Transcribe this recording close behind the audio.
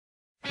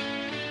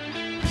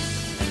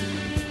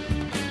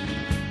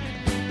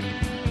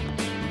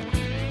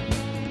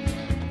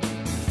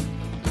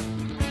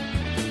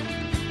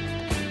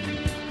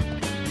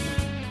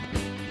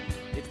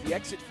The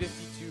Exit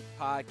 52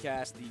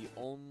 podcast, the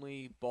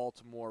only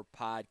Baltimore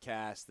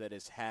podcast that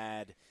has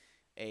had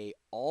a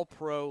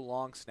all-pro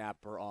long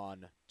snapper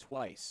on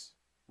twice.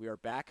 We are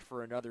back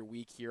for another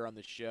week here on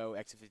the show,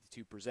 Exit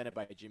 52 presented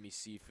by Jimmy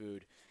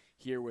Seafood,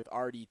 here with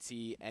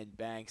RDT and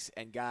Banks.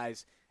 And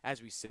guys,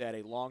 as we said,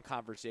 a long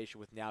conversation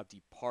with now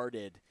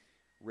departed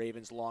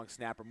Ravens long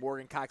snapper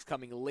Morgan Cox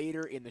coming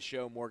later in the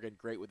show. Morgan,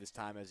 great with his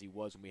time as he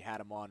was when we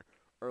had him on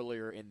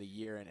earlier in the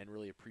year, and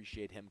really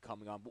appreciate him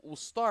coming on. But we'll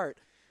start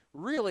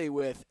really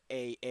with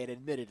an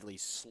admittedly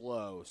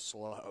slow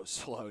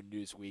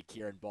news week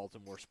here in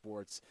Baltimore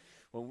sports.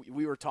 When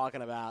we were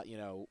talking about,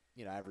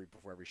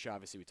 before every show,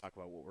 obviously we talk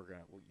about what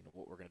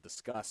we're gonna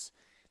discuss.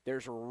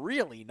 There's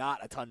really not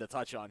a ton to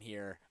touch on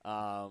here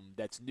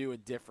that's new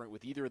and different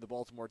with either of the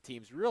Baltimore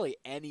teams, really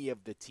any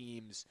of the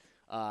teams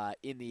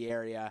in the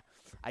area.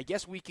 I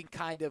guess we can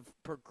kind of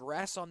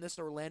progress on this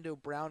Orlando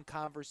Brown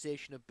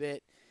conversation a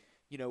bit.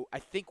 I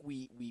think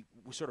we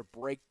sort of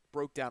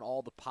broke down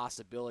all the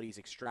possibilities,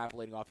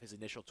 extrapolating off his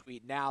initial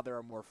tweet. Now there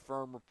are more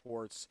firm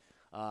reports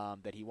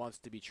that he wants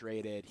to be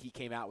traded. He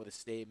came out with a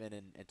statement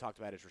and talked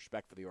about his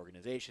respect for the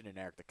organization and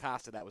Eric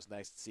DeCosta. That was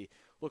nice to see.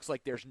 Looks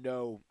like there's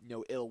no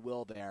ill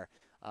will there.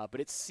 But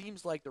it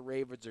seems like the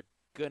Ravens are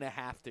going to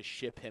have to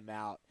ship him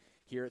out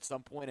here at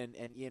some point,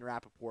 and Ian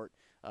Rappaport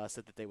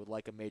said that they would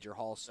like a major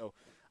haul. So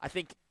I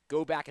think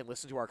go back and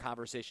listen to our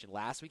conversation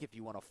last week if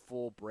you want a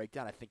full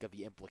breakdown, I think, of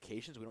the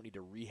implications. We don't need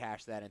to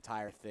rehash that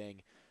entire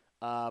thing.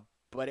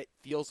 But it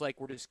feels like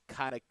we're just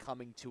kind of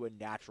coming to a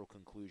natural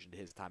conclusion to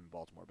his time in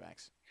Baltimore,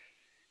 Banks.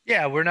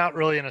 Yeah, we're not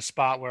really in a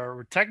spot where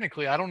we're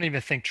technically, I don't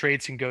even think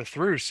trades can go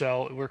through.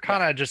 So we're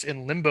kind Right. of just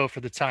in limbo for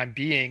the time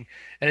being.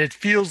 And it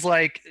feels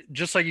like,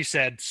 just like you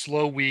said,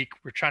 slow week.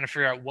 We're trying to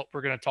figure out what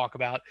we're going to talk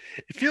about.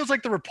 It feels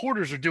like the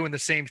reporters are doing the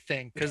same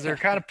thing because they're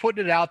kind of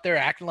putting it out there,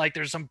 acting like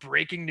there's some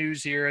breaking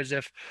news here, as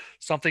if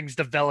something's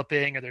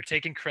developing, or they're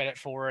taking credit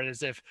for it,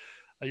 as if,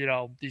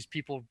 these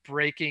people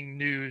breaking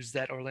news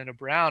that Orlando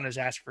Brown has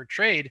asked for a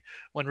trade,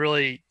 when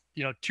really,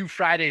 2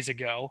 Fridays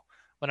ago,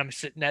 when I'm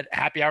sitting at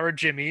happy hour at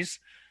Jimmy's,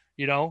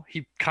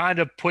 he kind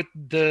of put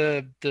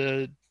the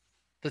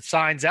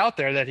signs out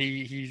there that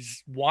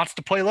he's wants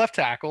to play left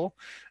tackle,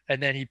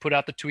 and then he put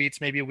out the tweets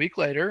maybe a week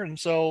later. And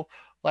so,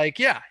 like,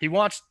 yeah, he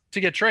wants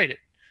to get traded,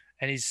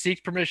 and he's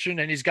seeked permission,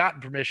 and he's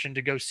gotten permission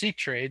to go seek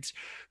trades.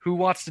 Who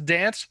wants to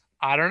dance?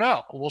 I don't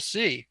know. We'll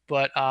see.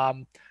 But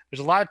there's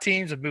a lot of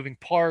teams of moving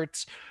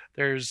parts.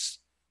 There's,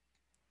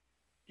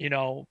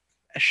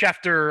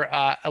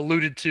 Schefter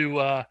alluded to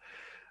a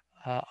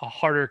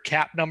harder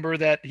cap number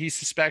that he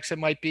suspects it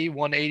might be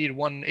 180 to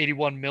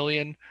 181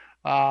 million.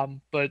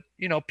 But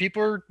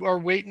people are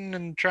waiting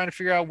and trying to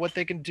figure out what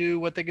they can do,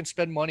 what they can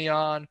spend money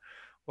on,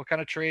 what kind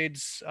of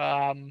trades,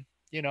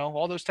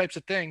 all those types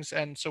of things.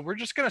 And so we're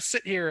just gonna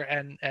sit here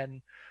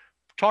and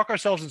talk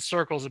ourselves in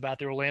circles about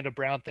the Orlando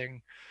Brown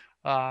thing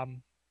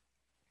um,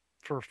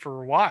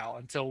 for a while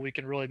until we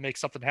can really make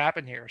something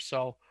happen here.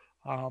 So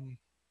um,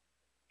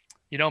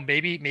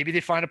 maybe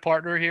they find a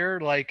partner here,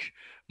 like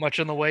much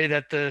in the way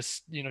that the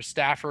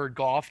Stafford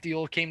Goff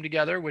deal came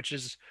together, which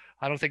is,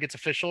 I don't think it's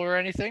official or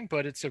anything,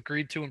 but it's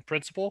agreed to in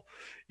principle.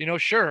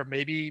 Sure,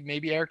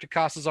 maybe Eric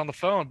DeCosta's on the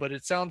phone, but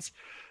it sounds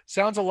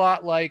a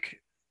lot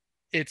like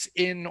it's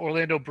in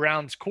Orlando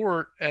Brown's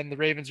court, and the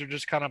Ravens are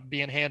just kind of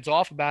being hands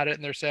off about it,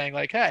 and they're saying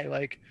like, hey,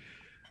 like,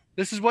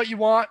 this is what you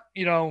want,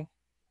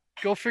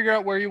 go figure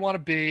out where you want to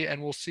be,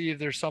 and we'll see if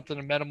there's something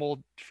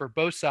amenable for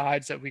both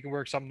sides that we can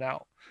work something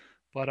out.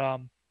 But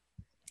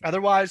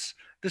otherwise,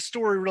 this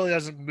story really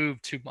doesn't move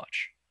too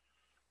much.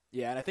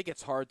 Yeah, and I think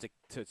it's hard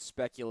to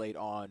speculate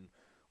on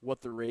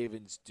what the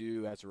Ravens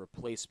do as a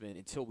replacement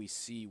until we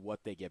see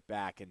what they get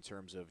back in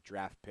terms of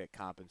draft pick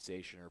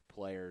compensation or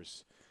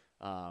players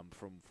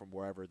from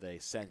wherever they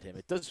send him.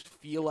 It does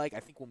feel like, I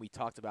think when we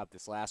talked about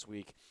this last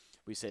week,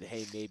 we said,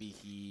 hey, maybe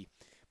he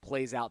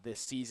plays out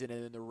this season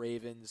and then the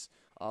Ravens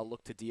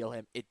look to deal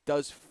him. It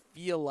does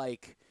feel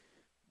like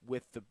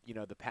with the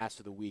pass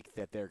of the week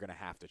that they're going to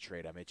have to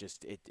trade him.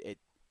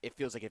 It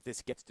feels like if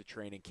this gets to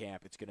training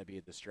camp, it's going to be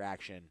a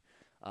distraction,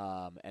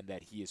 and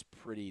that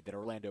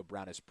Orlando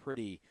Brown is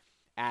pretty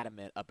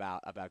adamant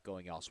about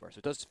going elsewhere. So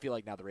it does feel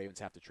like now the Ravens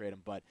have to trade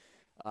him, but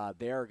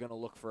they're going to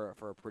look for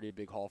a pretty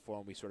big haul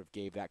for him. We sort of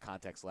gave that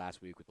context last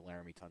week with the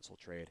Laramie Tunsil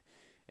trade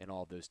and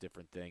all those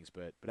different things.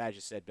 But as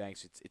you said,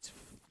 Banks, it's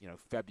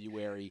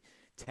February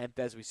 10th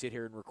as we sit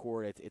here and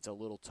record. It's a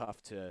little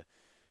tough to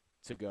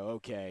go,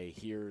 okay,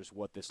 here's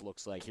what this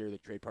looks like. Here are the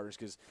trade partners,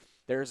 because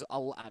there's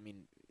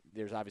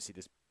obviously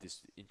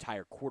this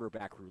entire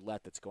quarterback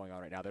roulette that's going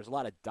on right now. There's a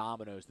lot of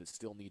dominoes that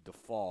still need to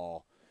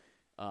fall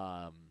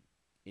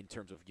in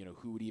terms of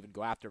who would even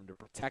go after him to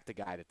protect the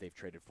guy that they've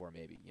traded for.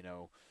 Maybe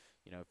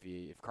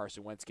if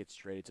Carson Wentz gets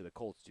traded to the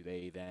Colts, do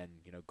they then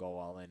go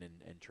all in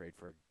and trade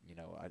for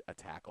a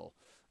tackle?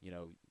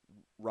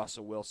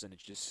 Russell Wilson has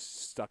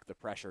just stuck the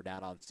pressure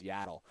down on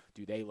Seattle.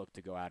 Do they look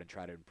to go out and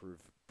try to improve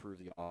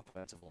the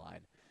offensive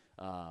line?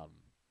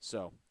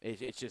 So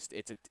it's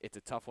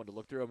a tough one to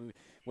look through. I mean,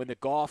 when the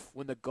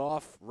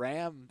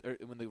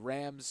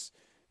Rams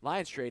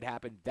Lions trade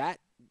happened, that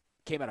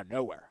came out of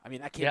nowhere. I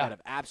mean, that came Yeah. out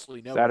of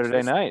absolutely nowhere. So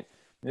Saturday night.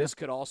 Yeah. this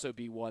could also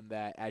be one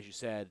that, as you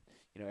said,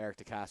 Eric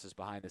DeCosta's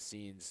behind the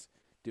scenes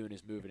doing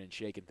his moving and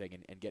shaking thing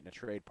and getting a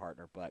trade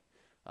partner, but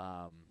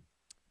um,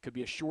 could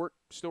be a short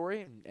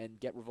story and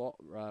get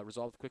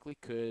resolved quickly.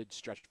 Could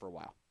stretch for a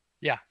while.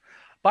 Yeah.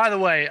 By the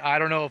way, I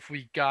don't know if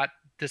we got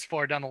this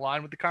far down the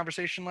line with the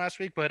conversation last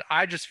week, but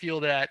I just feel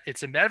that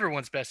it's in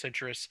everyone's best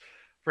interest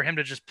for him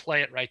to just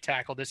play at right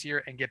tackle this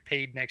year and get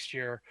paid next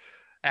year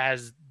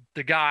as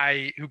the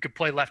guy who could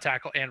play left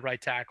tackle and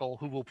right tackle,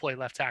 who will play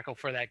left tackle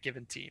for that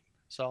given team.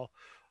 So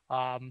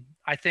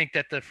I think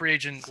that the free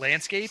agent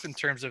landscape in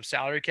terms of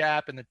salary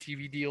cap and the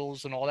TV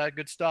deals and all that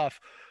good stuff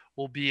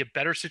will be a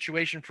better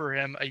situation for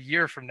him a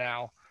year from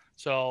now.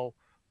 So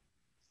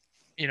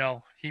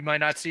he might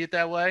not see it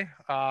that way.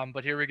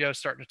 But here we go,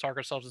 starting to talk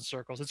ourselves in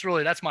circles.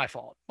 That's my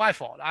fault. My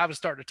fault. I was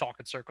starting to talk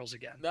in circles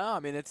again. No, I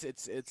mean it's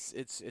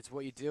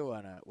what you do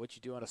on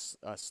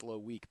a slow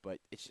week, but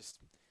it's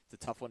a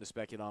tough one to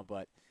speculate on.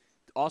 But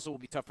also will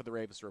be tough for the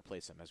Ravens to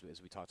replace him, as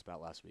we talked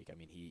about last week. I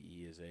mean,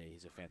 he's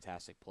a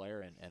fantastic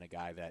player and a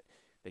guy that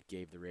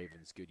gave the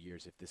Ravens good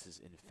years. If this is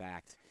in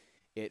fact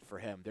it for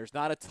him, there's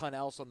not a ton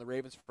else on the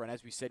Ravens front.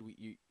 As we said,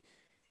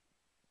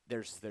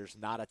 there's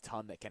not a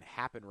ton that can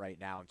happen right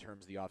now in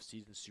terms of the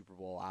offseason. Super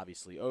Bowl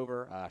obviously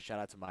over. Shout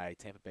out to my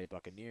Tampa Bay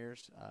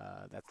Buccaneers.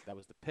 That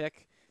was the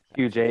pick.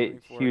 Huge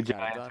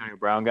Antonio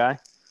Brown guy.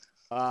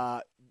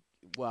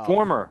 Well,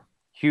 former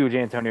huge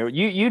Antonio.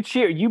 You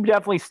cheer. You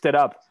definitely stood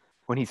up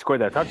when he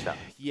scored that touchdown.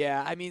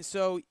 Yeah, I mean,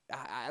 so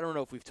I don't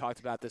know if we've talked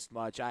about this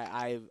much.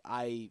 I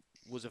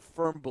was a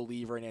firm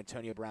believer in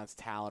Antonio Brown's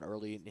talent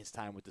early in his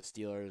time with the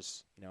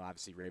Steelers.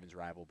 Obviously Ravens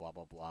rival, blah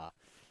blah blah.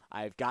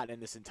 I've gotten in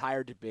this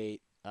entire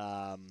debate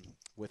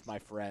with my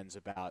friends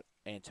about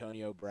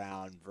Antonio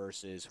Brown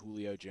versus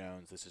Julio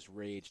Jones. This has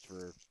raged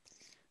for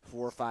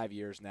 4 or 5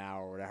 years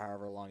now, or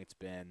however long it's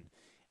been.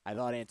 I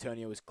thought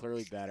Antonio was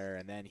clearly better,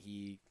 and then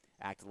he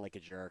acted like a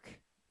jerk.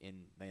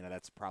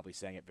 That's probably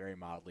saying it very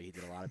mildly. He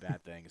did a lot of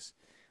bad things,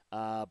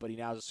 but he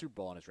now has a Super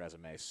Bowl on his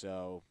resume.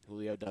 So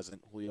Julio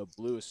doesn't. Julio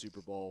blew a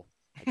Super Bowl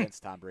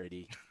against Tom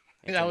Brady.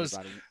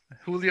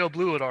 Julio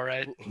blew it all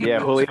right.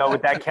 Julio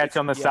with that catch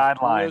on the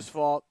sideline. Julio's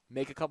fault.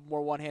 Make a couple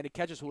more one-handed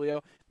catches,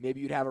 Julio. Maybe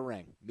you'd have a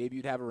ring.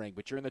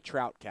 But you're in the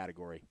Trout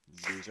category,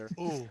 loser.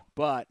 Ooh.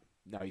 But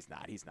no, he's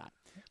not.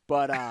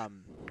 But I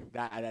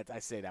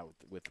say that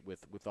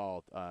with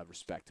all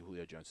respect to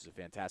Julio Jones, who's a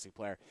fantastic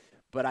player.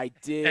 But I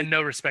did, and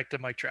no respect to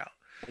Mike Trout.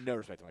 No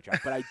respect to Mike Trout.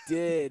 But I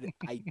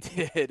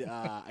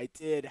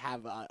did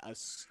have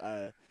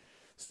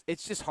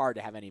it's just hard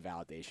to have any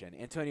validation.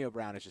 Antonio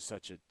Brown is just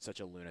such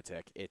a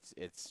lunatic. It's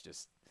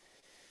just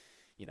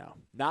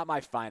not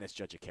my finest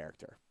judge of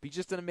character. He's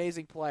just an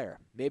amazing player.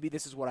 Maybe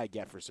this is what I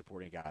get for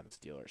supporting a guy on the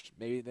Steelers.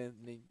 Maybe then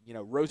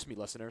roast me,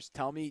 listeners.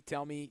 Tell me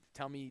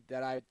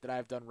that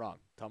I've done wrong.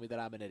 Tell me that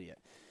I'm an idiot.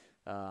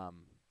 But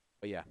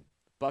yeah,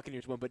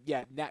 Buccaneers win. But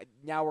yeah,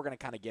 now we're gonna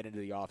kind of get into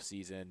the off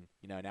season.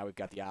 Now we've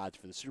got the odds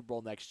for the Super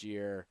Bowl next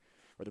year,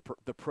 or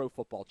the Pro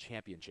Football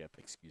Championship,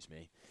 excuse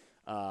me.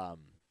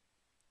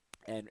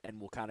 And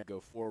we'll kind of go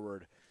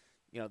forward.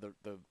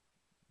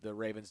 The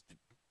Ravens,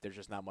 there's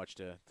just not much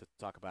to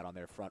talk about on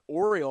their front.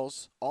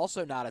 Orioles,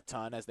 also not a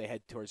ton as they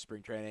head towards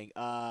spring training.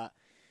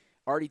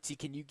 RDT,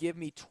 can you give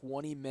me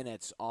 20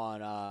 minutes on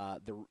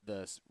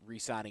the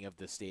re-signing of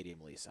the stadium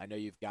lease? I know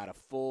you've got a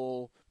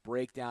full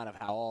breakdown of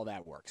how all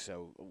that works,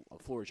 so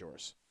the floor is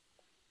yours.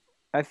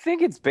 I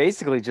think it's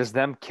basically just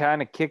them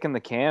kind of kicking the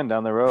can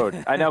down the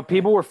road. I know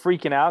people were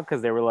freaking out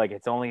because they were like,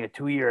 it's only a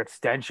 2-year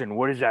extension.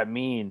 What does that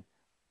mean?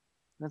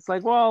 And it's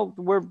like, well,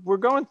 we're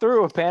going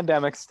through a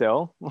pandemic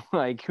still.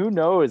 Like, who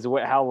knows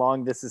how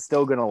long this is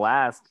still going to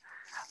last?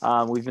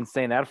 We've been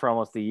saying that for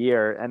almost a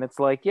year, and it's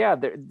like, yeah,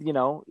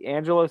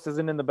 Angelos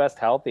isn't in the best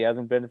health. He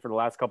hasn't been for the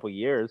last couple of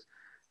years,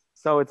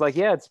 so it's like,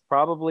 yeah, it's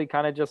probably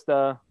kind of just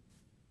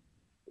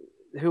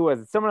who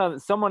was it?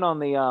 Someone on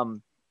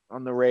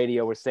the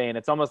radio was saying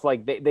it's almost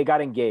like they got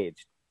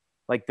engaged.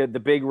 Like the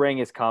big ring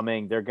is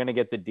coming. They're going to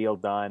get the deal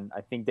done.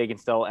 I think they can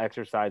still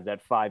exercise that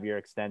 5-year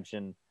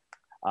extension.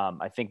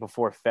 I think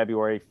before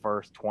February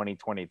 1st,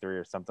 2023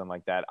 or something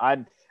like that.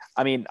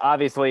 I mean,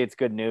 obviously it's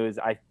good news.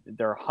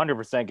 They're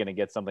 100% going to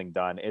get something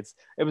done. It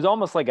was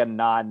almost like a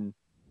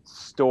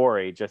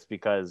non-story just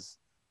because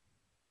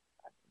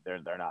they're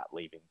not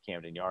leaving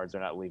Camden Yards.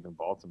 They're not leaving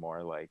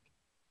Baltimore. Like,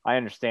 I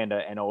understand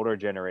an older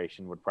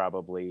generation would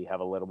probably have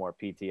a little more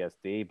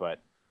PTSD, but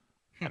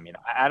I mean,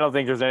 I don't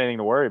think there's anything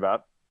to worry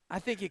about. I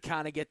think you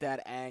kind of get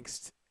that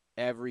angst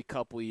every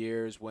couple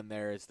years when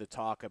there is the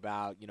talk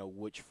about,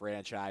 which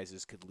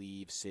franchises could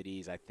leave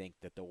cities. I think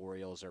that the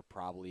Orioles are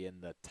probably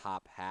in the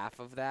top half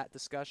of that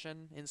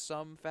discussion in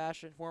some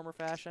form or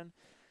fashion.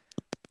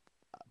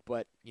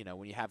 But,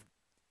 when you have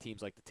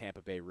teams like the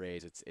Tampa Bay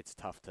Rays, it's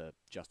tough to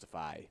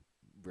justify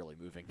really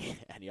moving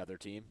any other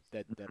team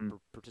that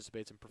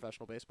participates in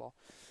professional baseball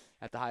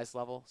at the highest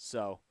level.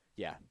 So,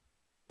 yeah,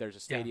 there's a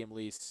stadium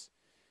lease.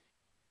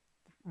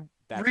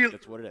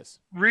 That's what it is.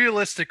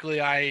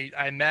 Realistically, I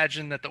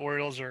imagine that the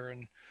Orioles are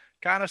in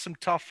kind of some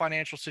tough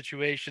financial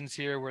situations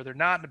here where they're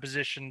not in a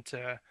position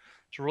to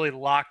really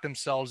lock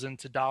themselves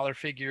into dollar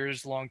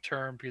figures long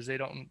term because they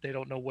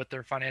don't know what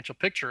their financial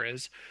picture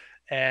is.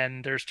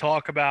 And there's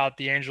talk about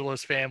the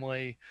Angelos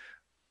family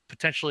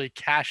potentially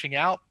cashing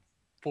out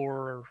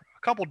for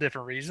a couple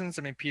different reasons.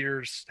 I mean,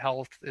 Peter's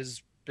health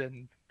has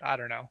been, I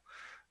don't know,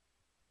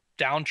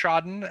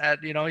 downtrodden.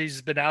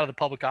 He's been out of the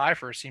public eye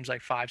for, it seems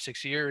like, 5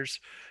 6 years.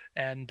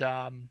 And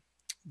I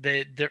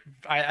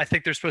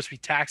think there's supposed to be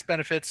tax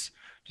benefits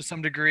to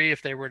some degree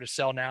if they were to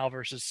sell now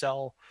versus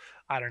sell,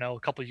 I don't know, a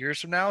couple of years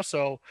from now.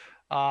 So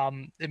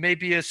it may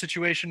be a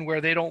situation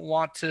where they don't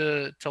want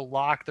to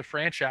lock the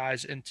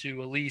franchise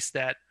into a lease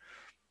that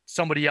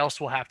somebody else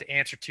will have to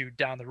answer to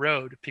down the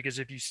road. Because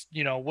if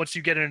once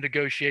you get into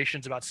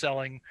negotiations about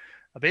selling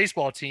a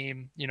baseball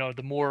team,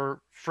 the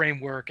more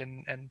framework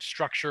and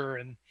structure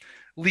and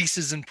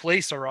leases in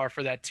place there are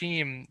for that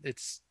team,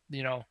 it's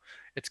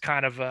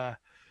kind of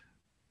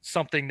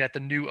something that the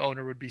new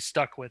owner would be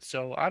stuck with.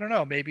 So I don't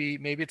know, maybe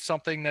it's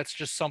something that's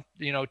just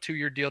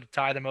 2-year deal to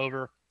tie them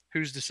over.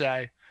 Who's to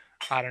say?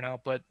 I don't know,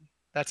 but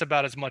that's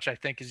about as much I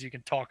think as you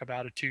can talk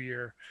about a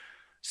 2-year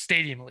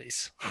stadium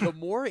lease. The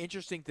more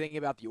interesting thing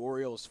about the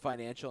Orioles'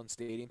 financial and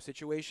stadium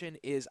situation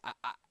is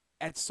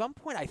at some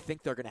point I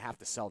think they're going to have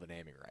to sell the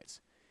naming rights.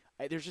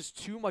 There's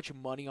just too much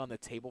money on the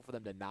table for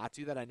them to not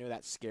do that. I know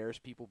that scares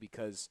people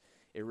because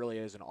it really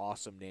is an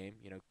awesome name,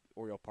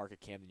 Oriole Park at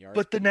Camden Yards.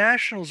 But the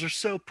Nationals are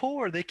so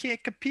poor; they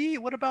can't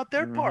compete. What about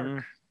their Mm-hmm.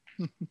 park?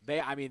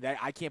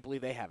 I can't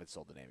believe they haven't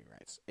sold the naming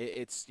rights.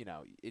 It's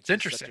It's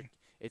interesting.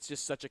 It's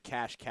just such a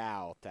cash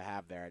cow to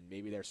have there, and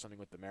maybe there's something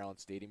with the Maryland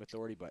Stadium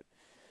Authority, but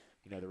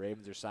the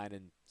Ravens are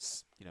signing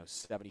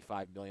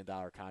 $75 million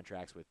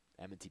contracts with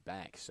M&T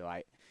Bank, so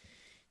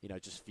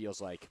it just feels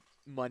like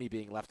money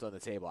being left on the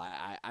table.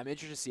 I'm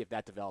interested to see if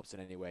that develops in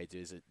any way.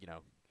 Is it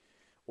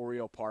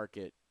Oriole Park?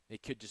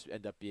 It could just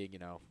end up being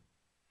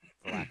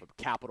for lack of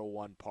Capital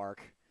One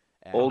Park,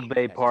 Old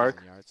Bay at Park.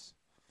 Camden Yards.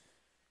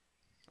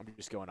 I'm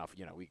just going off.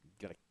 We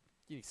got a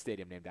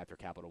stadium named after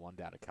Capital One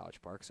down at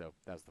College Park, so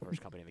that was the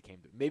first company that came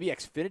to. Maybe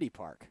Xfinity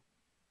Park.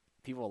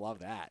 People will love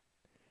that.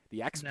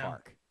 The X No.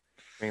 Park.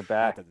 Bring it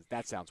back.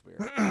 That sounds weird.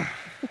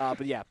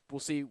 But yeah, we'll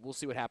see. We'll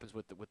see what happens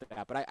with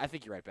that. But I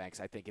think you're right, Banks.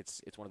 I think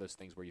it's one of those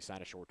things where you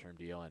sign a short-term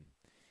deal and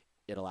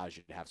it allows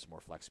you to have some more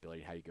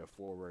flexibility in how you go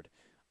forward.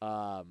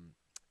 At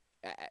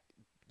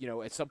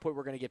some point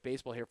we're going to get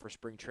baseball here for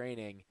spring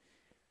training.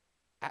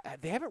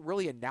 They haven't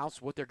really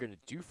announced what they're going to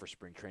do for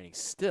spring training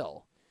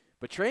still.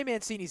 But Trey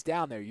Mancini's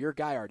down there, your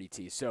guy,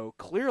 RDT. So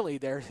clearly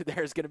there's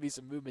going to be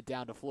some movement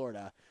down to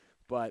Florida.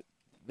 But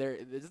there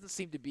doesn't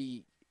seem to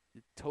be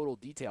total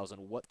details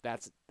on what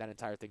that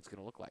entire thing's going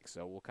to look like.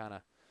 So we'll kind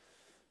of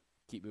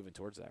keep moving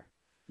towards there.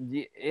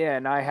 Yeah,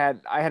 and I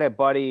had a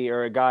buddy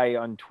or a guy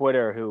on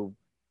Twitter who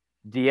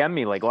DM'd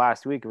me like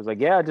last week. It was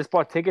like, yeah, I just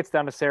bought tickets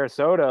down to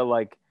Sarasota,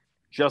 like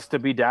just to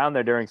be down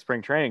there during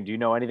spring training. Do you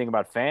know anything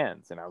about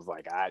fans? And I was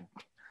like, I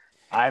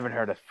haven't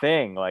heard a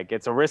thing. Like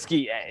it's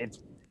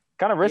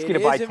kind of risky to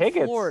buy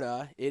tickets.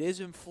 It is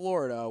in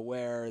Florida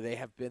where they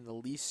have been the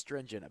least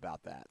stringent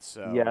about that.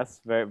 So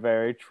yes, very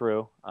very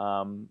true.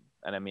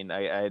 And I mean,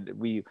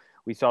 we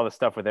saw the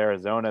stuff with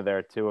Arizona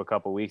there too a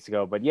couple weeks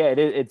ago. But yeah,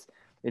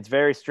 it's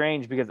very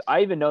strange because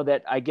I even know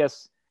that I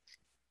guess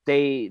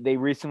they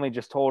recently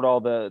just told all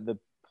the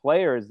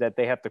players that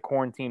they have to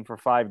quarantine for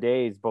 5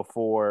 days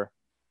before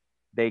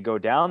they go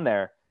down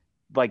there.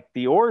 Like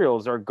the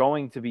Orioles are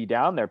going to be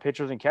down there.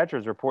 Pitchers and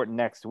catchers reporting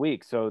next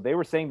week. So they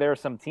were saying there are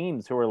some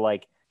teams who are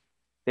like,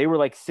 they were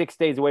like 6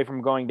 days away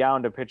from going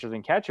down to pitchers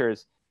and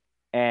catchers.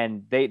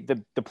 And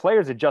the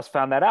players had just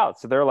found that out.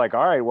 So they're like,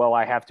 all right, well,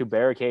 I have to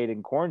barricade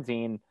and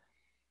quarantine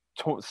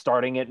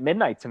starting at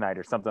midnight tonight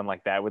or something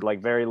like that with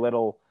like very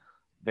little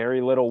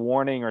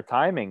warning or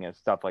timing and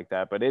stuff like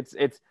that. But it's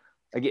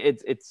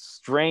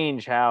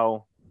strange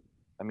how,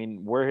 I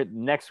mean,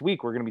 next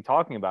week we're going to be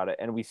talking about it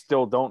and we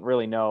still don't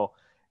really know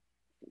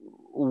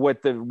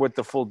what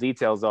the full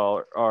details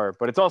are.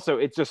 But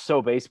it's just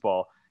so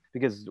baseball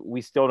because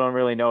we still don't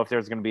really know if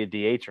there's going to be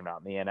a DH or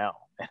not in the NL.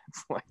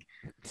 It's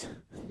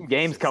like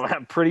games coming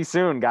up pretty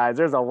soon, guys.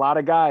 There's a lot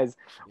of guys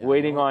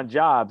waiting on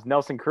jobs.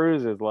 Nelson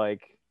Cruz is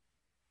like,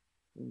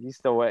 he's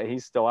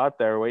still out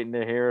there waiting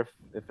to hear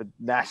if a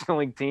National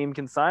League team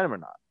can sign him or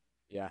not.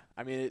 Yeah,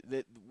 I mean,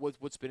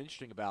 what's been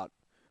interesting about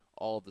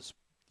all of the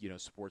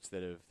sports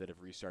that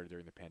have restarted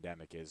during the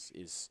pandemic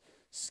is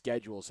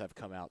schedules have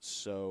come out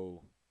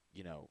so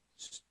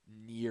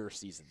near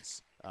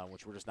seasons,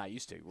 which we're just not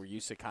used to. We're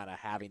used to kind of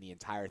having the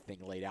entire thing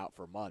laid out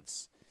for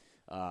months.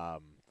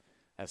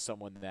 As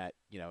someone that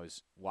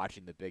is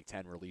watching the Big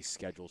Ten release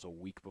schedules a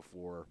week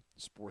before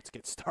sports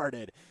get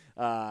started,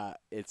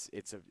 it's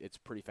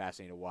pretty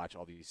fascinating to watch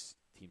all these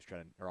teams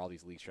all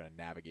these leagues trying to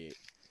navigate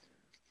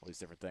all these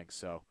different things.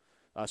 So,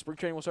 spring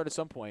training will start at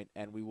some point,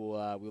 and we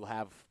will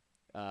have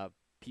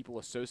people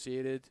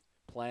associated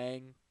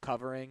playing,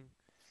 covering,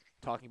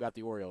 talking about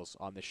the Orioles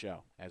on the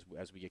show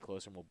as we get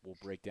closer, and we'll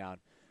break down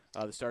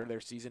the start of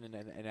their season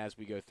and as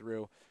we go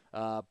through.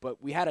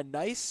 But we had a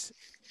nice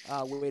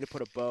way to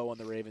put a bow on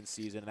the Ravens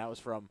season, and that was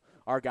from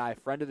our guy,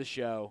 friend of the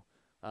show,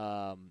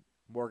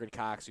 Morgan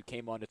Cox, who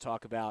came on to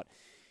talk about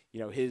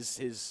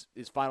his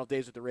final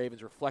days with the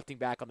Ravens, reflecting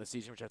back on the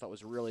season, which I thought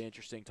was really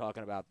interesting,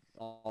 talking about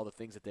all the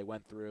things that they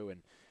went through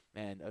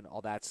and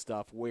all that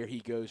stuff, where he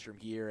goes from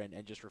here,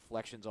 and just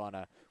reflections on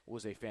what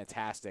was a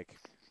fantastic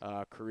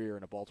career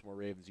in a Baltimore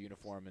Ravens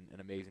uniform, and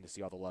amazing to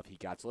see all the love he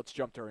got. So let's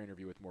jump to our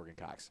interview with Morgan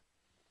Cox.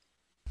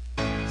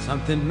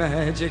 Something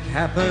magic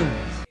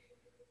happens.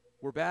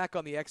 We're back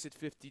on the Exit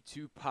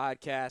 52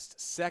 podcast.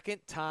 Second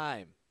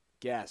time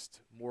guest,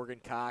 Morgan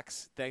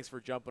Cox. Thanks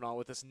for jumping on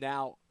with us.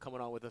 Now coming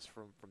on with us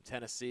from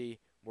Tennessee.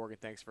 Morgan,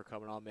 thanks for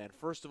coming on, man.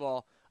 First of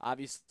all,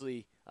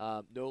 obviously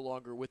no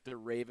longer with the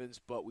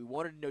Ravens, but we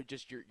wanted to know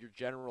just your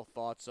general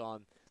thoughts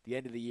on the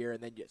end of the year,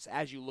 and then just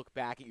as you look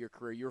back at your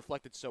career, you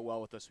reflected so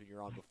well with us when you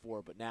were on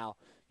before, but now,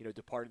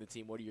 departing the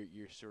team, what are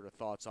your sort of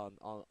thoughts on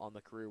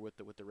the career with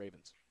the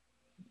Ravens?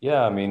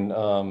 Yeah, I mean,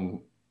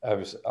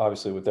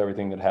 obviously with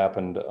everything that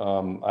happened,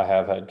 I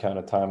have had kind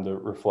of time to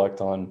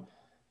reflect on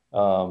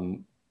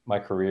my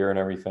career and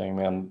everything.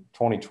 Man,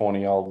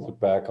 2020, I'll look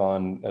back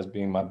on as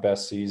being my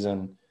best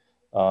season,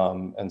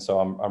 and so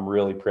I'm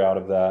really proud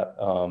of that,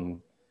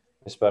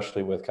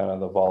 especially with kind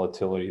of the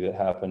volatility that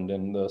happened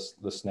in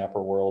the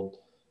snapper world.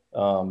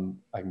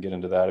 I can get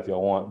into that if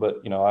y'all want,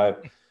 but I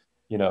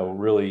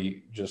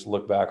really just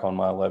look back on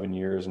my 11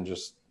 years and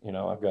just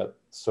I've got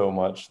so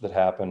much that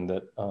happened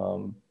that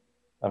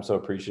I'm so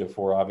appreciative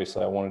for.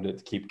 Obviously, I wanted it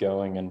to keep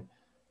going, and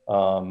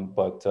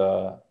but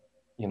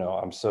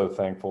I'm so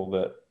thankful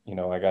that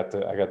I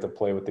got to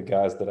play with the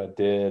guys that I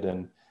did,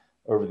 and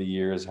over the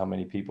years, how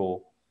many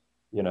people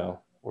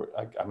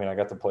I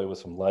got to play with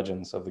some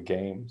legends of the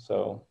game.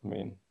 So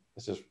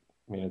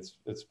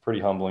it's pretty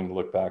humbling to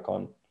look back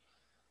on.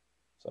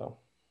 So.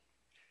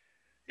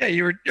 Yeah,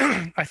 you were.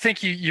 I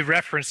think you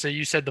referenced it.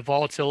 You said the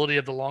volatility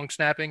of the long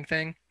snapping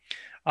thing.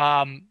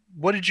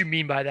 What did you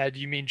mean by that? Do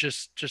you mean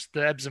just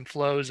the ebbs and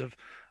flows of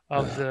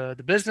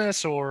the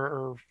business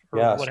or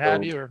Yeah, what have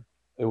so you? Or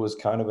it was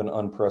kind of an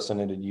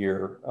unprecedented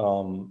year.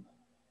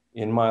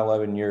 In my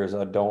 11 years,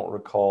 I don't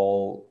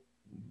recall,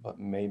 but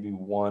maybe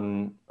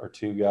one or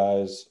two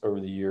guys over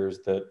the years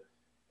that,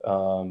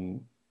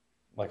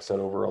 like I said,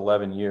 over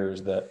 11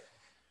 years that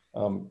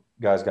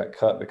guys got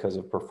cut because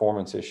of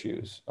performance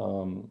issues.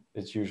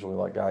 It's usually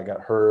like guy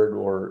got hurt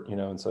or,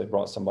 and so they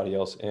brought somebody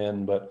else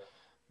in. But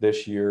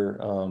this year,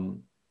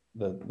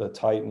 the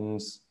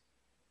Titans,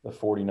 the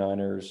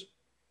 49ers,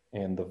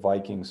 and the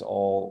Vikings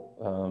all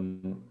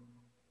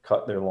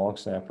cut their long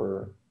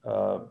snapper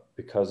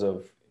because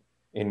of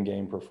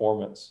in-game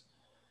performance.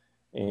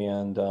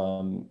 And,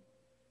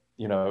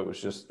 it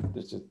was just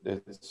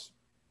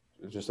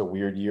a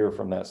weird year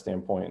from that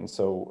standpoint. And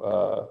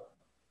so,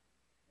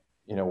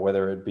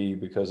 whether it be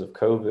because of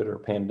COVID or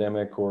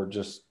pandemic or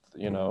just,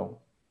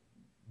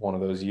 one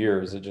of those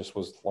years, it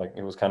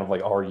was kind of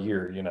like our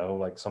year,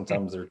 like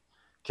sometimes their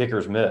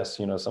kickers miss,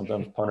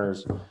 sometimes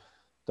punters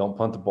don't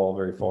punt the ball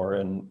very far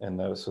and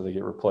those, so they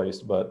get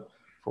replaced. But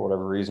for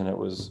whatever reason, it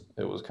was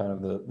kind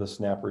of the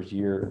snappers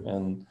year.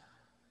 And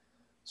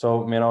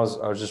so, man, I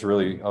was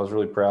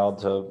really proud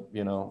to,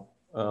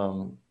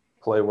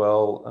 play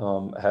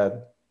well.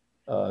 Had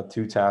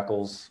 2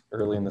 tackles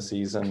early in the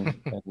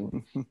season,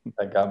 and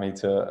that got me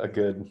to a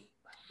good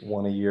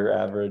 1 a year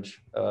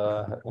average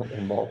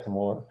in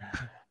Baltimore.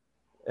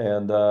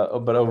 And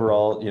but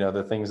overall,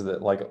 the things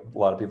that like a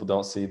lot of people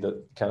don't see,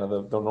 that kind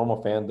of the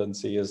normal fan doesn't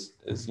see, is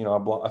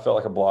I felt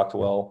like I blocked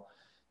well.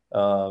 I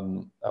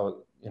was,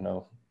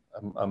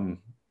 I'm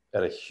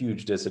at a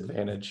huge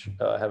disadvantage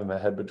having my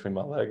head between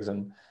my legs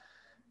and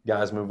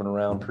guys moving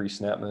around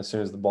pre-snap, and as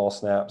soon as the ball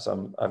snaps,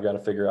 I've got to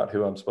figure out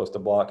who I'm supposed to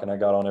block, and I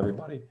got on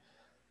everybody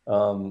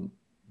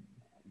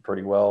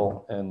pretty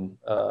well. And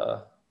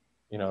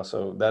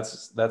so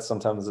that's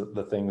sometimes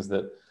the things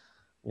that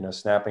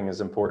snapping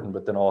is important,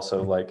 but then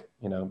also like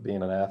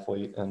being an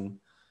athlete and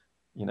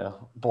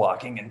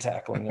blocking and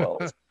tackling well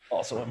is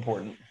also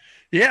important.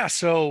 yeah,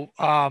 so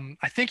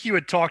I think you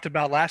had talked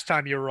about last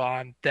time you were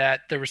on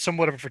that there was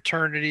somewhat of a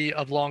fraternity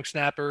of long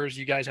snappers.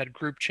 You guys had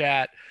group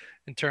chat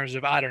in terms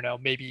of, I don't know,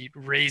 maybe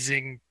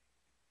raising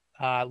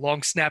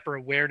long snapper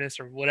awareness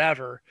or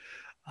whatever.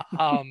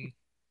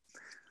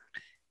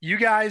 You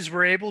guys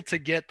were able to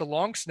get the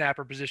long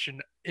snapper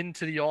position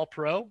into the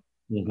All-Pro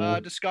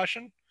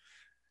discussion.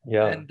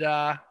 Yeah, and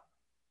I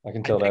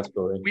can tell that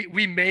story.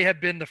 We may have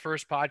been the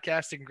first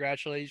podcast to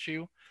congratulate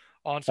you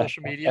on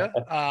social media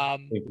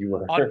on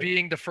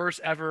being the first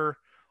ever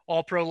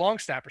All-Pro long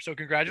snapper. So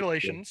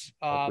congratulations.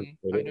 I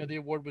know the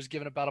award was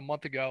given about a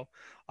month ago.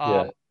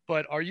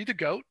 But are you the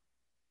GOAT?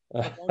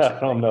 I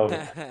don't know.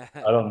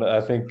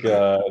 I think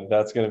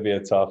that's going to be a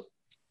tough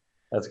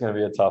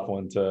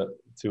one to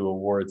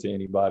award to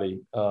anybody.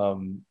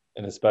 And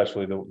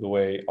especially the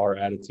way our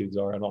attitudes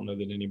are. I don't know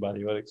that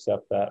anybody would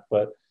accept that.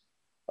 But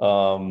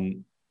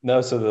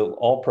no, so the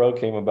All-Pro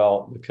came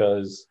about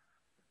because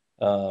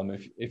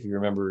if you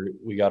remember,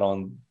 we got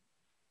on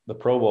the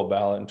Pro Bowl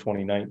ballot in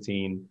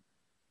 2019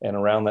 And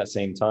around that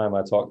same time,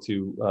 I talked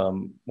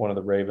to one of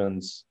the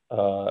Ravens,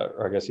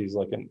 or I guess he's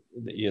like the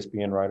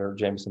ESPN writer,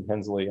 Jameson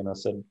Hensley. And I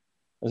said,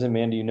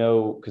 man, do you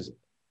know, because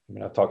I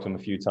mean, I've talked to him a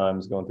few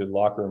times going through the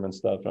locker room and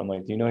stuff. And I'm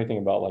like, do you know anything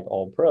about like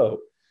all pro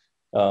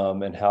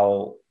and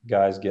how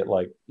guys get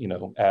like,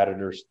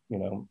 added or,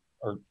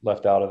 or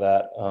left out of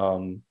that?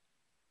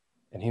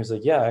 And he was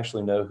like, yeah, I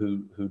actually know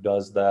who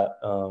does that,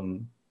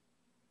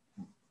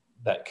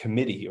 that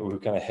committee, or who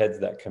kind of heads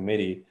that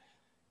committee.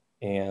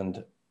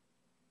 And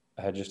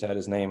I had just had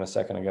his name a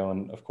second ago,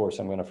 and of course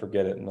I'm going to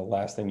forget it. And the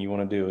last thing you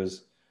want to do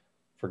is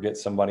forget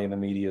somebody in the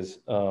media's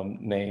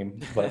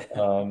name. But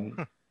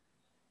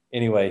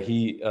anyway,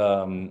 he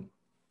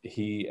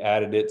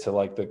added it to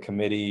like the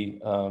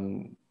committee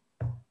on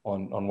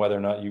whether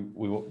or not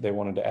they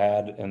wanted to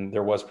add, and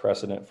there was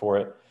precedent for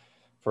it,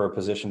 for a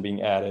position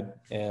being added,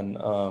 and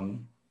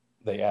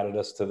they added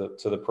us to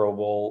the Pro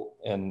Bowl,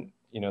 and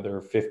there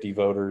were 50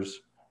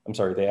 voters. I'm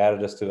sorry, they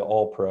added us to the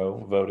All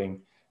Pro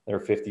voting. There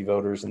were 50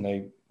 voters, and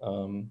they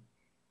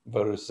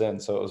voted us in.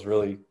 So it was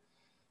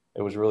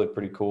really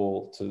pretty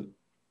cool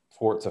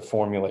for it to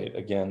formulate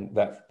again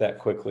that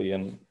quickly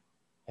and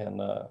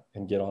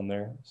get on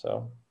there.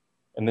 So,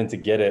 and then to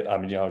get it, I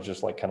mean, I was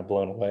just like kind of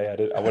blown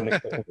away. I wasn't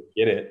expecting to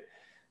get it.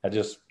 I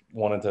just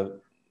wanted to,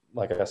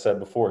 like I said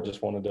before,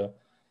 just wanted to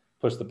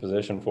push the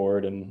position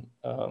forward and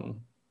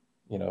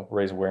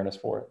raise awareness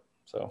for it.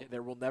 So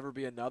there will never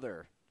be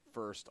another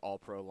first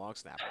All-Pro long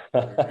snapper.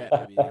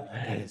 I mean,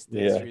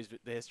 the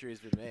history has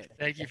been made.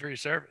 Thank you for your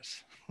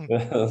service.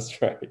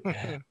 That's right.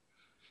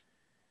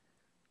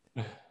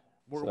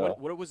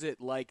 What was it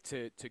like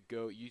to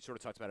go? You sort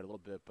of talked about it a little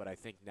bit, but I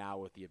think now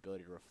with the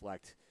ability to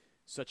reflect,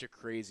 such a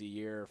crazy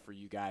year for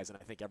you guys, and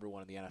I think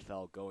everyone in the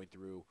NFL going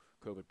through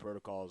COVID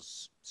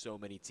protocols. So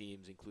many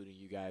teams, including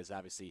you guys,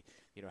 obviously,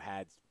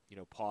 had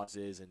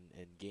pauses and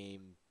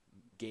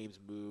games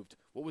moved.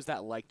 What was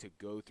that like to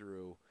go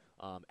through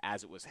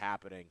as it was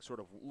happening? Sort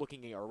of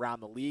looking around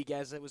the league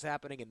as it was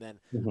happening, and then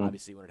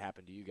obviously when it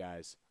happened to you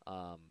guys,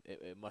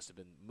 it must have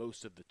been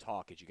most of the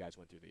talk as you guys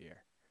went through the year.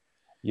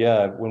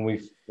 Yeah, when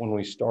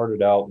we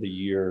started out the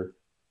year,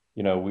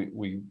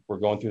 we were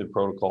going through the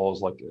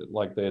protocols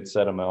like they had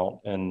set them out,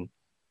 and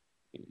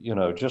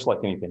just like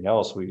anything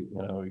else, we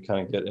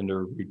kind of get into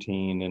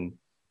routine and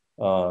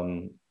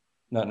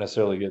not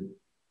necessarily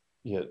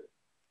get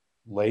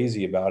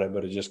lazy about it,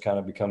 but it just kind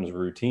of becomes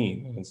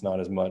routine. It's not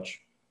as much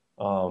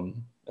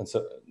and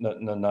so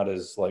not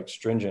as like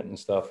stringent and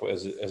stuff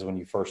as when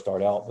you first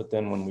start out. But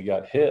then when we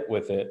got hit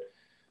with it,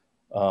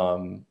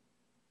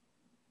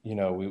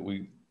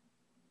 we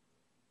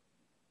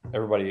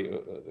everybody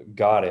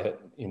got it.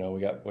 We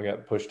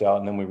got pushed out,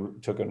 and then we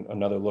took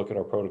another look at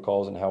our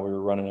protocols and how we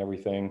were running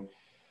everything.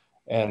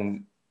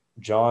 And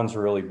John's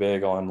really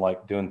big on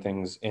like doing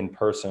things in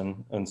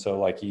person, and so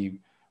like he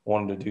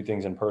wanted to do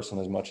things in person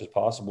as much as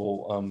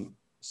possible,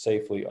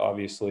 safely,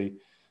 obviously.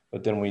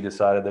 But then we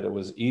decided that it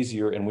was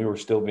easier, and we were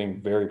still being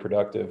very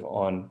productive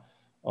on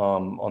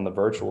the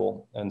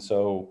virtual. And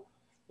so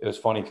it was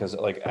funny because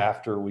like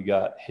after we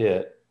got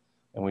hit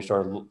and we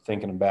started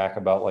thinking back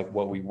about like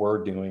what we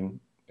were doing,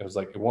 it was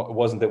like it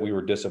wasn't that we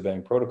were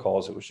disobeying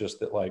protocols. It was just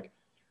that like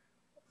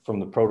from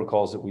the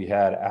protocols that we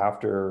had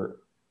after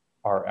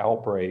our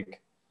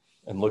outbreak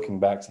and looking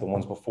back to the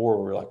ones before,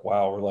 we were like,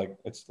 wow,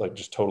 it's like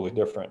just totally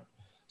different.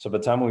 So by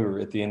the time we were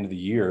at the end of the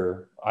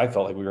year, I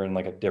felt like we were in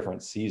like a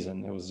different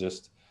season. It was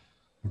just,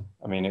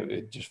 I mean,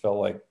 it just felt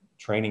like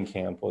training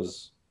camp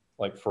was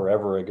like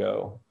forever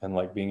ago, and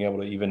like being able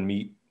to even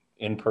meet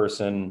in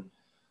person,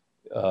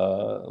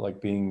 like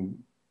being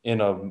in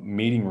a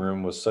meeting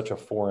room was such a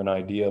foreign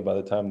idea by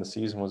the time the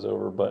season was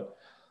over. But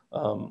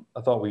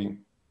I thought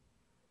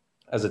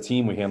as a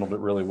team, we handled it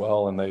really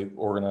well, and they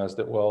organized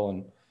it well.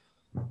 And,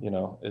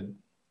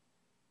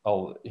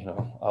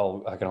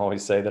 I can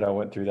always say that I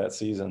went through that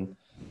season,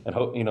 and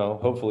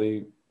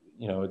hopefully,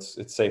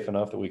 it's safe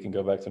enough that we can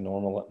go back to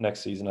normal next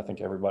season. I think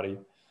everybody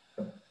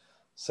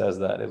says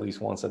that at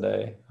least once a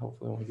day.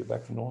 Hopefully when we get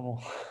back to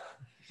normal.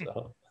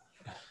 So.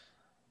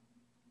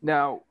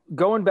 Now,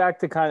 going back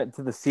to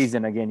the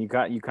season again, you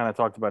kind of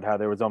talked about how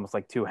there was almost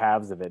like two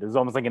halves of it. It was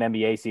almost like an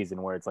NBA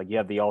season where it's like you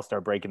have the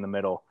All-Star break in the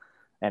middle,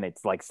 and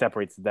it's like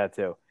separates that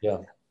too. Yeah.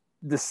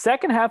 The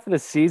second half of the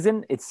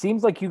season, it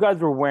seems like you guys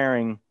were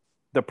wearing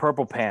the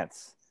purple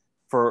pants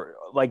for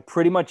like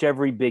pretty much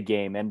every big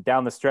game, and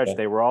down the stretch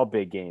they were all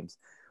big games.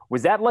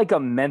 Was that like a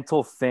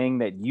mental thing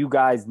that you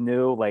guys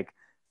knew? Like,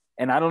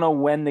 and I don't know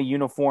when the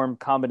uniform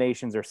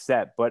combinations are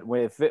set, but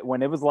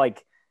when it was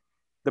like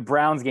the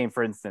Browns game,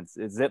 for instance,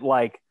 is it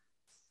like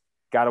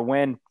got to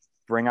win,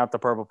 bring out the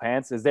purple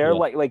pants? Is there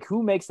like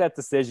who makes that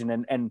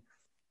decision? And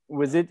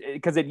was it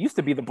because it used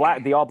to be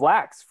the All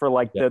Blacks for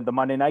like the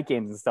Monday night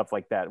games and stuff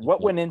like that?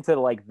 What went into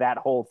like that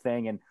whole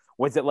thing, and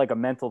was it like a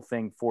mental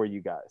thing for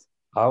you guys?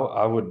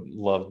 I would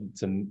love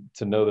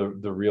to know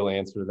the real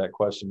answer to that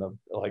question of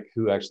like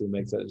who actually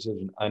makes that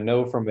decision. I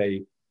know from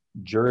a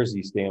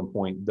jersey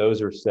standpoint,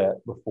 those are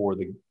set before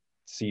the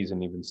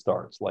season even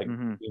starts. Like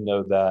we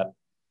know that,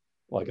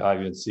 like I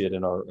even see it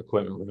in our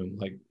equipment room.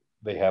 Like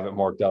they have it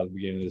marked out at the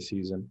beginning of the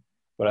season.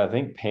 But I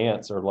think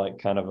pants are like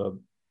kind of a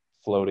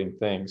floating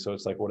thing. So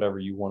it's like whatever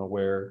you want to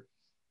wear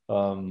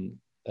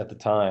at the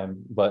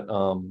time. But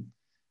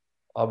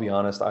I'll be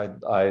honest, I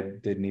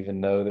didn't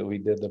even know that we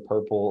did the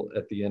purple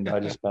at the end. I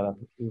just kind of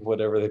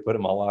whatever they put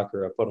in my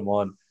locker, I put them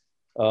on.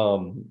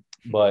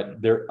 But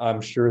I'm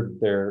sure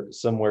there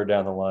somewhere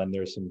down the line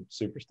there's some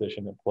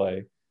superstition at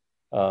play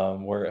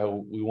where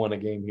we won a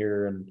game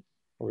here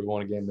or we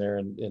won a game there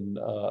in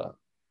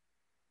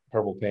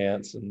purple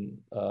pants and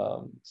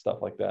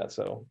stuff like that.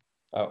 So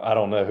I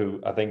don't know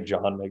who. I think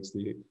John makes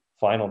the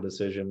final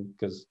decision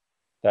because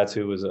that's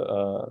who was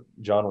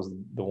John was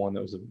the one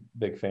that was a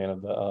big fan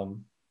of the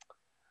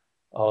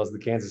it was the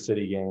Kansas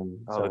City game.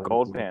 Oh, the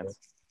gold pants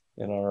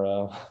in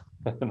our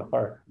in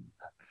our.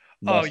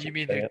 Oh, you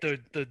mean pants.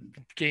 the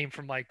game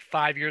from like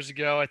 5 years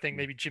ago? I think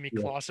maybe Jimmy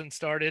Clausen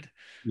started.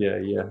 Yeah.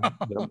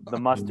 the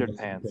mustard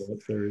pants.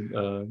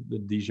 Or, the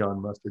Dijon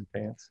mustard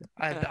pants.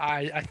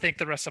 I think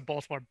the rest of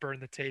Baltimore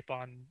burned the tape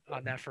on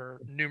that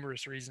for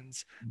numerous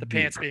reasons. The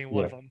pants being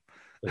one of them.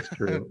 That's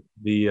true.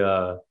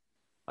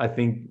 I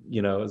think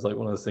it's like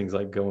one of those things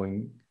like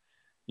going,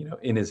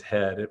 in his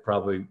head. It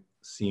probably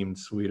seemed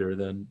sweeter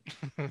than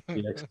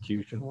the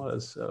execution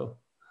was. So.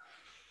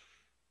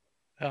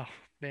 Oh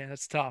man,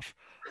 that's tough.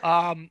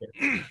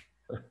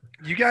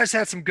 You guys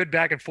had some good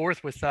back and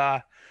forth with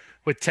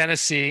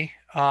Tennessee.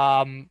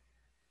 We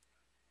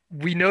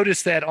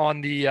noticed that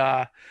on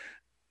the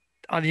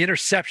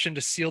interception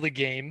to seal the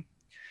game,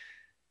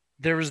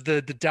 there was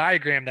the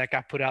diagram that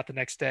got put out the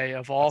next day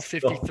of all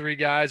 53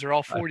 guys, or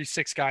all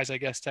 46 guys, I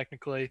guess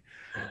technically,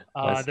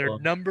 their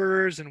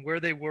numbers and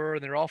where they were,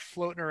 and they're all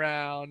floating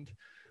around.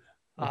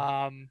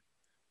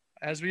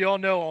 As we all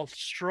know, a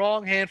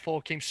strong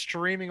handful came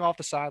streaming off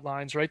the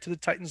sidelines right to the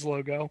Titans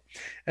logo.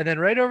 And then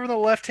right over in the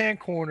left-hand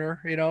corner,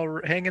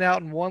 hanging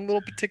out in one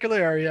little particular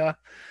area,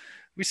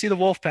 we see the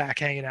Wolfpack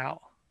hanging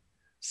out.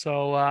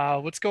 So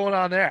what's going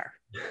on there?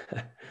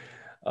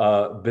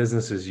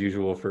 Business as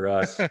usual for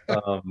us. I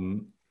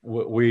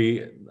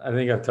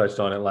think I've touched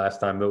on it last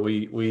time, but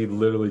we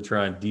literally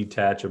try and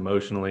detach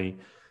emotionally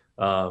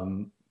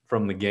from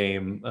the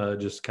game.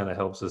 Just kind of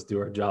helps us do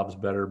our jobs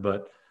better.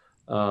 But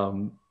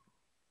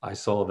I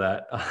saw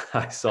that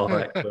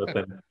clip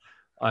and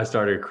I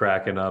started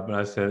cracking up, and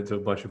I sent it to a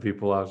bunch of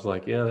people. I was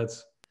like, yeah,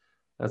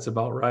 that's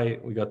about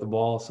right. We got the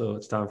ball, so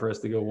it's time for us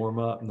to go warm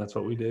up, and that's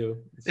what we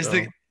do.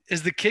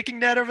 Is the kicking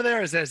net over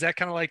there? Is that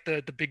kind of like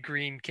the big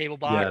green cable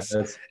box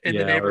in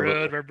the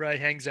neighborhood where everybody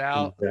hangs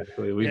out?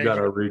 Exactly. We've got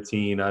our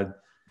routine. I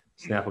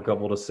snap a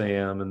couple to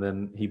Sam, and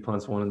then he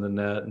punts one in the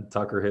net, and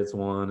Tucker hits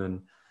one,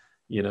 and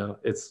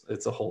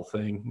it's a whole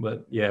thing.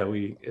 But yeah,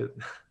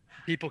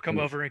 people come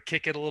over and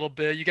kick it a little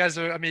bit. You guys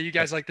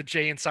like the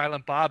Jay and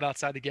Silent Bob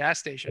outside the gas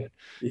station.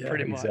 Yeah,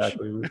 pretty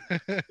exactly. much.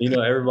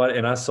 Everybody,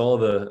 and I saw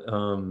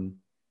the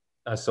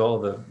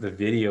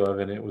video of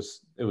it. And it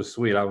was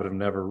sweet. I would have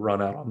never run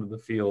out onto the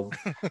field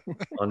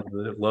under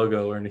the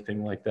logo or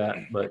anything like that.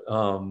 But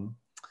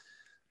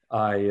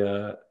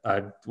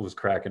I was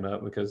cracking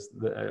up because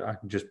I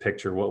can just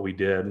picture what we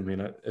did. I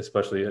mean,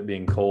 especially it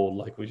being cold,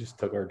 like we just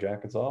took our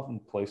jackets off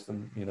and placed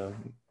them,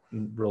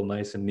 real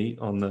nice and neat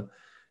on the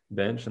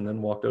bench, and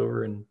then walked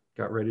over and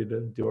got ready to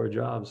do our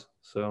jobs.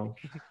 So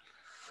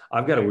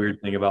I've got a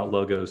weird thing about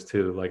logos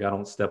too. Like I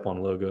don't step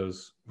on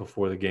logos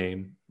before the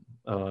game.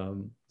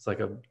 It's like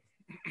a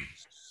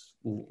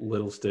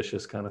little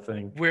stitious kind of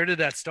thing. Where did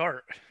that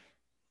start?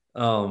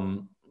 I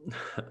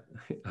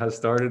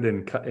started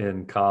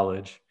in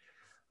college.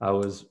 I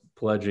was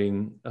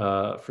pledging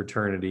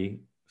fraternity,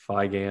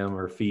 Phi Gam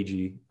or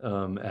Fiji,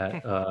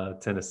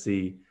 at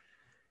Tennessee.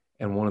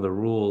 And one of the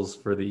rules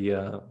for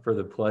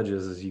the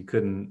pledges is you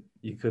couldn't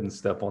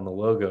step on the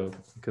logo,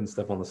 you couldn't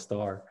step on the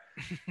star,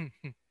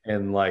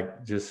 and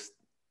like just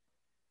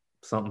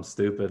something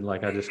stupid.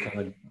 Like I just kind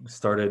of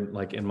started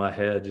like in my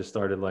head, just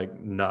started like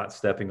not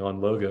stepping on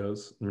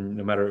logos,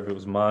 no matter if it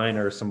was mine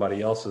or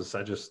somebody else's.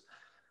 It was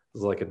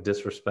like a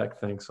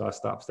disrespect thing, so I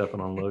stopped stepping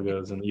on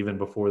logos. And even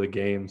before the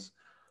games,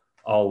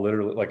 I'll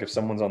literally, like if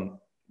someone's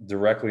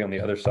directly on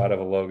the other side of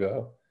a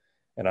logo,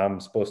 and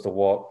I'm supposed to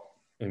walk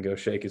and go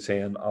shake his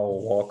hand, I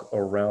will walk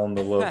around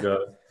the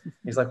logo.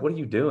 He's like, what are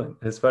you doing?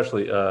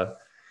 Especially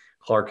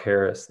Clark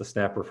Harris, the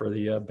snapper for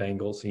the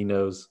Bengals. He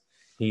knows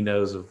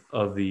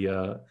of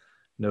the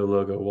no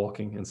logo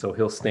walking. And so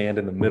he'll stand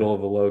in the middle of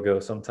the logo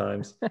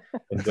sometimes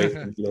and wait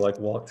for me to like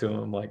walk to him.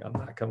 I'm like, I'm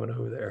not coming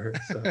over there.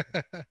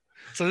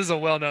 So this is a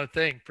well-known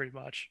thing pretty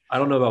much. I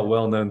don't know about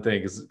well-known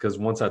things because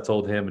once I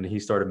told him and he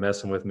started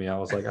messing with me, I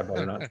was like, I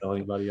better not tell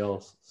anybody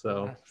else.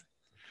 So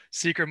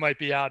secret might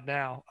be out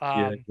now.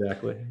 Yeah,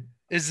 exactly.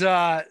 Is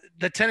the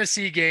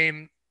Tennessee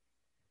game,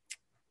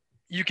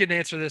 you can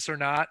answer this or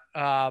not.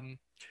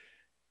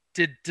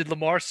 Did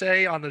Lamar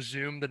say on the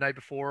Zoom the night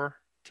before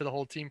to the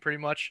whole team pretty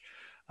much,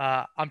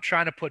 I'm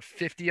trying to put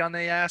 50 on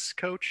the ass,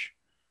 coach,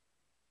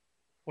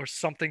 or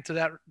something to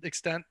that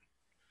extent?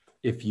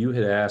 If you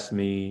had asked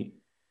me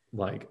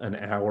like an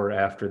hour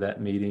after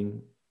that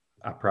meeting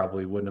I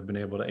probably wouldn't have been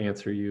able to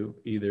answer you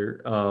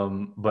either.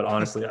 But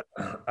honestly,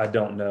 I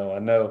don't know. I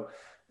know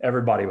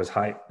everybody was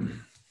hyped.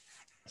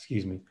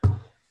 Excuse me.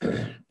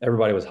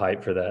 Everybody was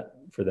hyped for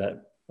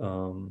that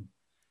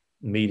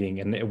meeting,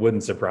 and it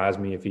wouldn't surprise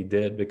me if he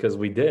did, because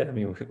we did. I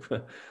mean,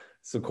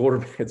 it's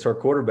it's our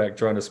quarterback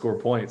trying to score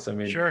points. I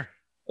mean, Sure.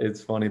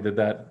 it's funny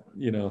that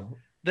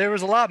There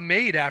was a lot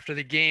made after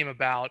the game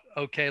about,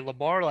 okay,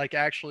 Lamar, like,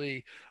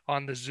 actually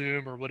on the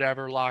Zoom or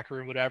whatever, locker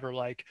room, whatever,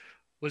 like,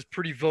 was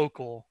pretty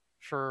vocal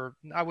for,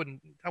 I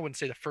wouldn't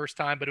say the first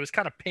time, but it was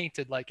kind of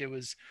painted like it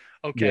was,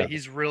 okay, yeah,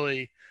 he's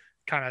really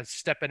kind of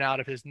stepping out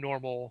of his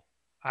normal,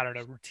 I don't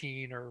know,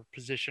 routine or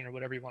position or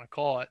whatever you want to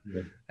call it,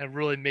 yeah. and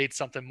really made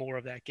something more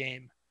of that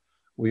game.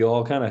 We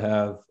all kind of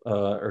have,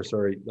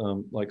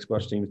 like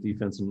special teams,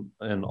 defense,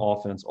 and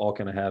offense all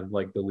kind of have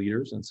like the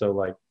leaders, and so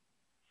like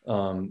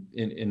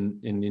in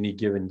any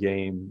given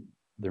game,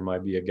 there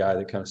might be a guy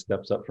that kind of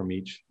steps up from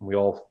each. We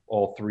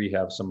all three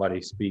have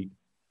somebody speak,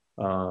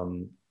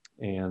 and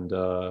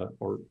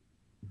or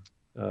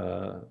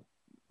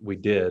we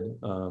did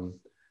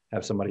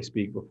have somebody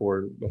speak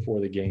before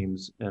the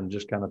games and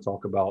just kind of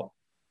talk about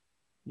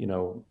you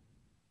know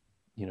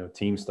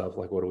team stuff,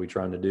 like what are we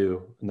trying to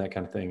do and that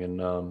kind of thing.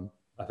 And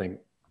I think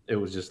it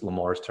was just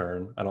Lamar's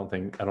turn. I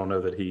don't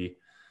know that he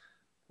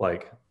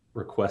like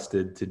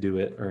requested to do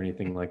it or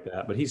anything like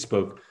that, but he's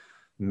spoken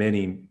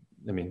many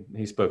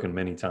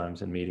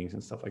times in meetings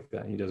and stuff like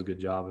that. He does a good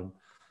job.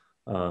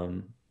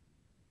 And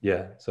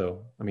yeah,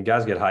 so I mean,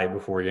 guys get hyped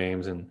before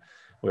games, and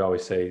we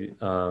always say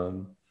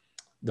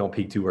don't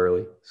peak too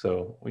early.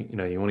 So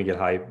you want to get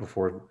hyped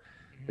before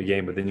the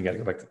game, but then you got to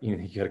go back to, you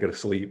got to go to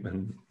sleep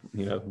and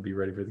be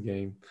ready for the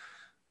game.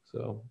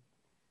 So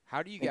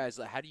How do you guys,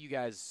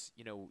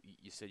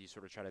 you said you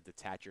sort of try to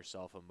detach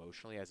yourself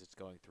emotionally as it's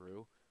going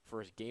through.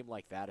 For a game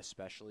like that,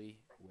 especially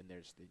when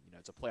there's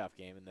it's a playoff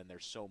game and then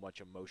there's so much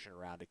emotion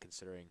around it,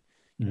 considering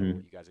what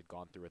you guys had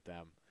gone through with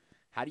them.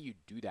 How do you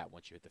do that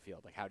once you hit the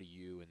field? Like, how do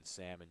you and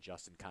Sam and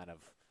Justin kind of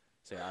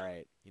say, all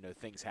right,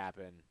 things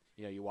happen.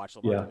 You watch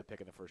Lamar take a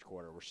pick in the first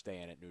quarter. We're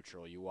staying at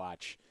neutral. You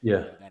watch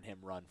then him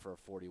run for a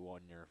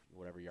 41 or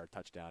whatever yard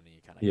touchdown, and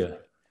you kind of keep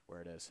it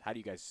where it is. How do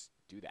you guys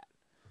do that?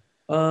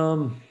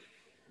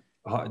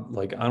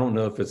 Like, I don't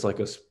know if it's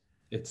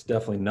it's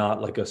definitely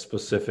not like a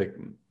specific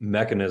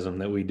mechanism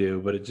that we do,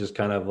 but it's just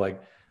kind of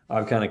like,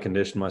 I've kind of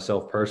conditioned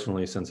myself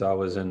personally since I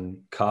was in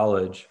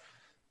college.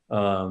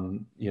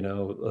 The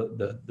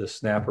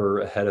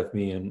snapper ahead of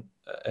me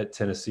at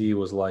Tennessee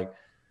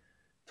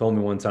told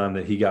me one time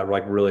that he got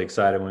like really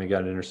excited when he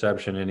got an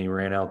interception, and he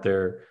ran out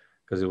there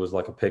because it was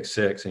like a pick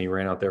six, and he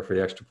ran out there for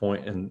the extra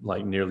point and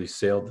like nearly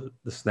sailed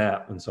the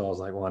snap. And so I was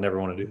like, well, I never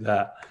want to do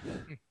that.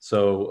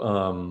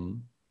 So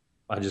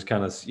I just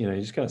kind of, you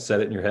just kind of set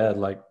it in your head,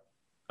 like,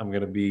 I'm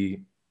going to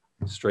be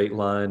straight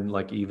line,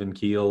 like even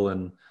keel,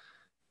 and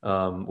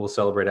we'll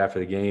celebrate after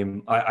the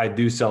game. I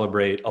do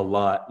celebrate a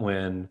lot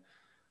when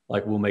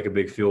like we'll make a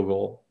big field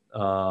goal,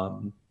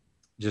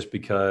 just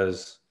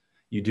because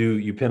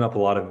you pin up a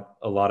lot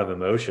of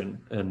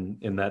emotion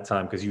in that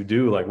time. Cause you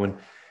do, like,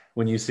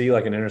 when you see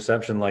like an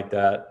interception like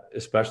that,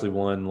 especially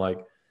one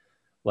like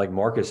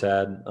Marcus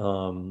had,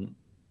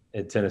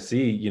 at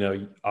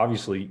Tennessee,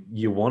 obviously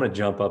you want to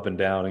jump up and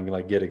down and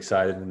like get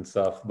excited and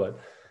stuff, but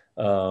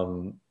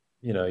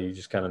you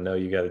just kind of know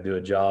you got to do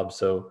a job.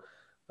 So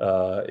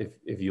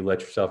if you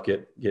let yourself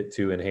get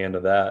too in hand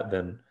of that,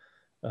 then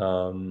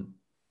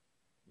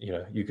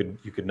you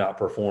could not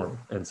perform,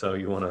 and so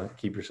you want to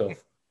keep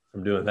yourself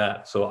from doing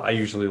that. So I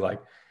usually,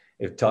 like,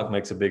 if Tuck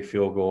makes a big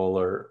field goal,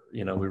 or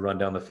we run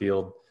down the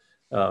field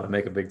and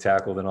make a big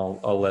tackle, then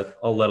I'll let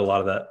a lot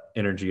of that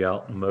energy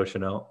out,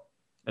 emotion out.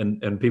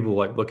 And people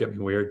like look at me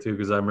weird too,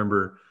 because I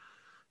remember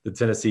the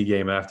Tennessee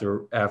game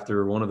after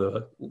one of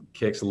the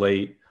kicks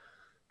late.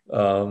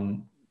 I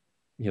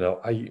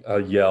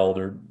yelled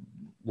or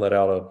let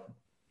out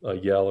a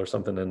yell or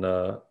something,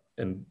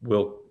 and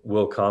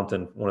Will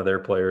Compton, one of their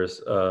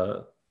players,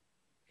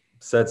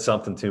 said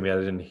something to me. I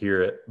didn't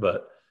hear it,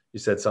 but he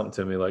said something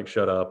to me like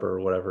 "shut up" or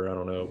whatever. I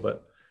don't know,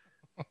 but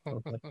I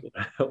was like,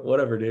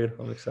 whatever, dude.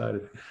 I'm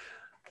excited.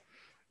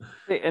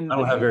 And I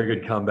don't have very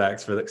good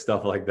comebacks for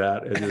stuff like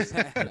that. It just,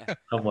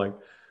 I'm like,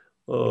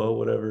 oh,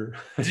 whatever.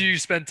 Do you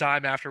spend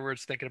time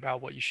afterwards thinking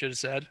about what you should have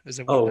said? Is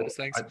it one of those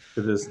things?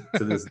 To this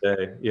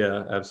day,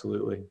 yeah,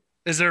 absolutely.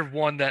 Is there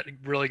one that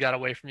really got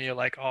away from you?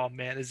 Like, oh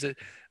man, is it?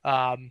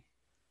 How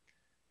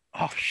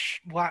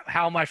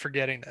am I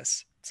forgetting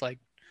this? It's like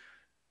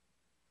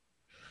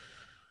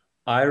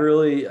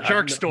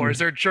jerk store. Is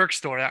there a jerk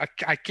store?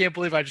 I can't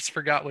believe I just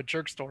forgot what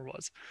jerk store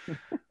was.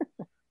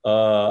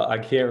 I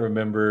can't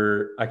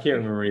remember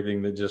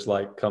anything that just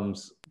like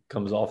comes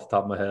off the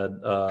top of my head.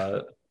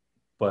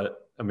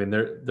 But I mean,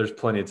 there's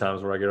plenty of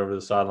times where I get over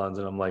the sidelines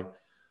and I'm like,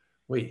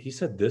 wait, he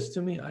said this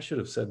to me? I should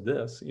have said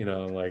this,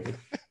 like.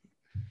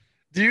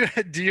 Do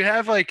you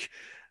have like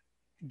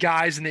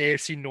guys in the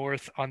AFC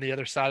North on the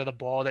other side of the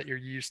ball that you're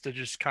used to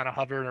just kind of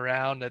hovering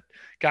around, that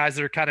guys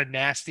that are kind of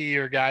nasty,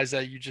 or guys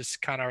that you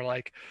just kind of are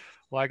like,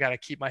 well, I got to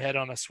keep my head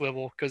on a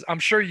swivel, because I'm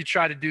sure you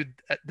try to do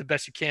the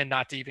best you can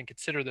not to even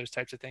consider those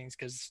types of things,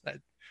 because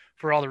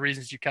for all the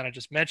reasons you kind of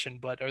just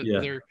mentioned. But are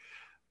there a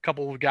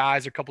couple of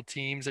guys or a couple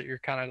teams that you're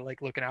kind of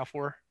like looking out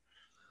for?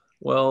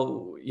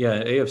 Well,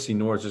 yeah, AFC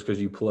North, just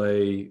because you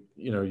play,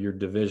 your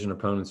division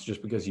opponents,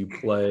 just because you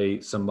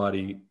play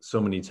somebody so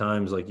many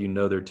times, like,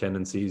 their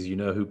tendencies,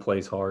 who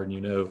plays hard,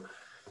 and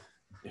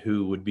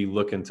who would be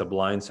looking to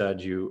blindside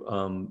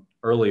you.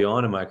 Early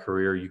on in my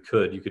career, you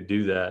could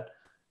do that,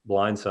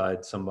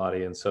 blindside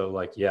somebody. And so,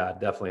 like, yeah, I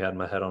definitely had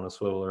my head on a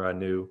swivel, or I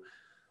knew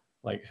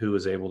like who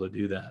was able to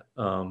do that.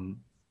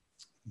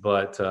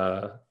 But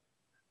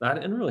I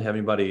didn't really have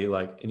anybody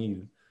like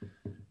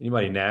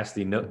anybody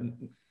nasty. No,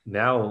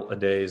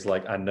 nowadays,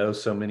 like, I know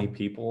so many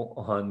people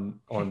on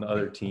the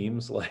other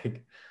teams,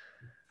 like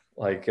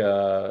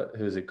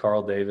who's it?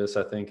 Carl Davis,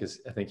 I think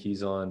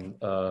he's on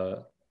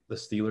the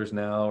Steelers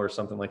now or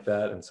something like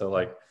that. And so,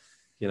 like,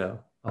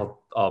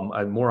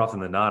 I more often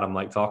than not, I'm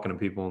like talking to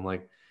people and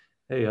like,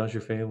 hey, how's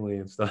your family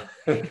and stuff.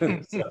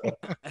 So.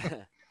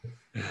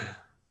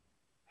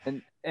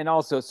 And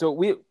also, so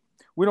we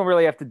don't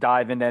really have to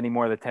dive into any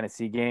more of the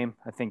Tennessee game.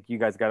 I think you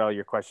guys got all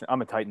your questions.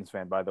 I'm a Titans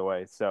fan, by the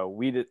way, so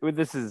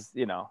this is,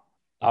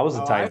 I was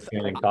a Titans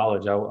fan in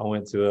college. I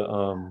went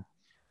to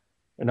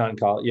not in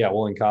college, yeah,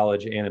 well, in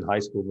college and in high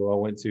school, but I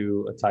went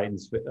to a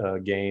Titans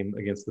game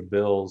against the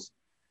Bills.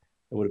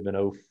 It would have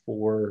been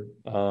 '04,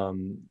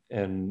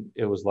 and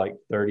it was like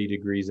 30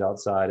 degrees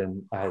outside,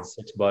 and I had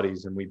 6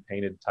 buddies, and we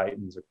painted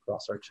Titans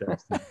across our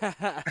chest.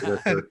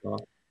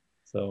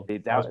 So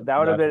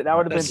that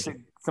would have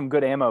been some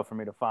good ammo for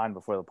me to find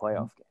before the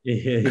playoff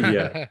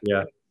game.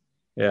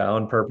 Yeah.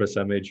 On purpose,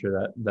 I made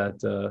sure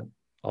that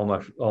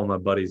all my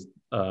buddies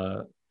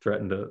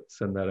threatened to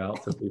send that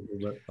out to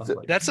people.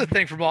 But that's the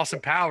thing from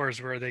Austin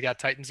Powers, where they got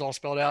Titans all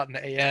spelled out and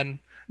the A and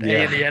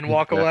the N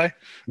walk away.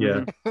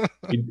 Yeah,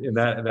 and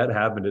that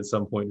happened at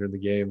some point during the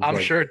game. I'm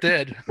sure it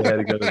did. They had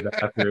to go to the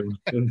bathroom.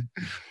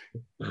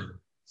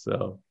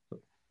 So it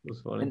was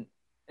funny.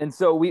 And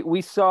so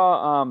we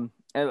saw,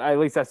 at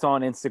least I saw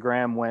on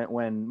Instagram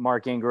when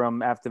Mark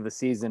Ingram, after the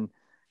season,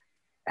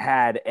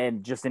 had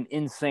just an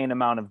insane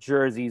amount of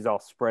jerseys all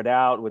spread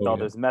out with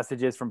those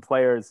messages from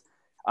players.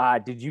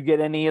 Did you get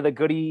any of the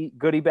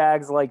goodie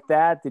bags like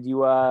that? Did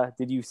you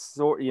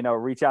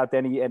reach out to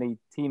any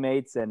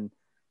teammates and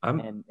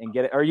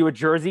get it? Are you a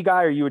jersey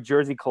guy? Are you a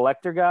jersey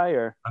collector guy?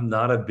 Or I'm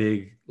not a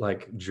big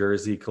like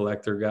jersey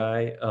collector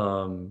guy.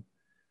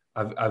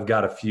 I've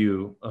got a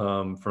few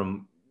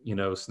from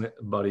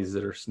buddies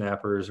that are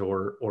snappers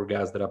or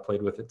guys that I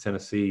played with at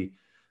Tennessee.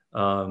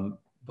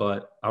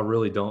 But I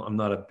really don't. I'm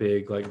not a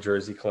big like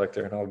jersey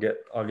collector, and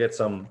I'll get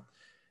some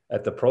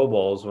at the Pro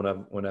Bowls when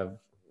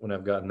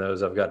I've gotten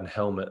those. I've gotten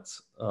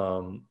helmets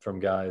from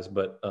guys,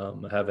 but I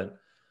haven't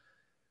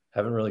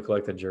really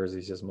collected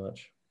jerseys as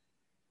much.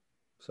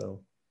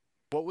 So,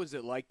 what was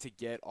it like to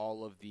get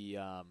all of the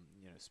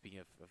speaking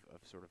of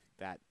sort of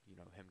that,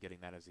 him getting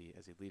that as he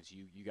leaves,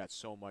 you got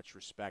so much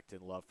respect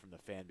and love from the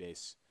fan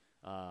base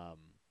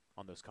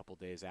on those couple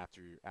days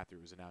after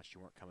it was announced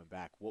you weren't coming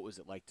back. What was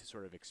it like to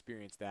sort of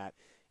experience that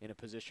in a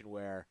position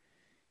where,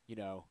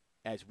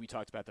 as we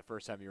talked about the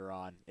first time you were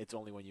on, it's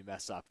only when you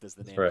mess up does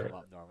the name come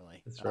up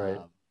normally. That's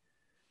right.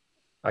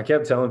 I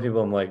kept telling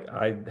people, I'm like,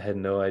 I had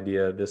no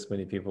idea this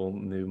many people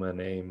knew my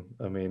name.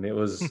 I mean, it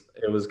was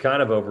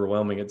kind of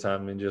overwhelming at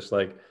times. I mean, just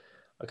like,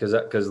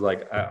 because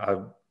like I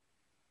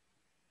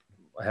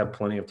have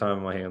plenty of time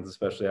in my hands,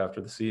 especially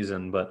after the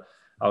season, but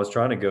I was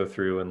trying to go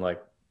through and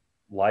like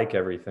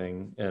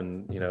everything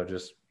and,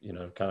 just,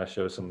 kind of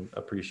show some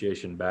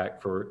appreciation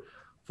back for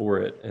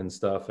it and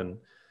stuff. And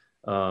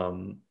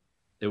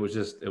it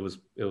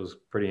was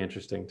pretty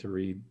interesting to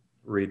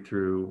read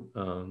through,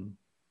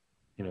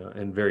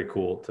 and very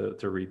cool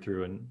to read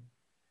through and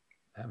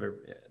have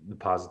the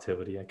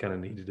positivity. I kind of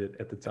needed it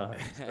at the time.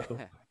 So.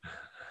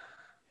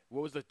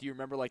 Do you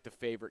remember like the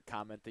favorite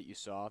comment that you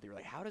saw? That you're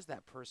like, how does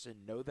that person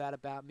know that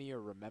about me or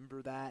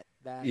remember that?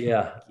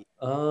 Yeah.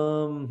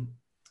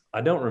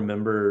 I don't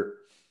remember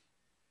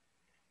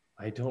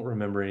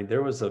any.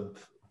 There was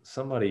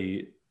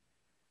somebody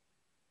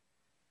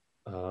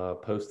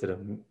posted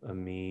a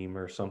meme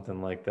or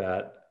something like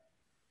that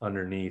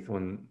underneath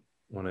when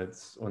it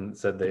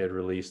said they had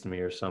released me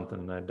or something,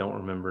 and I don't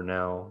remember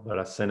now, but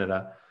I sent it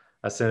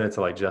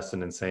to like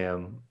Justin and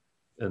Sam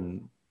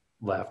and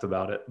laughed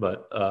about it.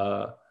 But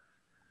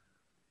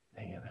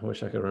man, I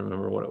wish I could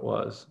remember what it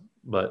was.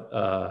 But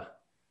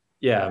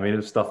yeah, I mean, it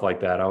was stuff like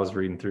that. I was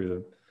reading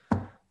through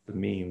the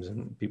memes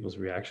and people's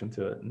reaction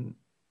to it, and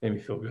made me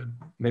feel good.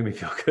 Made me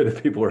feel good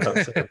if people were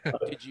upset.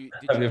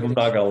 I'm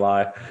not gonna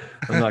lie.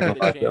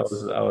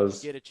 I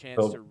was get a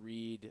chance to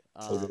read.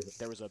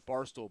 There was a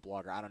Barstool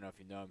blogger. I don't know if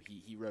you know him.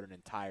 He wrote an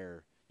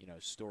entire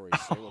story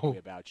soliloquy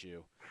about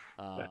you.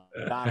 Not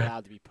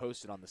allowed to be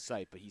posted on the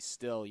site, but he's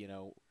still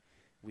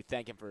we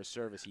thank him for his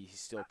service. He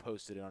still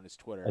posted it on his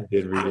Twitter. I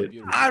did read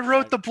it. I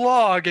wrote the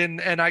blog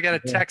and I got a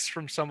text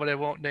from somebody. I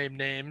won't name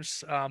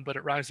names, but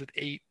it rhymes with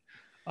 8.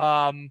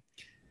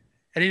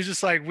 And he's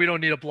just like, we don't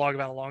need a blog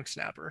about a long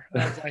snapper.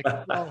 And I was like,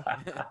 well,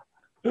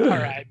 All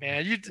right,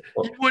 man. You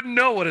wouldn't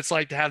know what it's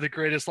like to have the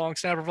greatest long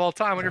snapper of all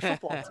time on your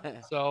football team.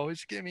 So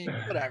just give me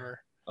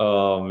whatever.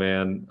 Oh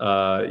man,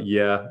 I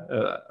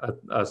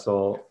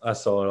saw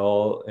it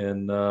all,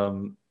 and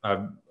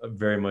I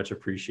very much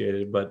appreciate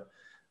it. But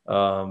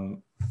what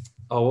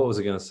was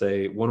I gonna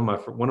say? One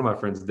of my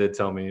friends did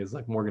tell me, is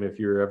like, Morgan, if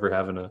you're ever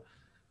having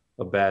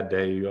a bad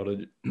day, you ought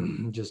to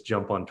just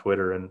jump on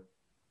Twitter and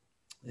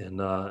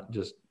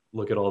just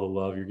look at all the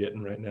love you're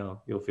getting right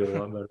now. You'll feel a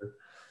lot better.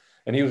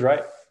 And he was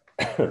right.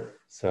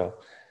 So.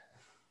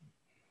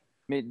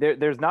 I mean,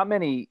 there's not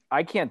many.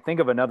 I can't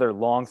think of another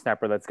long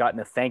snapper that's gotten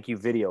a thank you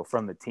video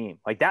from the team.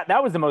 Like that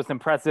was the most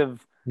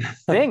impressive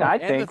thing, I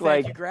and think. the thank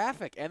Like, you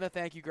graphic. And the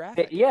thank you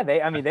graphic. they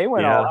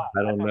went Yeah, all out.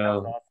 I don't thought that was know.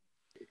 awesome.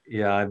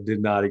 Yeah, I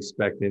did not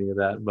expect any of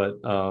that, but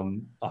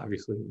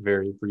obviously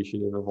very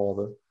appreciative of all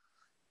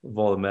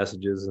the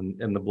messages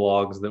and the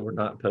blogs that were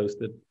not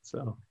posted.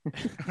 So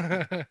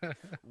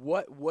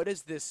What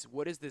does this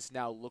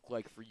now look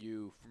like for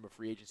you from a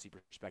free agency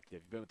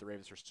perspective? You've been with the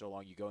Ravens for so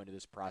long. You go into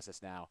this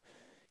process now.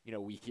 You know,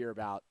 we hear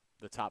about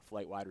the top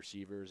flight wide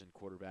receivers and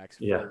quarterbacks.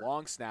 Yeah. For a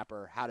long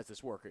snapper, how does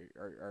this work?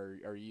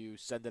 Are you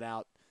sending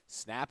out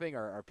snapping,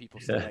 or are people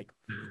still like,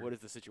 what is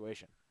the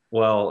situation?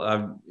 Well,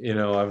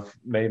 I've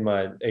made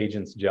my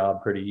agent's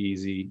job pretty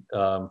easy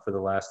for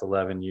the last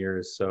 11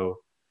 years. So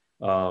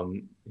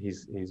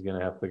he's going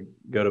to have to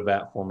go to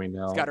bat for me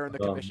now. He's got to earn the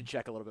commission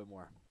check a little bit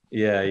more.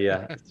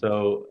 Yeah.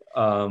 So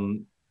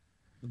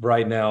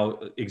right now,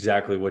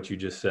 exactly what you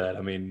just said.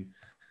 I mean,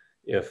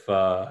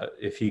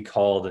 if he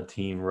called a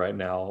team right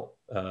now,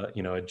 a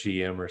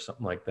GM or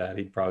something like that,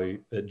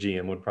 the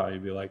GM would probably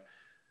be like,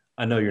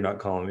 I know you're not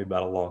calling me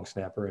about a long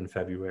snapper in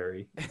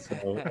February.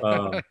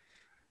 So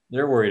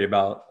they're worried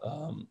about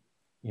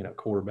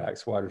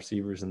quarterbacks, wide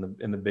receivers, and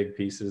the big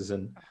pieces,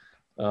 and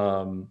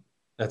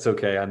that's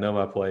okay. I know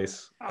my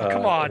place. Oh,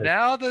 come on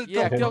now.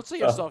 Don't sell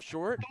yourself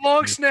short. The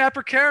long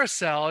snapper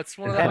carousel. It's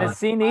one of the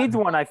Tennessee needs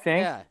one, I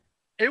think. Yeah.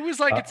 It was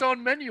like its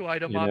own menu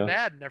item on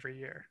Madden every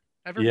year.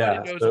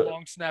 Everybody knows a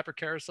long snapper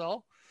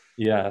carousel.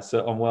 Yeah.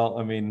 So, well,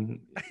 I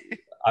mean,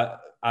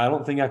 I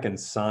don't think I can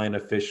sign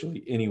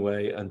officially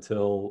anyway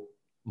until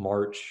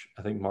March.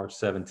 I think March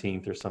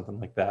 17th or something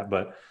like that.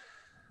 But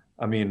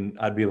I mean,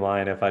 I'd be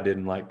lying if I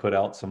didn't put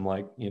out some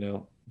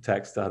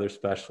text to other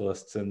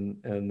specialists and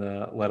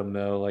let them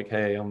know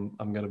hey, I'm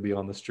going to be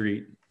on the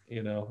street,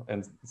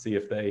 and see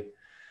if they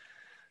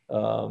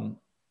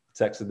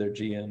texted their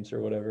GMs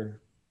or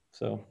whatever.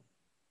 So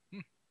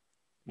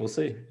we'll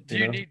see. Do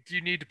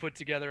you need to put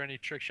together any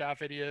trick shot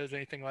videos,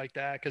 anything like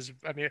that? Because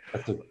I mean,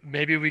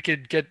 maybe we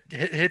could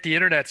hit the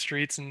internet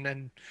streets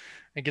and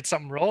get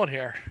something rolling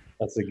here.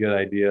 That's a good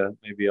idea.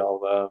 Maybe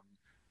I'll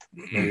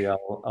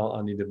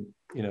need to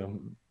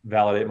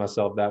validate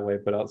myself that way.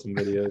 Put out some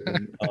videos,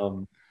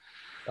 and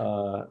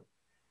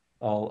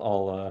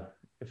I'll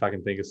if I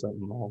can think of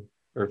something,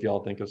 or if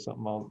y'all think of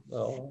something,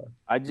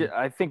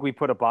 I think we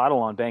put a bottle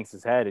on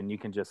Banks's head, and you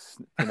can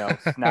just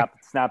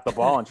snap the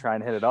ball and try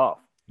and hit it off.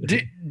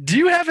 Do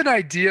you have an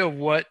idea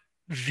what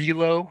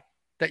velo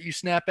that you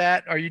snap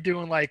at? Are you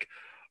doing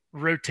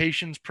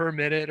rotations per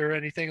minute or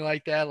anything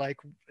like that?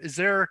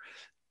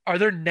 Are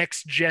there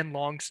next gen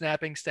long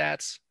snapping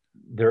stats?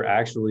 There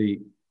actually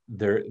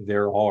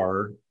there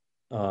are,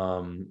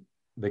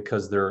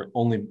 because they're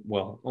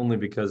only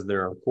because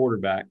there are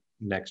quarterback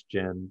next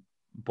gen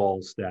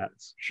ball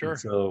stats. Sure. And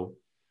so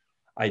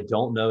I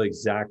don't know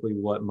exactly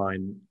what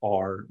mine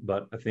are,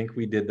 but I think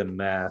we did the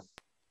math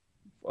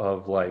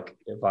of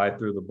if I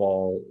threw the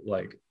ball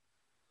or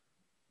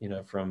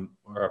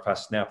if I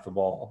snapped the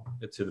ball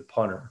to the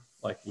punter,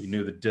 we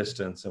knew the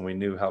distance and we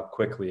knew how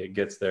quickly it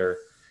gets there,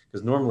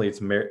 because normally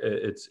it's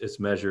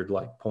measured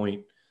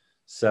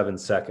 0.7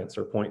 seconds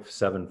or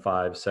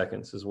 0.75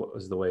 seconds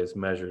is the way it's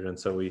measured. And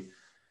so we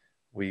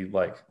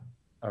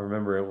I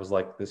remember it was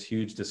this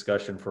huge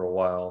discussion for a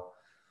while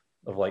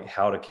of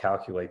how to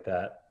calculate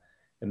that.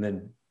 And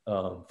then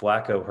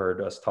Flacco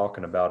heard us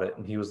talking about it,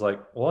 and he was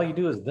like, well, all you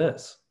do is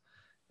this.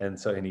 And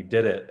he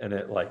did it, and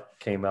it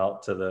came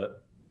out to the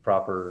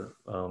proper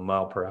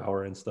mile per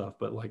hour and stuff.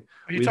 But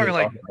we talking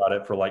about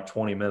it for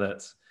 20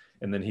 minutes,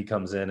 and then he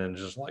comes in and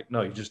just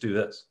no, you just do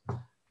this.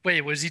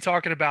 Wait, was he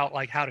talking about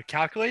how to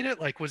calculate it?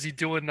 Was he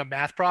doing a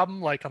math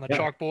problem on the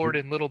chalkboard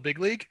in Little Big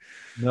League?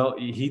 No,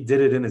 he did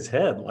it in his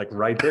head,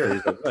 right there.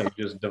 He's no, you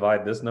just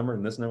divide this number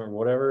and this number,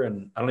 whatever.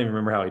 And I don't even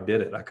remember how he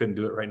did it. I couldn't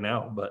do it right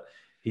now, but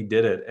he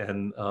did it.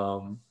 And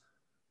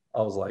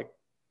I was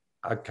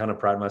I kind of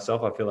pride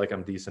myself. I feel like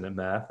I'm decent at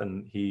math,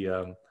 and he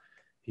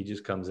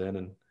just comes in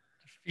and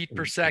feet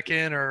per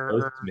second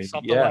or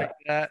something like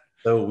that.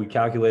 So we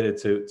calculated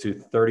to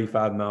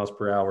 35 miles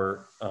per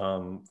hour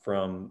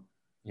from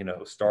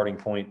starting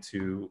point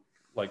to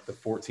the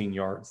 14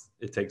 yards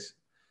it takes,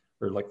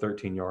 or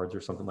 13 yards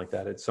or something like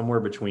that. It's somewhere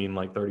between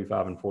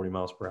 35 and 40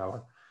 miles per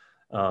hour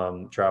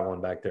traveling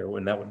back there.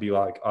 And that would be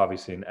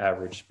obviously an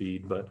average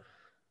speed. But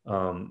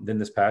then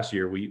this past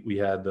year we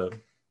had the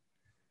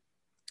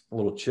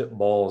little chip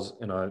balls,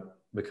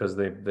 because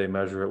they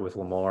measure it with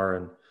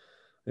Lamar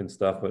and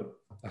stuff. But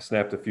I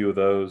snapped a few of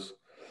those,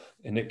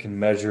 and it can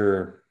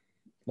measure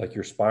like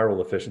your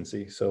spiral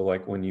efficiency. So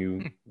like when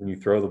you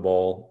throw the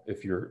ball,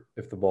 if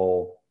the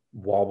ball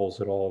wobbles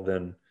at all,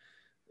 then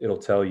it'll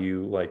tell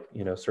you like,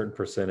 certain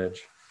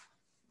percentage.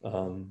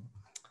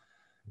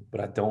 But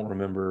I don't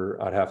remember.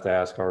 I'd have to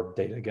ask our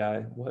data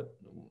guy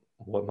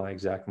what my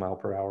exact mile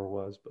per hour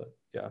was, but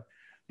yeah.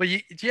 But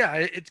yeah,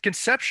 it's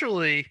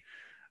conceptually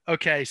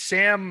okay.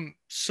 Sam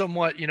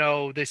somewhat,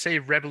 they say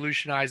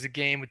revolutionized the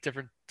game with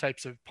different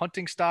types of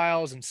punting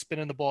styles and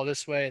spinning the ball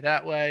this way,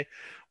 that way.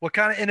 What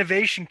kind of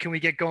innovation can we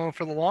get going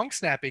for the long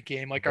snapping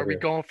game? Like, are we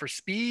going for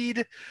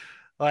speed?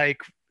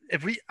 Like,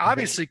 if we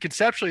obviously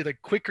conceptually, the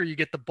quicker you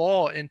get the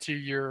ball into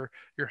your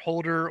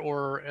holder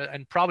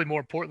and probably more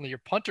importantly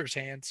your punter's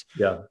hands,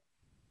 Yeah,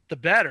 the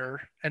better.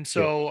 And yeah.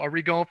 so are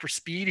we going for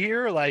speed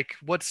here? Like,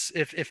 what's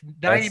if 90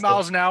 That's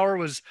miles an hour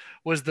was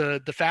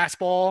the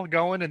fastball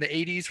going in the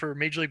 80s for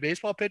Major League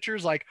Baseball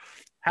pitchers? Like,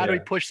 how do we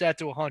push that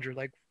to 100?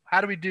 Like,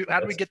 how do we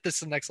get this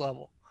to the next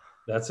level?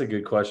 That's a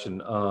good question.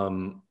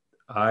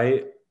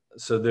 I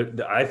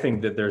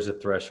think that there's a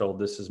threshold.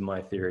 This is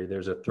my theory.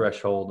 There's a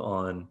threshold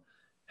on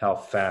how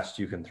fast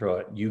you can throw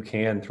it. You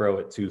can throw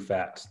it too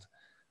fast,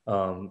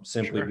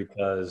 simply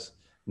because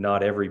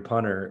not every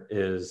punter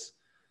is,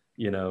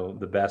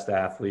 the best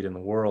athlete in the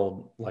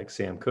world like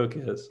Sam Cooke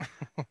is.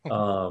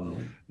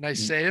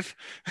 Nice save.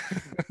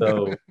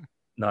 So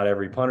not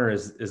every punter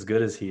is as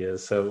good as he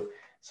is.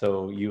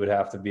 So you would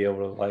have to be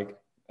able to like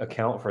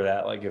account for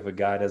that. Like if a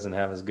guy doesn't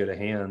have as good a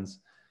hands,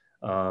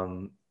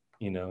 you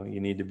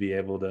need to be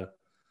able to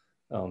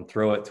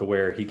throw it to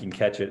where he can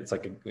catch it. It's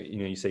like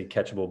you say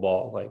catchable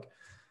ball. Like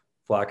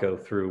Flacco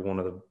threw one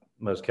of the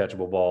most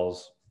catchable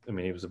balls. I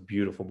mean, it was a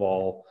beautiful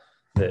ball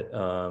that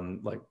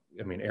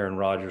Aaron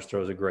Rodgers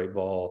throws a great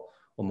ball.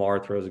 Lamar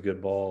throws a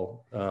good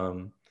ball.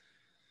 So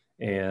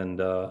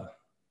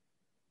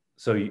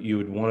you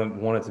would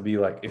want it to be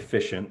like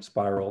efficient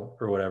spiral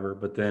or whatever,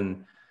 but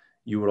then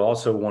you would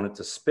also want it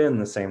to spin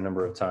the same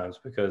number of times,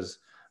 because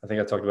I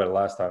think I talked about it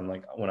last time.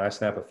 Like when I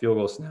snap a field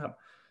goal snap,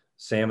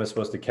 Sam is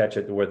supposed to catch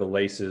it to where the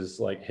laces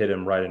like hit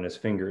him right in his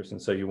fingers.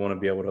 And so you want to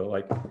be able to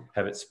like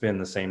have it spin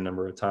the same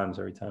number of times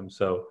every time.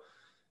 So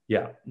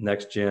yeah,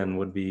 next gen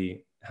would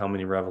be how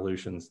many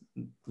revolutions,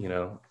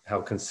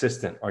 how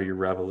consistent are your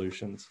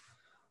revolutions?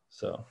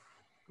 So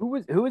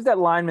Who was that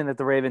lineman that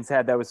the Ravens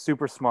had that was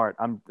super smart?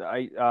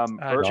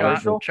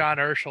 Urschel? John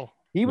Urschel.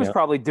 He was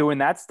probably doing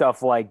that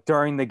stuff like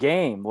during the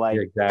game, like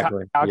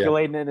exactly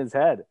calculating it in his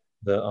head.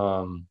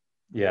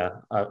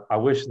 I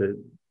wish that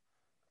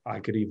I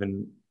could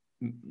even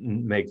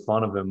make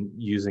fun of him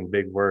using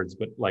big words,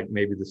 but like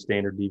maybe the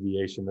standard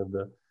deviation of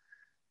the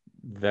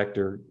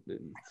vector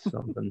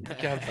something.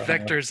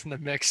 Vectors in the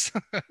mix.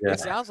 It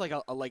sounds like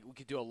like we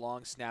could do a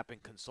long snapping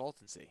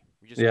consultancy.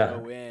 We just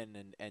go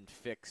in and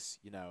fix,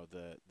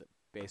 the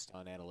based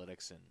on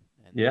analytics and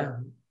yeah.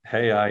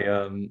 Hey,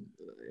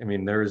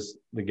 there's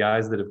the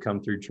guys that have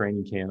come through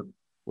training camp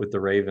with the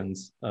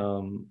Ravens.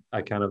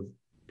 I kind of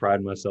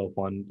pride myself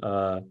on,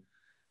 a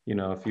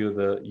few of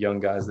the young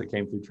guys that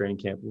came through training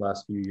camp the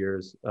last few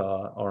years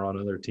are on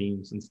other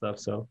teams and stuff.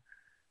 So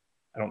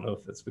I don't know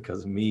if it's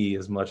because of me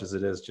as much as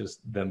it is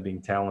just them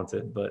being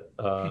talented, but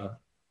the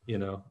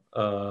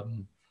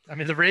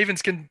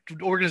Ravens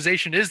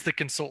organization is the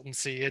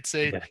consultancy. It's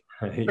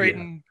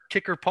trading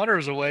kicker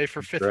punters away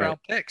for fifth round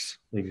picks.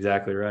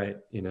 Exactly right.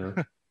 You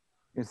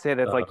say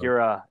that's like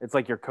it's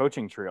like your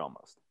coaching tree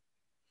almost.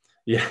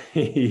 Yeah.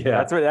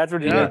 That's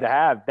what you need to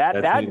have.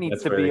 That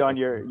needs to be on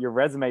your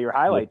resume, your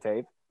highlight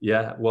tape.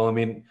 Yeah. Well,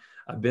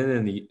 I've been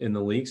in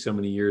the league so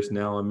many years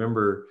now. I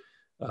remember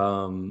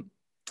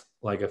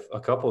like a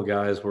couple of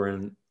guys were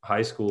in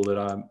high school that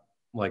I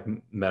like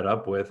met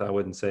up with. I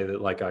wouldn't say that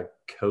like I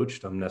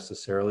coached them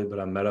necessarily, but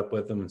I met up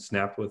with them and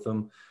snapped with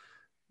them.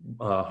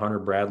 Hunter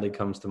Bradley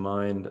comes to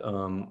mind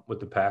with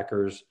the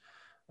Packers.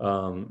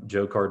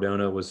 Joe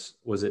Cardona was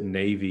at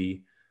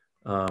Navy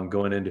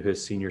going into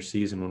his senior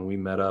season when we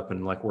met up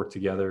and like worked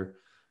together.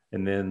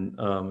 And then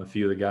a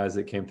few of the guys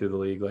that came through the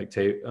league, like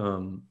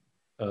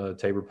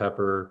Tabor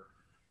Pepper,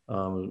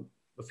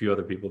 a few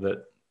other people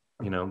that,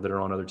 that are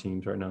on other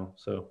teams right now.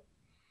 So.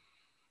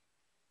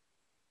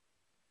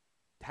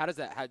 How do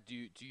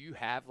you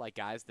have like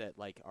guys that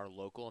like are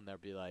local and they'll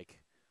be like,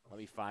 let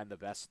me find the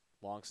best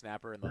long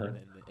snapper in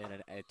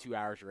a 2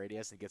 hours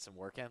radius and get some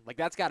work in? Like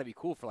that's got to be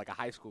cool for like a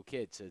high school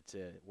kid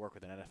to work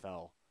with an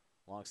NFL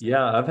long snapper.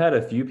 Yeah, I've had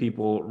a few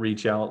people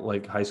reach out,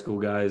 like high school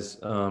guys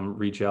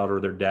reach out,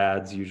 or their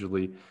dads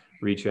usually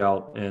reach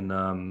out, and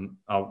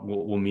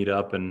we'll meet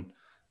up. And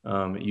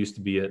it used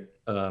to be at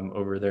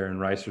over there in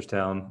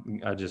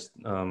Reisterstown. I just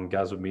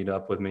guys would meet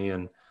up with me,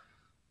 and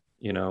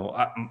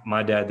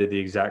my dad did the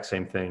exact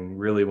same thing.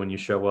 Really, when you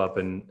show up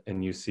and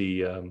you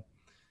see,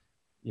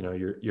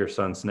 your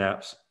son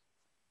snaps,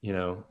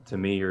 to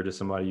me or to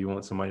somebody, you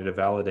want somebody to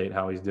validate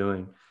how he's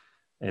doing,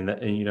 and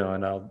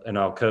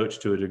I'll coach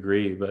to a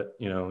degree, but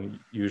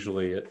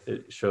usually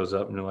it shows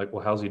up and you're like,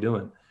 well, how's he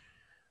doing?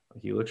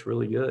 He looks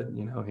really good.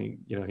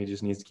 He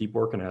just needs to keep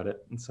working at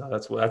it. And so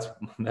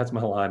that's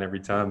my line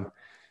every time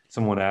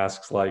someone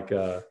asks, like,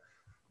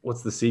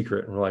 what's the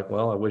secret? And we're like,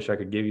 well, I wish I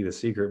could give you the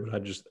secret,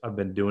 but I've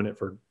been doing it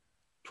for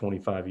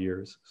 25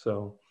 years.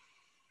 So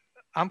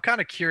I'm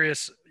kind of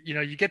curious,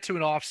 you get to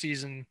an off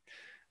season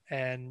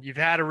and you've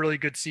had a really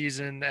good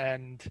season,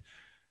 and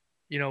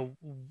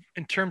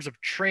in terms of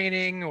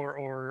training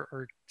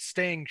or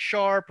staying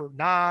sharp or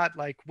not,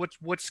 like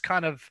what's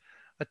kind of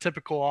a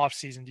typical off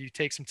season? Do you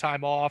take some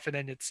time off and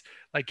then it's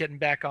like getting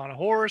back on a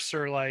horse,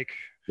 or like,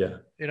 yeah,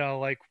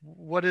 like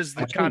what is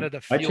the kind of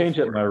the I feel change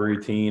up for my it?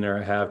 routine, or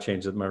I have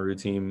changed up my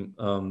routine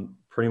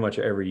pretty much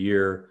every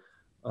year.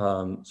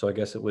 So I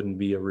guess it wouldn't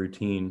be a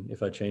routine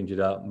if I change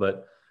it up.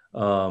 But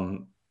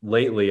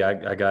lately,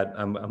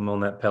 I'm on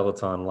that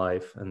Peloton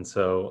life, and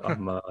so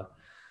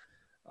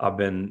I've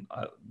been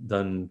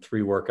done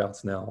 3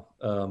 workouts now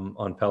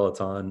on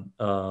Peloton,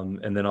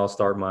 and then I'll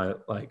start my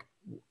like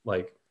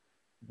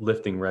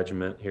lifting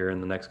regiment here in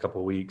the next couple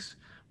of weeks.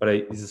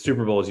 But the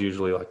Super Bowl is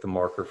usually like the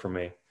marker for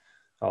me.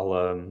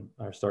 I'll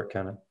start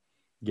kind of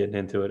getting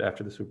into it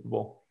after the Super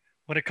Bowl.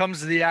 When it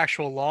comes to the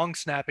actual long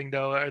snapping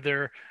though,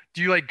 do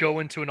you like go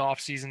into an off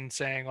season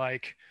saying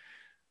like,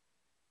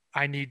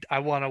 I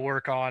want to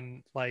work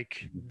on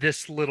like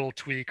this little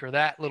tweak or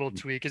that little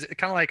tweak? Is it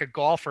kind of like a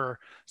golfer?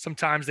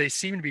 Sometimes they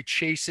seem to be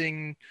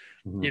chasing,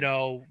 Mm-hmm. you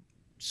know,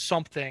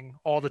 something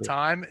all the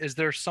time. Is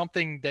there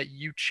something that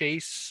you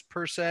chase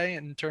per se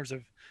in terms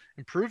of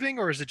improving,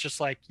 or is it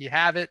just like you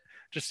have it,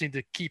 just need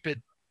to keep it,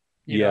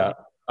 Yeah,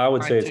 I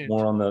would say it's fine-tuned?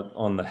 more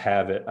on the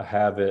habit. I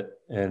have it,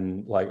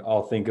 and like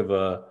I'll think of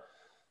a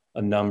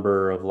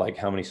number of like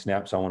how many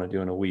snaps I want to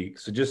do in a week.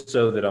 So just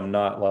so that I'm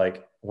not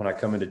like, when I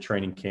come into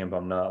training camp,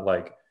 I'm not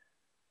like,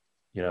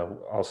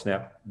 I'll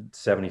snap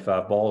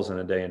 75 balls in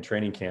a day in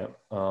training camp.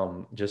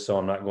 Just so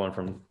I'm not going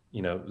from,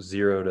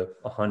 0 to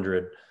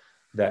 100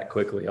 that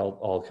quickly.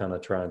 I'll kind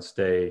of try and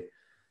stay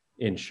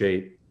in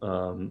shape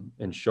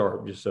and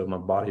sharp, just so my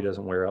body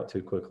doesn't wear out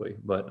too quickly.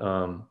 But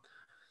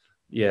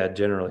yeah,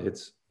 generally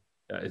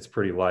it's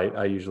pretty light.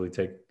 I usually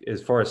take,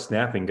 as far as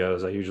snapping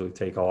goes, I usually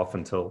take off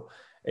until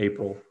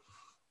April.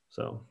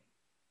 So.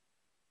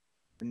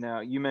 Now,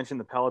 you mentioned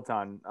the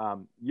Peloton.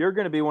 You're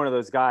going to be one of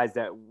those guys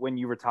that when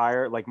you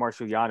retire, like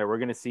Marshall Yonder, we're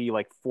going to see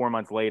like 4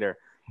 months later,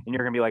 and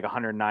you're going to be like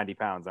 190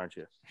 pounds, aren't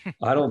you?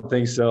 I don't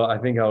think so. I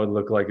think I would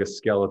look like a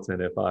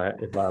skeleton if I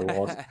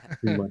lost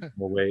too much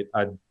more weight.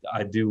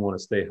 I do want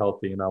to stay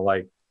healthy, and I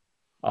like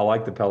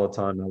the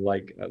Peloton. I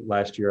like,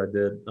 last year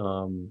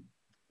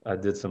I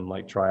did some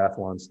like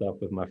triathlon stuff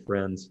with my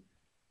friends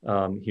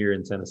here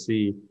in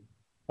Tennessee.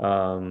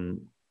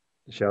 Um,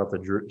 shout out to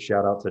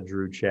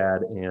Drew,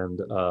 Chad, and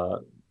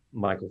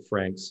Michael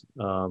Franks.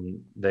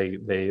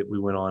 We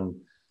went on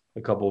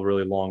a couple of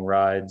really long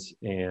rides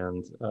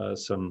and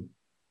some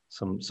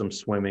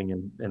swimming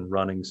and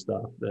running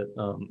stuff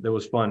that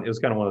was fun. It was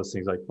kind of one of those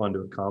things like fun to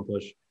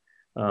accomplish.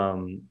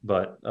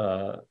 But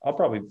I'll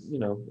probably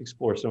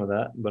explore some of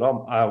that, but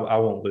I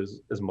won't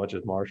lose as much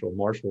as Marshall.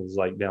 Marshall is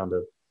like down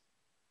to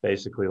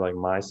basically like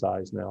my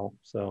size now.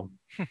 So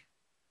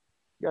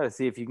You got to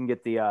see if you can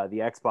get the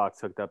Xbox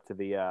hooked up to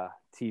the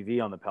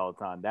TV on the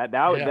Peloton.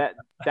 Yeah.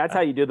 That's how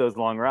you do those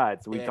long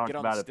rides. We Yeah, talked get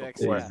on about the it sticks,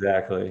 before.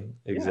 exactly.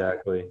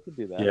 You could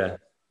do that. Yeah.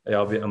 Hey,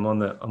 I'm on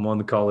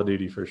the Call of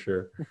Duty for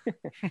sure.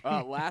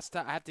 Last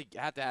time I have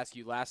to ask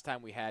you. Last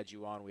time we had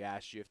you on, we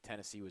asked you if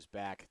Tennessee was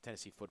back.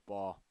 Tennessee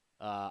football.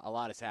 A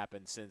lot has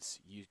happened since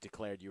you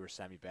declared you were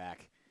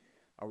semi-back.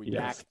 Are we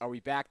back? Are we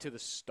back to the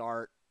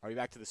start? Are we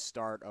back to the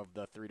start of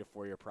the 3 to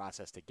 4 year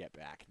process to get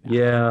back now?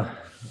 Yeah,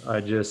 I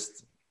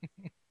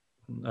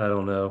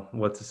don't know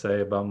what to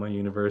say about my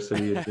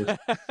university.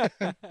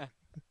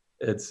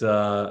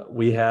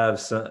 We have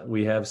some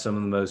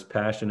of the most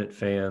passionate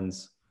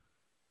fans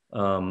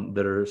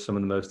that are some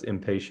of the most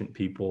impatient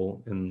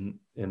people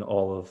in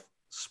all of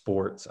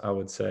sports, I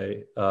would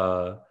say.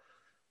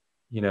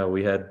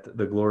 We had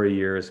the glory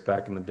years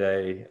back in the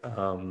day,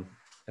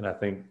 and I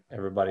think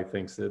everybody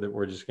thinks that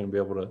we're just going to be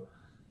able to,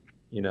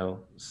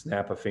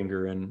 snap a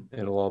finger and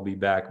it'll all be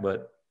back.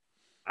 But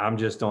I'm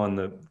just on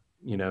the,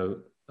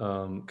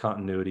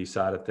 continuity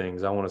side of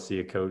things. I want to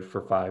see a coach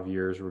for 5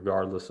 years,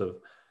 regardless of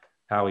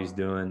how he's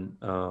doing.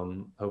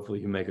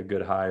 Hopefully you make a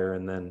good hire,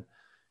 and then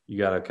you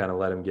got to kind of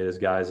let him get his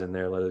guys in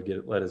there,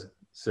 let his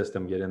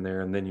system get in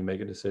there, and then you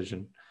make a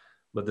decision.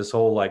 But this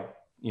whole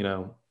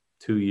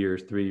 2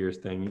 years, 3 years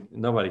thing,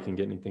 nobody can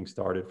get anything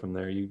started from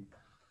there. You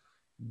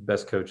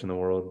best coach in the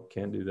world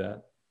can't do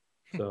that.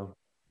 So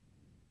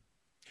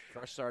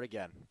Fresh start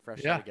again. Fresh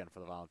Yeah. start again for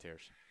the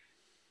Volunteers.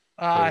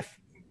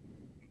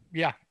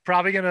 Yeah,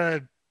 probably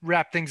gonna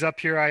wrap things up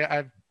here.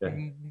 I've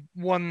Yeah.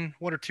 one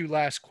or two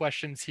last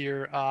questions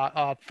here.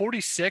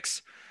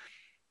 46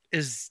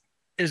 is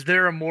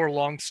there a more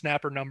long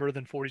snapper number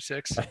than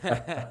 46?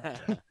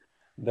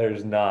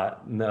 there's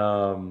not.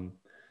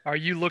 Are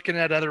you looking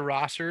at other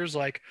rosters,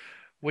 like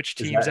which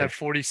Is teams that- have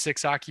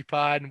 46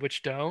 occupied and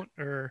which don't?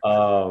 Or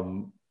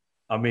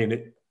I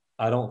mean,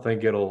 I don't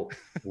think it'll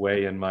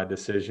weigh in my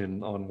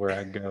decision on where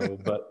I go,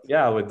 but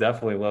yeah, I would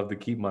definitely love to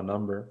keep my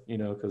number,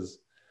 because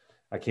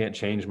I can't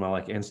change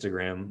my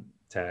Instagram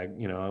tag.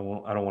 You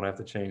know, I don't want to have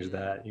to change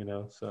that. You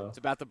know, so It's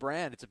about the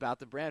brand. It's about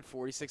the brand.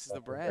 46 is the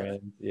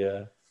brand.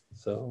 Yeah.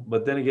 So,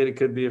 but then again, it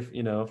could be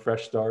a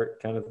fresh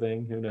start kind of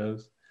thing. Who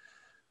knows?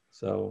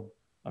 So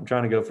I'm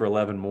trying to go for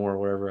 11 more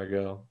wherever I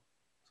go.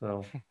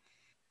 So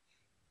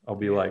I'll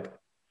be like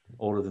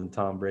older than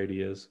Tom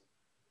Brady is,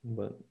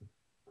 but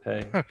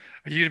hey, Are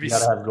you you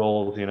gotta have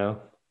goals,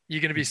 You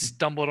gonna be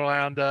stumbling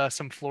around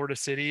some Florida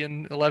city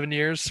in 11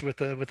 years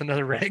with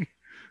another ring?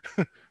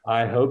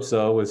 I hope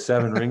so. With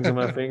 7 rings on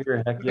my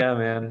finger, heck yeah,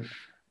 man.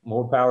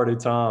 More power to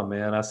Tom,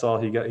 man. I saw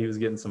he was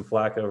getting some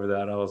flack over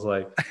that. I was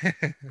like,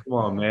 come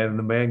on, man.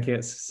 The man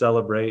can't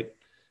celebrate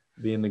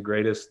being the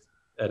greatest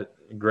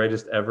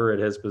ever at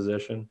his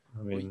position.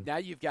 I mean, now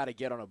you've got to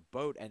get on a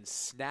boat and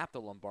snap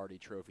the Lombardi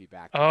Trophy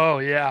back. Oh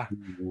yeah,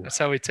 that's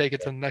how we take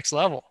it to the next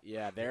level.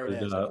 Yeah, there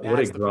it is. I mean, what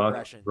that's did the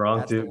progression.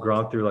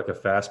 Gronk threw like a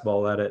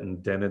fastball at it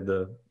and dented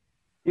the.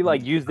 He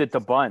used it to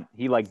bunt.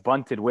 He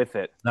bunted with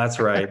it. That's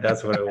right.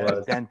 That's what it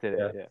was. Dented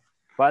it. Yeah.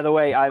 By the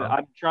way,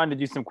 I'm trying to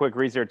do some quick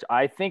research.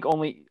 I think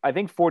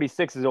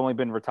 46 has only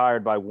been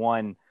retired by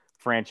one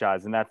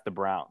franchise, and that's the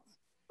Browns.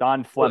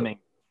 Don Fleming,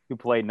 who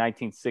played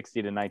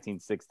 1960 to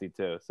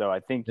 1962. So I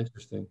think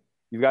interesting.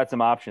 You've got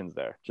some options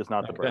there, just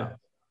not the Browns.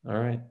 All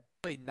right.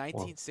 Played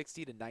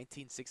 1960 to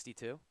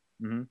 1962.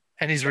 Mm-hmm.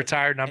 And he's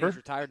retired number. And his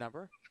retired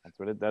number.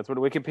 That's what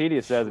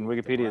Wikipedia says, and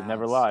Wikipedia has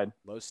never lied.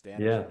 Low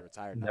standards for the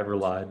retired numbers. Never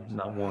lied,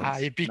 not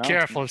once. Be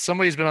careful. If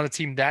somebody's been on the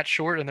team that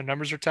short and their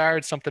numbers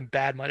retired, something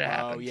bad might have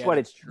happened. Yeah,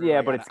 that's true.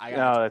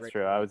 That's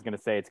true. I was going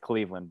to say it's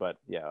Cleveland, but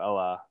yeah,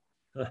 I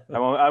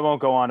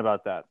won't go on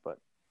about that. But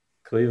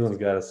Cleveland's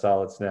got a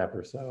solid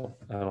snapper, so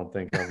I don't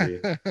think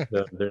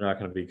they're not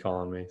going to be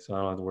calling me, so I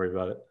don't have to worry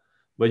about it.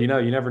 But you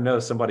never know.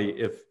 Somebody,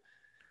 if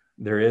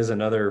there is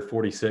another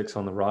 46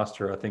 on the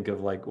roster, I think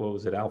of what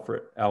was it,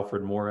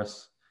 Alfred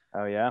Morris?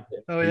 Oh yeah.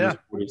 Oh yeah.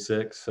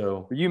 46.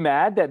 So were you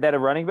mad that a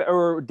running back,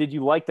 or did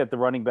you like that the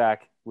running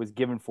back was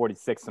given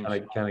 46?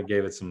 Kind of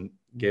gave it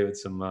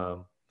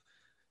some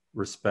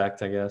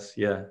respect, I guess.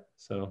 Yeah.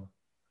 So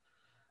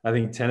I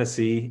think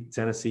Tennessee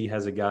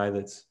has a guy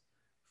that's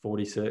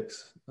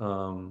 46.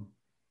 So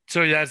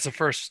that's the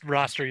first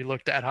roster you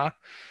looked at, huh?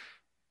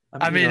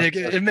 I mean,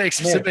 it makes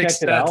sense.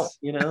 It out,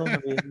 I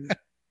mean,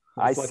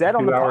 I said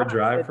on the 2-hour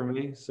drive for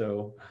me,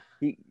 so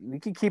we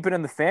can keep it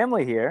in the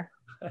family here.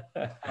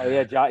 Oh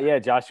yeah,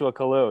 Joshua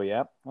Kalu.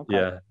 Yep.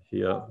 Okay.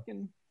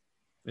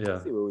 Yeah.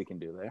 See what we can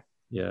do there.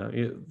 Yeah,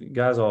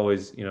 guys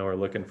always, are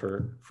looking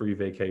for free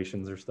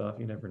vacations or stuff.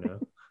 You never know.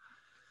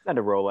 Send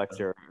a Rolex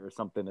or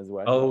something as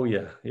well. Oh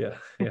yeah.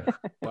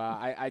 Well,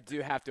 I do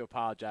have to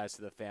apologize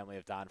to the family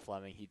of Don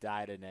Fleming. He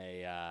died in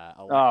a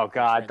oh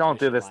God! Don't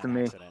do this to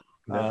me. Accident.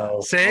 No.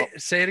 Say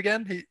it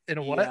again. In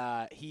a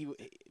what?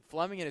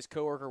 Fleming and his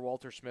coworker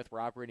Walter Smith were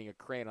operating a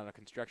crane on a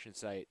construction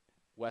site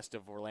west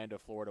of Orlando,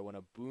 Florida, when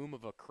a boom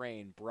of a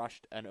crane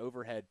brushed an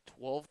overhead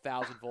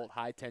 12,000-volt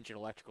high-tension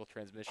electrical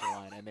transmission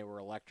line, and they were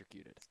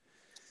electrocuted.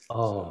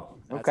 Oh,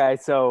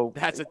 so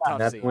that's a tough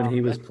that's scene. when he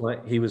was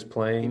playing. He was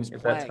playing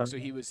at that time. So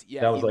he was.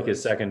 Yeah, that was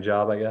his second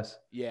job, I guess.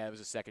 Yeah, it was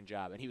a second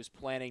job, and he was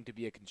planning to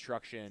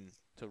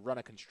run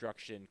a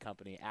construction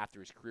company after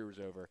his career was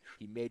over.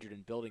 He majored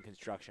in building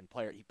construction.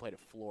 He played at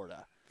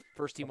Florida,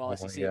 first team All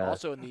SEC,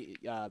 also in the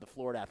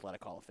Florida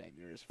Athletic Hall of Fame.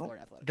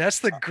 Florida Athletic. That's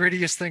the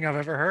grittiest thing I've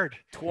ever heard.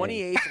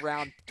 28th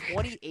round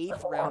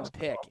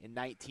pick in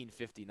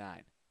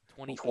 1959.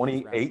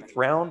 28th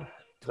round.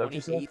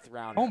 28th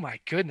round. Oh my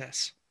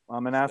goodness.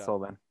 I'm an asshole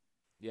then.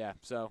 Yeah.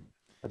 So.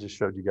 I just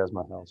showed you guys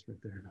my house right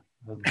there.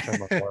 Turn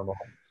my alarm off.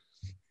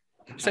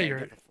 Say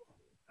your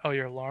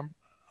alarm.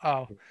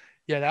 Oh,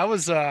 yeah. That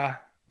was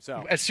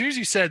So as soon as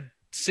you said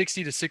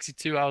 60 to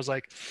 62, I was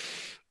like,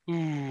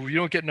 ooh, you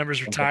don't get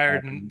numbers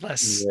retired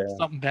unless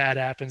something bad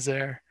happens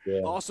there. Yeah.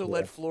 Also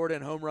led Florida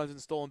in home runs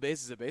and stolen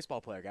bases as a baseball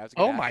player, guys.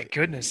 Oh my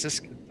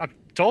goodness. I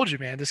told you,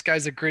 man, this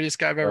guy's the greatest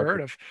guy I've ever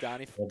heard of.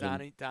 Donnie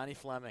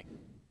Fleming.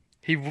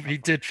 He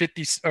did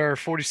 50 or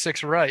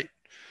 46 right.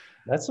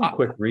 That's some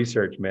quick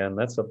research, man.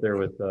 That's up there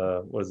with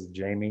what is it,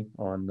 Jamie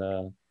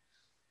on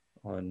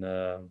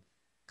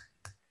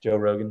Joe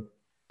Rogan.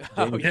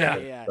 Oh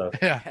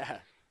yeah.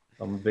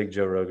 I'm a big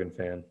Joe Rogan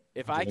fan.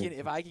 If we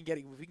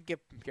can get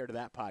compared to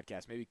that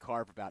podcast, maybe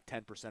carve about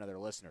 10% of their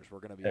listeners. We're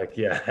going to be.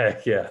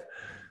 Heck yeah.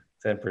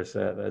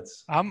 10%.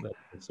 That's a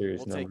serious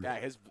we'll number. take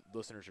that. His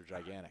listeners are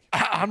gigantic.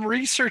 I'm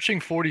researching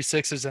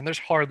 46s, and there's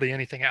hardly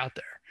anything out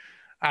there.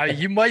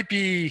 You might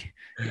be.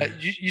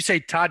 You say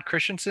Todd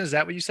Christensen? Is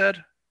that what you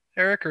said,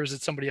 Eric, or is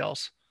it somebody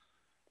else?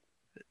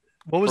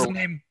 What was the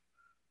name?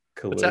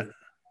 What's that?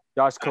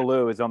 Josh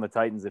Kalu is on the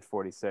Titans at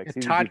 46.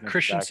 Todd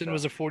Christensen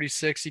was a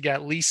 46. You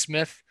got Lee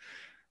Smith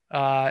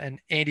and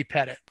Andy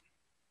Pettit,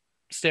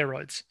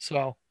 steroids.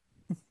 So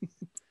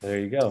there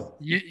you go.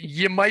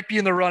 You might be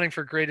in the running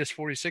for greatest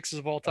 46s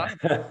of all time.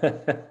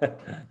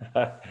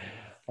 Well,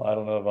 I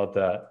don't know about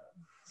that.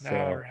 So,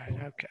 all right.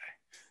 Okay.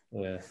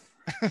 Yeah.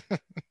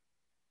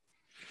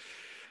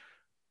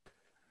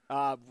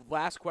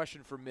 Last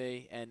question for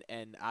me, and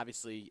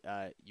obviously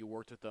you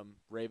worked with them,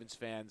 Ravens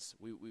fans.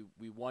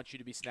 We want you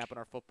to be snapping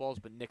our footballs,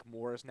 but Nick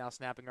Moore is now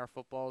snapping our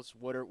footballs.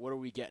 What are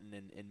we getting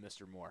in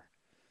Mr. Moore?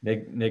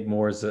 Nick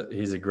Moore's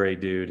he's a great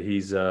dude.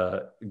 He's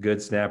a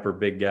good snapper,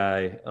 big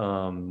guy.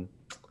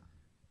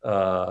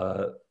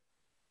 Uh,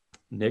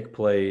 Nick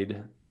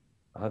played.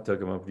 I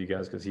took him up with you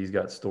guys because he's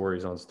got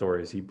stories on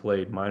stories. He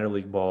played minor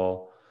league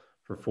ball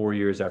for 4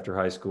 years after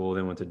high school,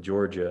 then went to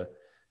Georgia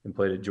and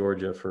played at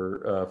Georgia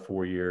for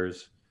 4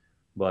 years.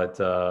 But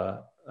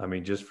I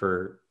mean, just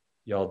for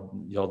y'all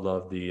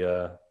love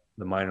the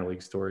minor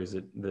league stories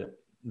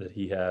that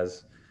he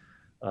has.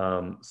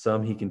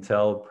 Some he can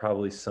tell,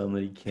 probably some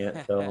that he can't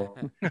tell.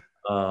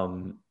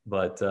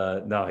 But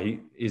no,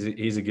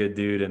 he's a good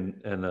dude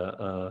and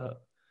a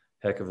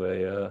heck of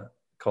a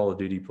Call of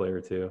Duty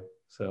player too.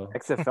 So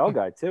XFL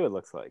guy too, it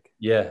looks like.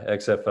 yeah,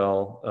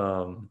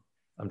 XFL.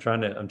 I'm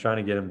trying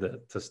to get him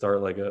to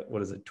start like a,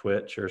 what is it,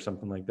 Twitch or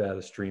something like that,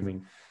 a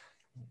streaming,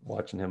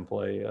 watching him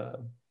play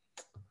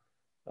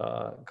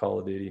Call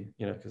of Duty,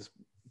 because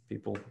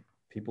people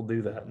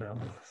do that now.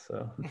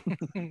 So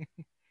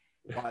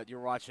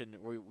You're watching.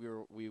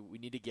 We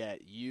need to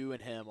get you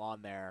and him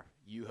on there.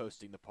 You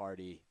hosting the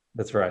party.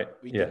 that's right.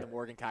 We Yeah, get the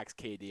Morgan Cox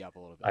KD up a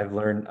little bit.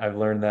 I've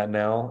learned that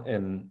now,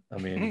 and I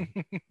mean,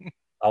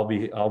 I'll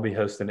be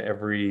hosting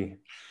every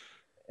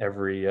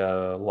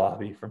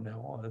lobby from now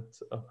on.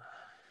 So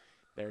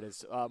There it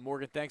is.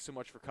 Morgan, thanks so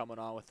much for coming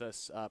on with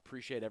us.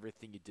 Appreciate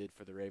everything you did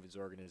for the Ravens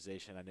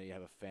organization. I know you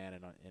have a fan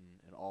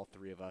in all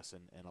three of us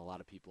and a lot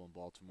of people in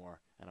Baltimore,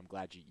 and I'm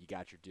glad you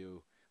got your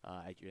due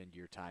at your end of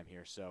your time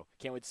here. So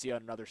can't wait to see you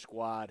on another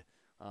squad.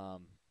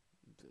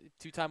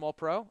 Two-time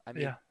All-Pro. I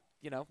mean,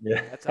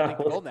 yeah, that's I think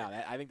the goal now.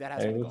 I think that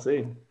has to be the we'll goal.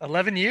 see.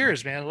 11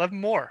 years, man. 11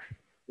 more.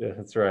 Yeah,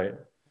 that's right.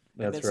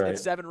 That's right. And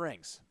 7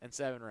 rings.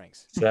 7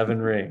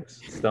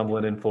 rings.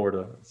 Stumbling in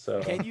Florida.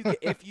 So Can you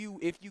if you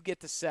get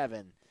to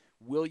 7,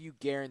 will you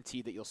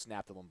guarantee that you'll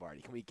snap the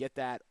Lombardi? Can we get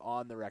that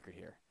on the record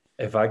here?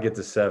 if I get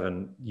to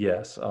 7,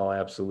 yes, I'll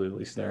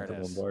absolutely snap There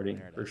the it is. Lombardi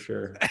There it for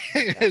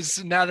is.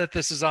 sure. Now that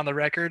this is on the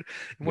record,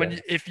 Yeah.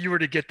 if you were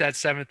to get that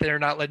 7th, they're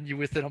not letting you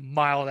within a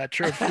mile of that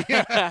trophy.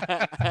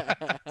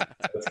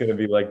 That's going to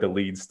be like the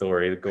lead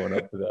story going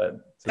up to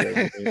that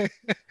game.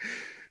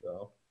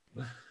 So,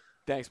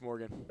 Thanks,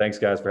 Morgan. thanks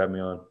guys for having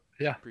me on.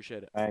 Yeah.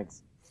 Appreciate it.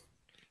 Thanks.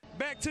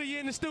 Back to you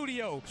in the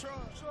studio.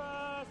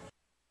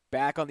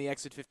 Back on the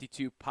Exit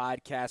 52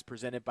 podcast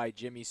presented by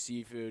Jimmy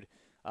Seafood.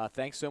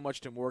 Thanks so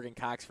much to Morgan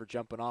Cox for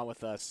jumping on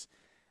with us.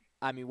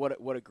 I mean,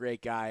 what a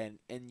great guy,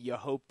 and you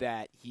hope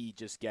that he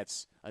just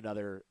gets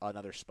another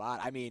spot.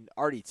 I mean,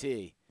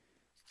 RDT,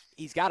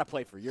 he's got to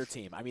play for your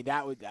team. I mean,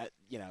 that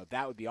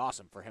would be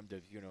awesome for him to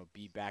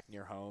be back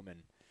near home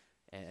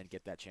and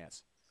get that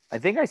chance. I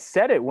think I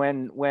said it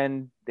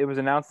when it was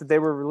announced that they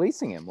were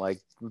releasing him. Like,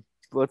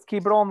 let's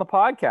keep it all on the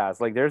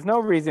podcast. Like, there's no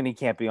reason he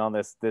can't be on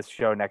this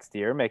show next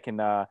year, making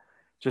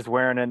just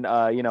wearing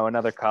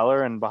another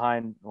color and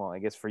behind. Well, I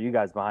guess for you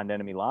guys, behind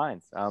enemy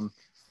lines.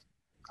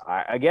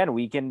 Again,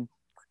 we can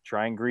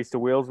try and grease the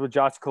wheels with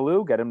Josh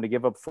Kalu, get him to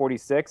give up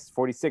 46.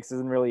 46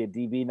 isn't really a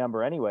DB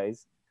number,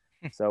 anyways.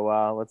 So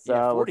let's.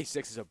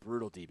 46 is a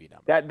brutal DB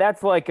number.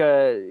 That's like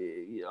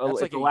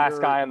the last year-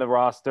 guy on the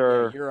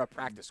roster. Yeah, you're a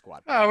practice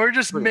squad. Oh, we're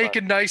just Pretty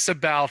making nice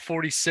about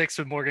 46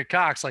 with Morgan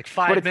Cox like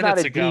But 5 it's not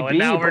minutes a ago, DB, and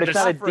now but we're it's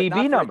just not a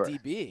DB number.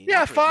 DB, yeah,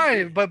 not for a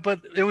fine. DB. But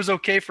it was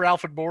okay for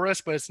Alfred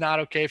Morris, but it's not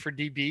okay for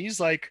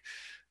DBs. Like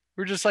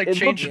we're just like It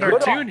changing looked our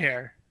good tune on-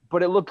 here.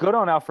 But it looked good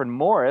on Alfred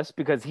Morris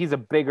because he's a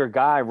bigger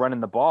guy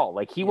running the ball.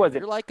 Like he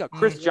wasn't. You're like a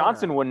Chris corner.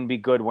 Johnson wouldn't be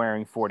good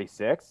wearing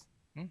 46.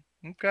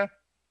 Okay,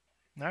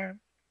 all right.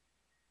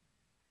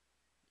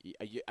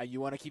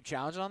 You want to keep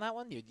challenging on that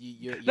one?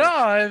 You No,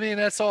 I mean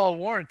that's all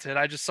warranted.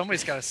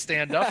 Somebody's got to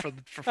stand up for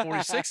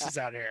 46s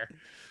out here.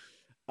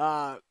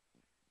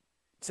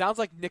 Sounds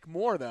like Nick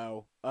Moore,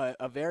 though,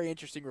 a very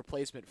interesting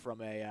replacement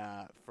from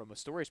a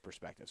stories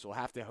perspective. So we'll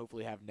have to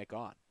hopefully have Nick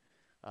on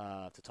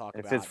to talk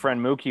If about his friend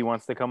Mookie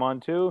wants to come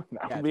on too,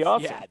 that would be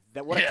awesome.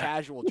 Yeah, what a Yeah.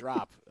 casual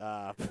drop.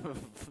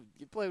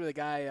 You play with a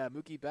guy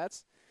Mookie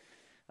Betts.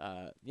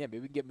 Maybe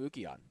we can get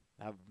Mookie on.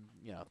 Have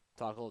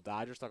talk a little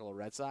Dodgers, talk a little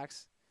Red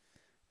Sox.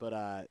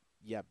 But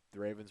the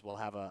Ravens will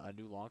have a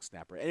new long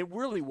snapper, and it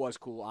really was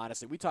cool.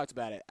 Honestly, we talked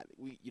about it.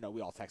 We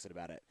all texted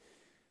about it,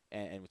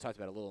 and we talked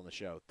about it a little on the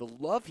show. The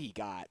love he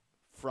got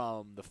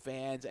from the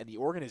fans and the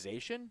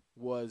organization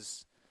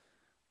was,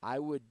 I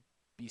would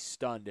be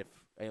stunned if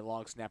a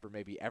long snapper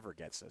maybe ever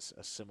gets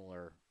a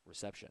similar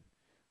reception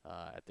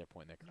at their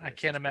point in their career. I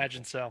can't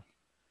imagine so.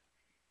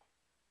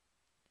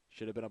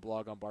 Should have been a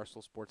blog on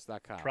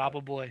BarstoolSports.com.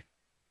 Probably.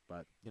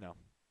 but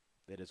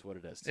it is what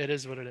it is. It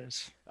is what it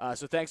is.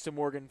 So thanks to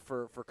Morgan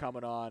for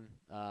coming on.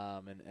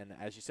 And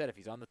as you said, if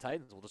he's on the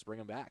Titans, we'll just bring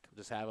him back. We'll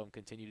just have him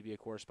continue to be a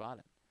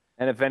correspondent.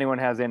 And if anyone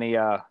has any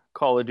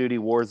Call of Duty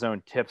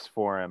Warzone tips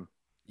for him,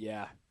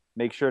 Yeah.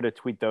 make sure to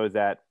tweet those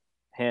at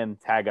him,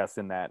 tag us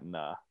in that, and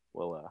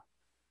we'll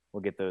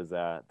get those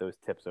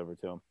tips over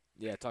to him.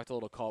 Yeah, we talked a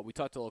little Call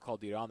of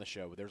Duty on the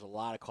show, but there's a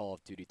lot of Call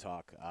of Duty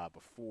talk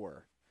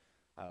before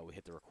We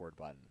hit the record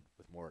button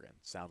with Morgan.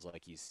 Sounds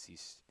like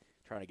he's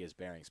trying to get his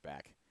bearings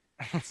back.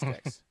 It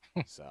sticks.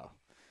 So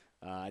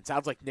it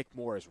sounds like Nick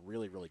Moore is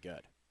really, really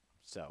good.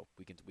 So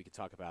we can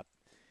talk about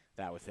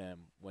that with him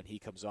when he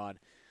comes on.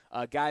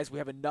 Guys, we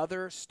have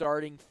another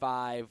starting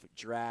 5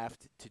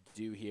 draft to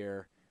do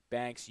here.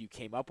 Banks, you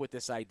came up with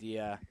this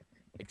idea.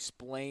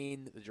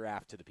 Explain the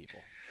draft to the people.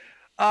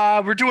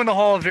 We're doing the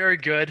Hall of Very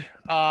Good.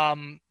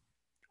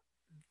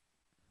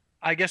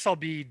 I guess I'll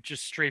be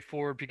just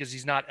straightforward because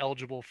he's not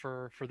eligible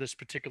for this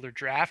particular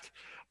draft.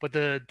 But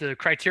the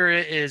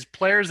criteria is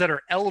players that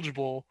are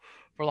eligible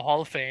for the Hall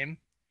of Fame.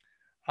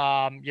 You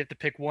have to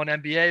pick one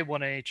NBA,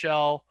 one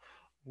NHL,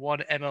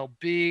 one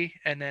MLB,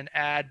 and then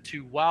add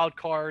 2 wild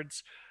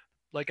cards.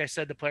 Like I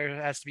said, the player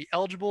has to be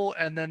eligible,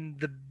 and then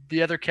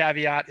the other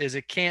caveat is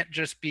it can't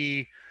just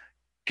be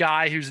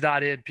guy who's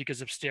not in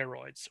because of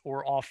steroids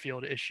or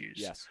off-field issues.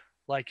 Yes.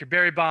 Like your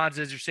Barry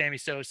Bondses, your Sammy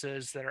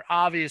Sosas that are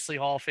obviously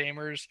Hall of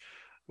Famers.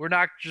 We're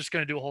not just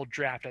going to do a whole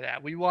draft of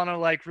that. We want to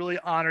like really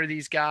honor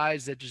these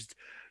guys that just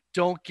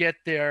don't get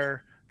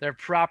their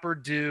proper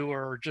due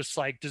or just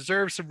like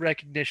deserve some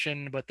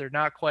recognition, but they're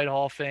not quite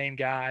Hall of Fame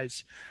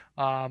guys,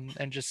 and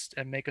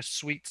make a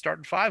sweet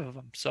starting 5 of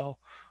them. So,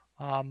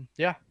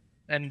 yeah.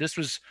 And this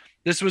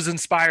was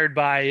inspired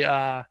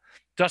by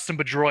Dustin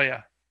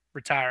Pedroia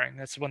retiring.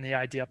 That's when the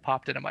idea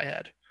popped into my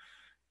head.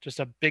 Just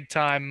a big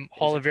time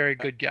Hall of Very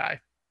Good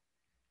guy.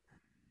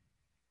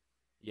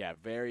 Yeah,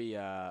 very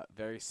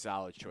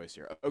solid choice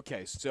here.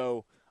 Okay,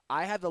 so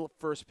I had the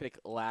first pick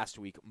last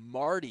week.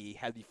 Marty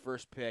had the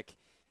first pick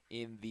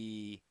in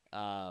the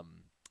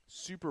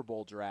Super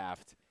Bowl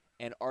draft,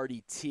 and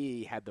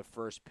RDT had the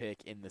first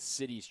pick in the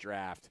Cities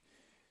draft.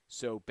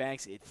 So,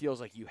 Banks, it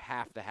feels like you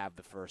have to have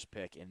the first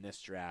pick in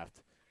this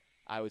draft.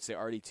 I would say,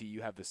 RDT,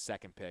 you have the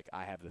second pick.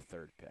 I have the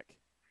third pick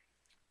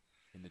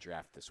in the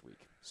draft this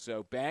week.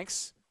 So,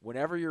 Banks,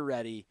 whenever you're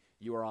ready,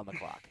 you are on the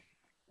clock.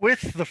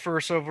 With the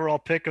first overall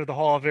pick of the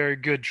Hall of Very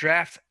Good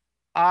draft,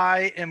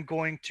 I am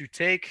going to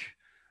take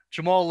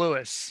Jamal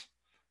Lewis,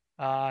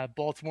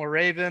 Baltimore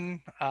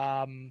Raven.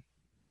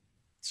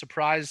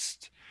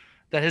 Surprised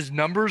that his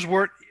numbers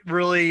weren't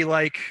really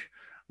like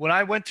when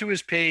I went to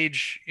his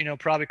page,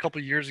 probably a couple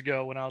of years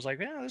ago when I was like,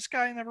 yeah, this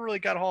guy never really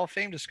got a Hall of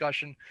Fame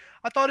discussion.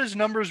 I thought his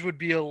numbers would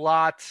be a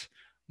lot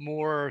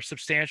more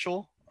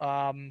substantial.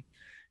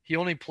 He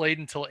only played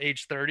until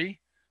age 30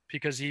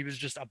 because he was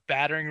just a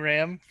battering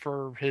ram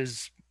for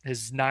his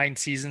 9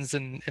 seasons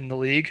in the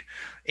league,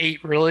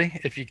 8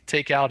 really. If you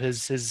take out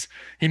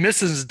he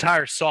misses his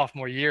entire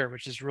sophomore year,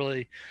 which is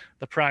really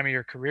the prime of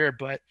your career.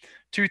 But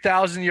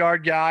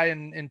 2,000-yard guy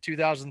in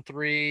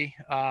 2003,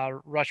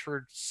 rushed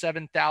for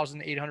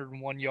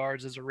 7,801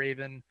 yards as a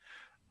Raven.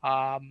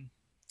 Yeah,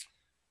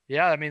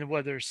 I mean,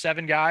 there's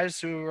 7 guys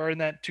who are in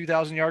that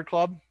 2,000-yard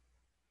club.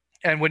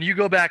 And when you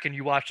go back and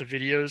you watch the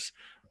videos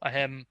of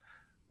him,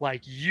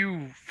 like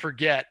you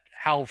forget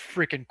how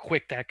freaking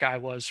quick that guy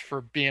was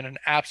for being an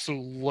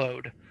absolute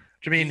load.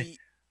 I mean,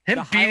 him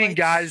beating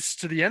guys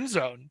to the end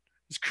zone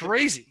is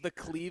crazy. The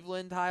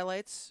Cleveland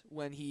highlights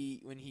when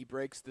he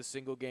breaks the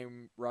single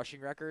game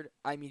rushing record.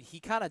 I mean, he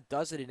kind of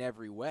does it in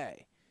every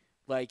way.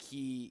 Like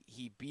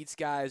he beats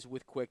guys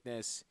with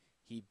quickness.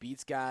 He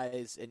beats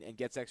guys and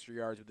gets extra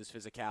yards with his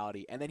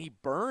physicality, and then he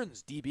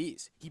burns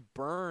DBs. He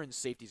burns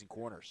safeties and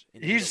corners.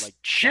 He's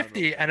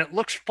shifty, and it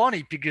looks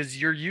funny because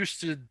you're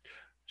used to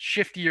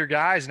shiftier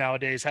guys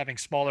nowadays having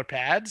smaller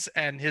pads,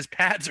 and his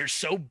pads are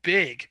so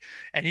big,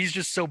 and he's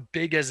just so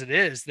big as it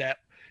is that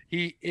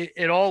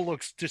it all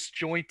looks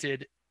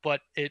disjointed,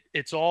 but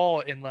it's all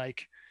in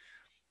like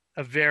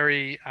a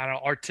very, I don't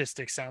know,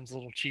 artistic sounds a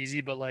little cheesy,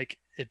 but like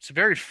it's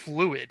very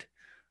fluid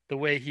the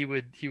way he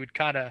would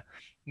kind of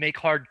make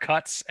hard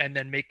cuts and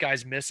then make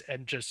guys miss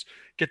and just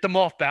get them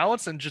off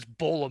balance and just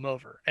bowl them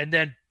over and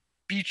then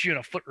beat you in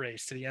a foot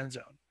race to the end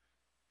zone.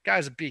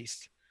 Guy's a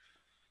beast.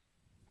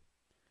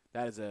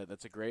 That's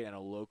a great and a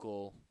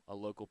local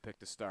pick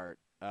to start.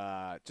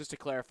 Just to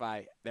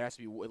clarify, there has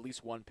to be at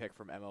least one pick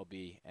from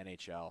MLB,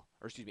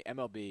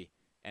 MLB,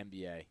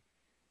 NBA,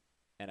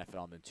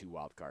 NFL, and then 2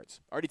 wild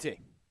cards. RDT.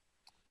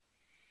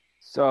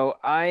 So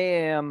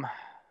I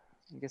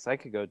guess I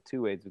could go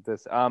 2 ways with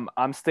this.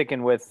 I'm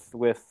sticking with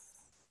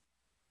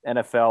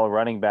NFL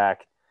running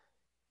back.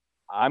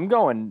 I'm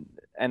going,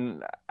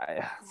 and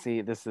I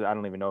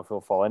don't even know if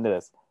he'll fall into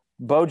this.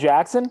 Bo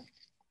Jackson.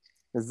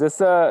 Is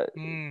this a?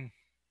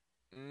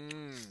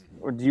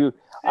 Or do you?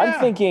 Yeah,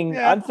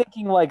 I'm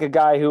thinking like a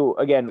guy who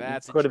again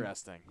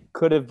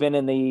could have been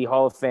in the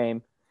Hall of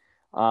Fame,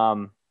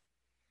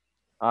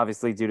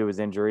 obviously due to his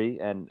injury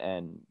and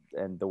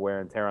the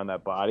wear and tear on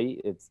that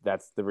body.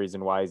 That's the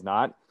reason why he's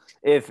not.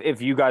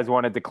 If you guys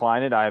want to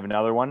decline it, I have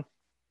another one.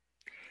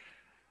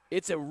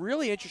 It's a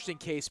really interesting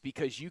case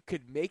because you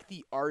could make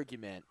the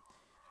argument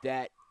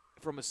that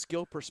from a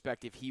skill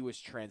perspective he was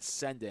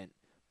transcendent,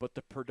 but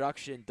the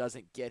production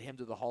doesn't get him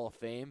to the Hall of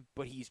Fame.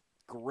 But he's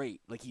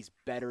great. Like, he's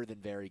better than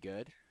very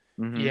good.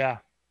 Mm-hmm. Yeah.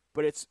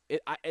 but it's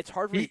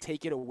hard for me to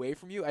take it away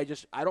from you. I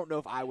don't know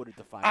if I would have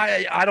defined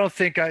it. I don't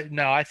think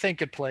I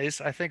think it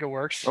plays. I think it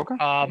works. Okay.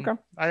 Okay.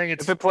 I think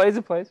if it plays,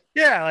 it plays.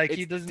 Yeah, like It's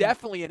he doesn't.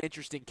 definitely an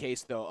interesting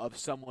case though of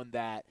someone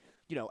that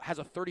has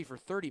a 30 for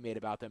 30 made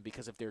about them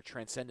because of their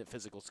transcendent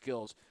physical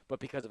skills, but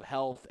because of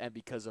health and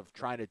because of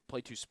trying to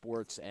play two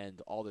sports and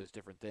all those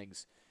different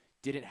things,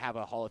 didn't have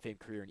a Hall of Fame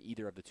career in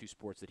either of the two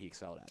sports that he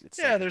excelled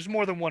at. There's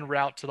more than one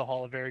route to the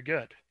Hall of Very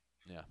Good.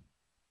 Yeah.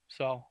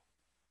 So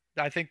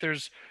I think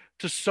there's,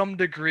 to some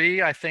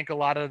degree, I think a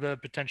lot of the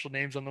potential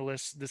names on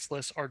this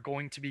list are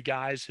going to be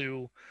guys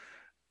who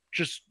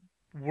just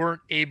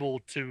weren't able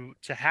to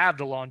have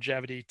the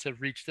longevity to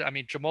reach I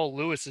mean, Jamal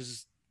Lewis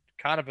is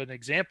kind of an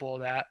example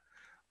of that,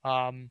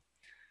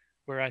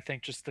 where I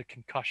think just the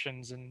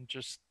concussions and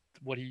just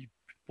what he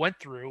went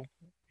through,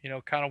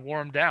 kind of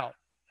wore him down.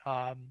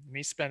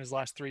 He spent his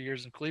last 3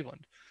 years in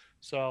Cleveland.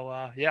 So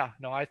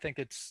I think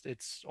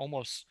it's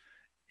almost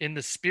in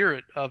the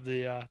spirit of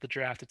the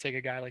draft to take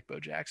a guy like Bo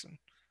Jackson.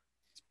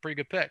 It's a pretty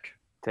good pick.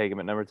 Take him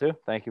at number 2.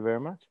 Thank you very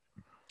much.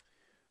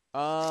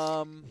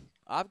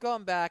 I've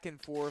gone back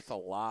and forth a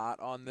lot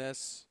on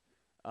this.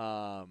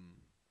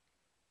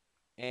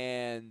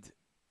 And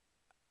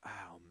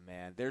oh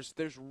man, there's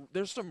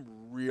some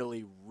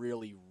really,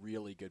 really,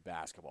 really good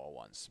basketball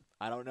ones.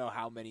 I don't know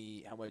how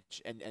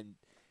much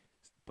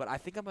but I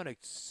think I'm gonna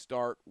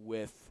start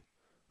with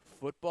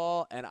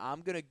football, and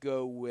I'm gonna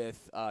go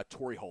with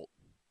Torrey Holt.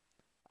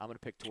 I'm gonna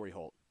pick Torrey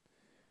Holt,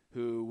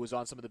 who was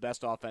on some of the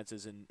best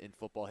offenses in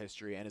football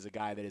history and is a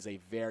guy that is a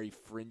very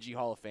fringy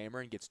Hall of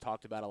Famer and gets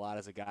talked about a lot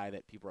as a guy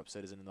that people are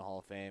upset isn't in the Hall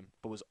of Fame,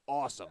 but was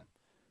awesome,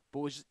 but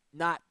was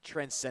not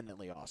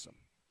transcendently awesome.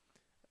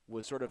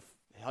 Was sort of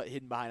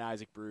hidden behind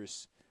Isaac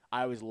Bruce.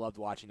 I always loved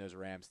watching those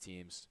Rams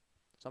teams.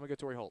 So I'm going to go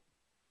Torrey Holt.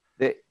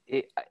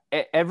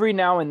 Every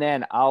now and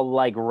then, I'll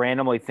like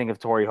randomly think of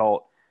Torrey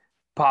Holt,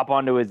 pop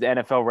onto his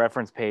NFL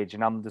reference page,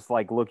 and I'm just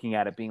like looking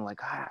at it, being like,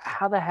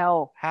 how the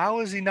hell? How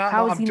is he not?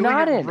 How is I'm he doing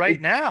not it in?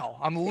 right now.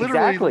 I'm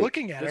literally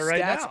looking at the it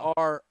right now. The stats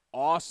are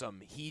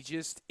awesome.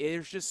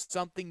 There's just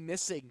something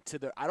missing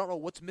to I don't know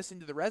what's missing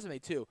to the resume,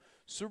 too.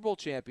 Super Bowl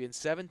champion,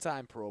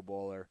 7-time Pro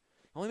Bowler.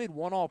 Only made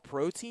one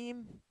All-Pro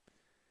team?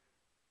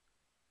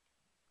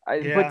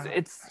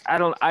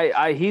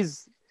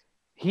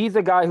 He's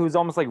a guy who's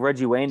almost like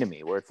Reggie Wayne to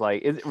me, where it's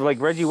like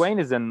Reggie Wayne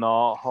is in the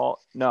Hall.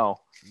 No,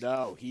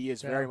 he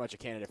is very much a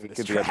candidate for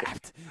this draft.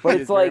 draft.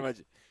 But it's like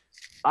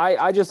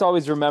I just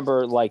always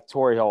remember like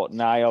Torrey Holt,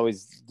 and I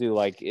always do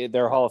like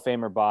they're Hall of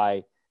Famer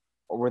by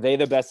were they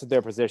the best at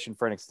their position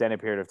for an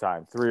extended period of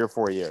time, 3 or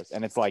 4 years,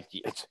 and it's like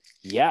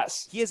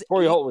yes, he has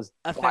Torrey Holt was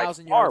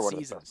 1,000-yard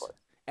seasons,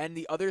 and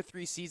the other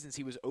 3 seasons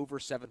he was over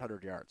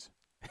 700 yards.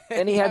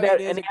 And he had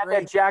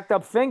that jacked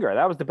up finger.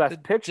 That was the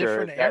best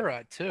picture. Different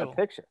era too. That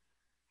picture.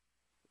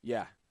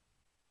 Yeah.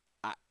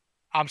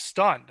 I'm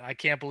stunned. I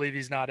can't believe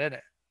he's not in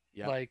it.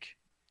 Yeah. Like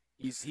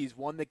he's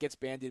one that gets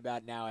bandied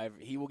about now.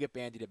 He will get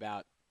bandied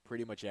about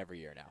pretty much every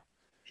year now.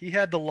 He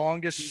had the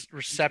longest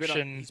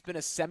reception. He's been a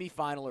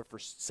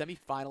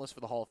semifinalist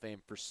for the Hall of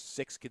Fame for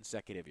 6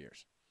 consecutive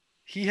years.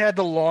 He had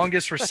the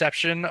longest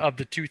reception of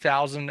the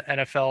 2000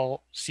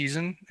 NFL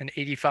season, an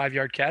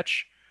 85-yard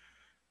catch.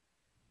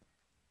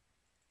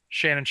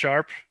 Shannon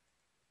Sharp,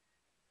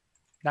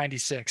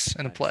 96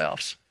 in the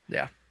playoffs.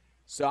 Yeah.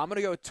 So I'm going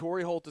to go with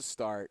Torrey Holt to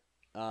start,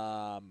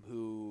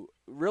 who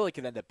really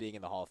could end up being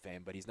in the Hall of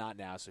Fame, but he's not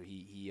now, so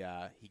he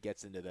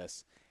gets into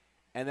this.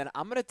 And then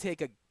I'm going to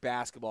take a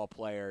basketball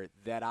player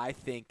that I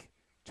think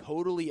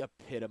totally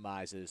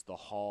epitomizes the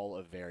Hall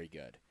of Very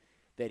Good.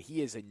 That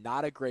he is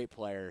not a great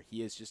player.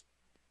 He is just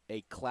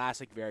a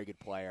classic very good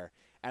player.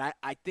 And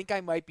I think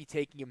I might be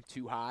taking him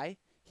too high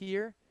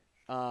here.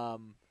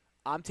 I'm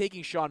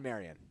taking Sean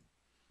Marion.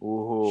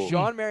 Ooh.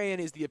 Sean Marion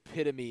is the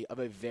epitome of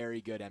a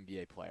very good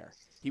NBA player.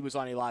 He was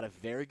on a lot of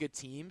very good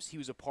teams. He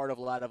was a part of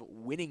a lot of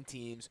winning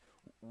teams,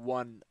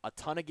 won a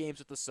ton of games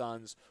with the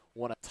Suns,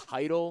 won a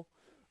title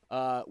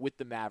with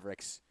the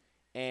Mavericks,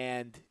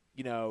 and,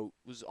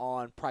 was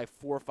on probably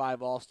 4 or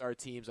 5 All-Star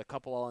teams, a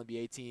couple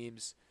All-NBA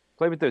teams.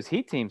 Played with those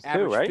Heat teams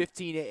too, right?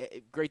 15,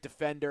 great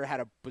defender, had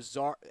a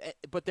bizarre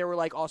 – but there were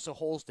like also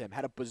holes to him.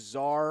 Had a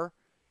bizarre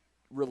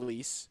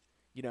release,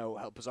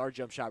 a bizarre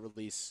jump shot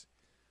release.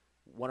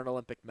 Won an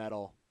Olympic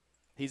medal.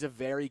 He's a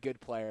very good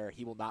player.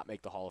 He will not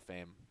make the Hall of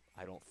Fame,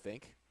 I don't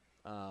think.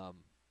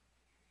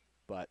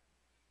 But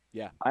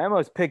yeah, I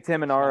almost picked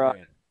him in our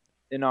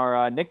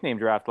nickname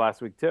draft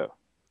last week too.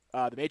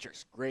 The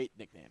Matrix, great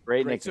nickname.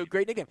 Great nickname. So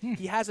great nickname.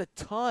 He has a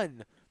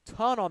ton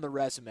on the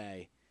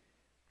resume,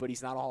 but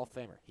he's not a Hall of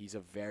Famer. He's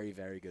a very,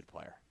 very good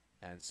player,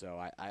 and so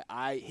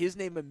I his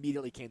name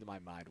immediately came to my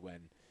mind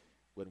when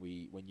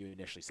you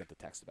initially sent the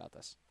text about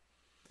this.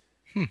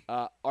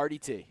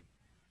 RDT.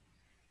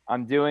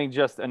 I'm doing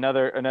just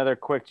another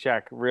quick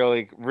check,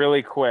 really,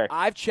 really quick.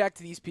 I've checked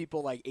these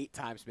people like 8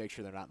 times to make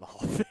sure they're not in the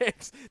Hall of Fame.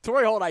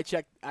 Torrey Holt, I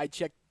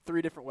checked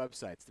 3 different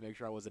websites to make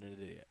sure I wasn't an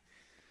idiot.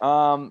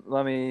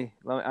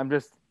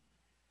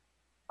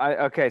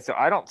 Okay, so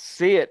I don't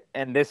see it,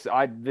 and this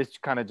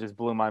kind of just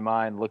blew my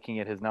mind looking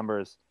at his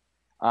numbers.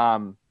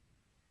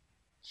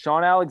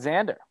 Sean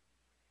Alexander.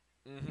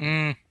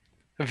 Mm-hmm.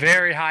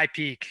 Very high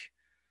peak.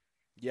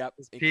 Yep.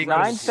 His peak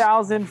Incredible was peak.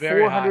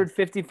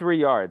 9,453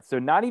 yards. So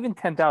not even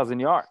 10,000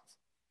 yards,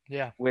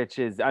 Yeah. which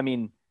is, I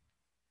mean,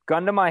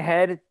 gun to my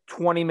head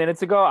 20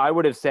 minutes ago, I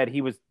would have said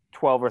he was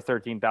 12 or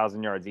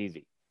 13,000 yards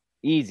easy.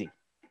 Easy.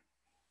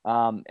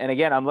 And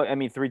again, I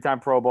mean, 3-time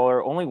Pro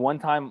Bowler, only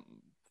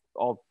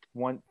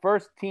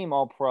first team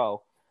All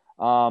Pro.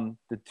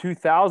 The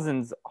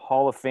 2000s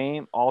Hall of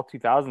Fame, all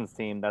 2000s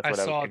team. That's I what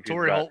I was saw confused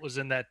Torrey about. Holt was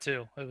in that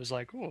too. It was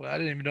like, oh, I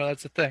didn't even know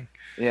that's a thing.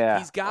 Yeah,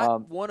 He's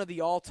got one of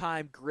the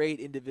all-time great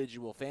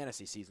individual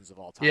fantasy seasons of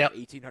all time. Yep.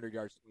 1,800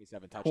 yards,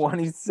 27 touchdowns.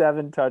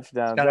 27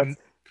 touchdowns. Got a,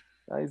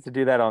 I used to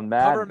do that on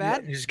Cover Madden.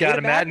 Madden. he's He had got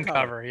a Madden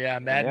cover. Yeah,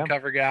 Madden Yeah.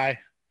 cover guy.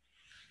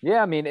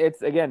 Yeah, I mean,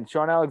 it's again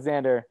Sean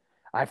Alexander.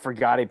 I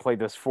forgot he played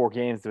those 4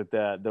 games with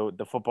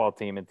the football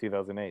team in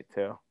 2008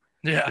 too.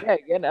 Yeah. Yeah,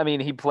 again, I mean,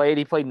 he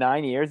played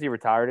 9 years. He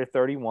retired at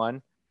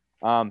 31.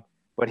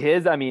 But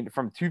I mean,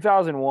 from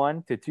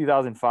 2001 to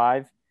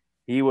 2005,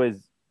 he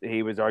was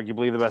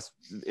arguably the best.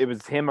 It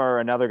was him or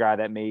another guy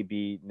that may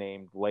be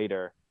named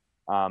later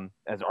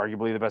as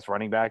arguably the best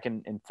running back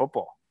in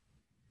football.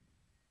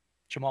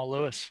 Jamal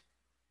Lewis.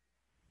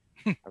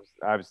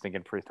 I was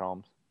thinking Priest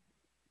Holmes.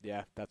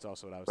 Yeah, that's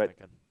also what I was But-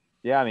 thinking.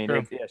 Yeah, I mean,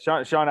 True.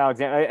 Sean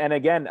Alexander, and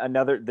again,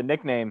 the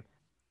nickname,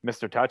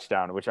 Mr.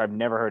 Touchdown, which I've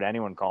never heard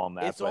anyone call him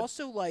that. It's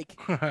also like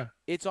I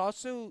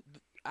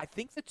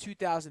think the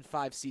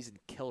 2005 season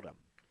killed him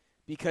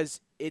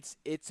because it's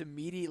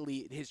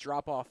immediately his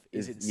drop off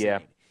is insane. Yeah.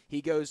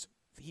 He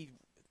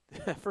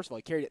first of all,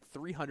 he carried it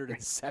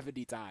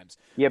 370 times.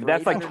 yeah, but for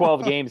that's like 800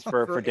 12 games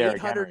for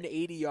Derrick Henry.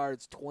 880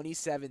 yards,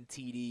 27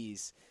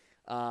 TDs,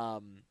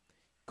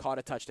 caught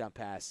a touchdown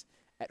pass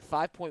at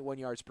 5.1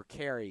 yards per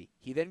carry.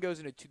 He then goes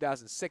into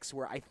 2006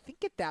 where I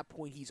think at that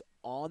point he's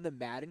on the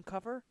Madden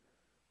cover.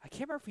 I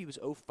can't remember if he was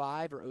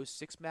 05 or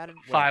 06 Madden.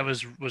 5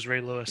 was Ray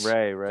Lewis.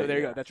 Right. So there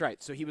you yeah. go. That's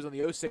right. So he was on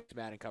the 06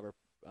 Madden cover.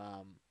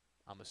 I'm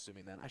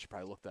assuming then. I should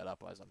probably look that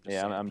up as I'm just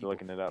Yeah, saying. I'm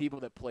looking it up. People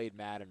that played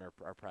Madden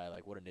are probably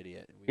like, what an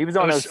idiot. He was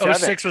on 07.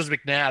 06 was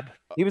McNabb.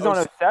 He was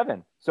on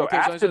 07. So Okay,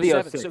 after so the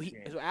 07. 06.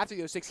 So after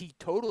the 06, he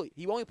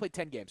only played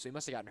 10 games, so he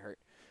must have gotten hurt.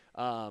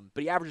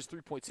 But he averages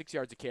 3.6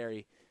 yards a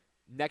carry.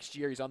 Next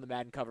year, he's on the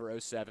Madden cover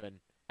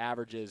 07,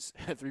 averages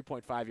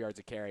 3.5 yards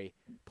a carry,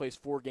 plays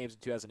 4 games in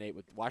 2008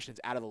 with Washington's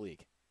out of the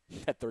league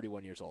at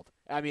 31 years old.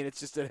 I mean, it's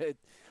just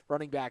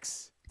running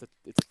backs,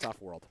 it's a tough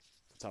world.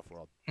 It's a tough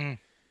world. Mm.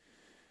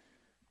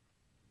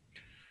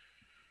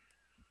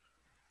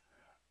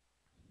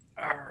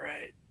 All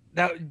right.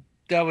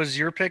 That was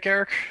your pick,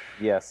 Eric?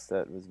 Yes,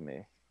 that was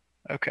me.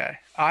 Okay.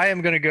 I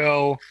am going to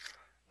go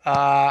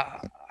I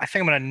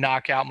think I'm going to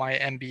knock out my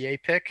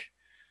NBA pick.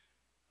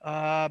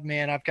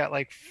 Man, I've got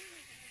like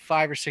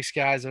 5 or 6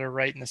 guys that are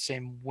right in the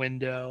same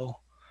window.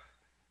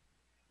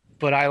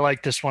 But I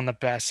like this one the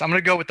best. I'm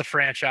going to go with the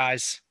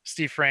franchise,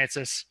 Steve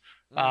Francis.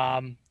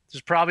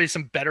 There's probably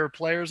some better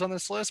players on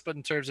this list, but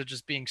in terms of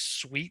just being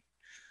sweet,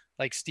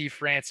 like Steve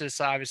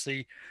Francis,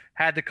 obviously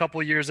had the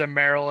couple years at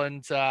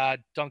Maryland,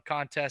 dunk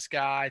contest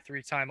guy,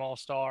 3-time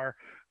All-Star.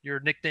 Your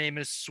nickname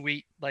is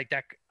sweet, like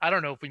that. I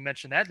don't know if we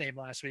mentioned that name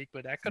last week,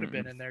 but that could have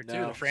been in there too.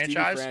 No, the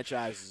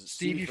franchise,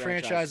 Stevie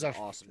franchise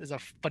is a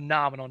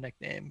phenomenal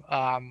nickname.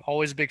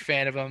 Always a big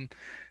fan of him.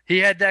 He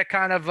had that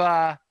kind of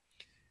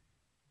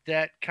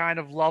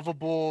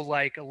lovable,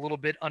 like a little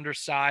bit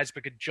undersized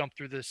but could jump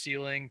through the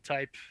ceiling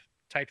type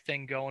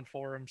thing going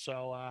for him.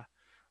 So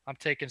I'm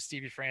taking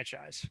Stevie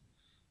franchise.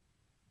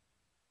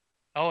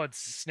 Oh, it's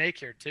Snake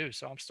here too,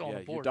 so I'm still on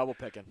the board. You're double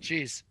picking.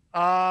 Jeez.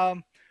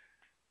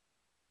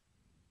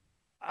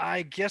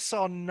 I guess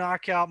I'll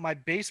knock out my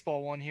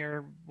baseball one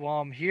here while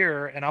I'm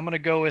here, and I'm going to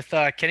go with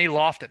Kenny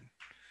Lofton.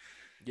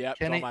 Yep,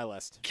 Kenny, on my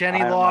list.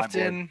 Kenny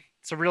Lofton.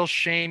 It's a real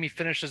shame he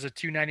finished as a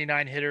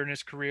 .299 hitter in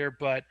his career,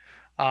 but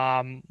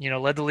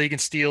led the league in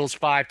steals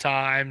 5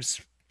 times,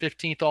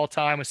 15th all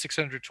time with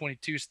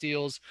 622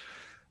 steals.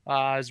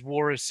 His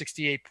WAR is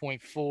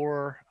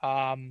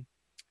 68.4.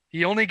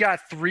 He only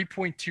got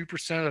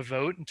 3.2% of the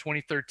vote in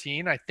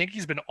 2013. I think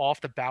he's been off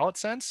the ballot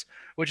since,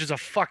 which is a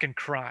fucking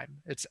crime.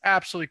 It's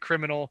absolutely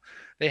criminal.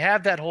 They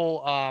have that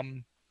whole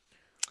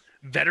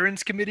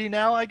veterans committee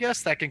now, I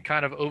guess, that can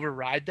kind of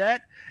override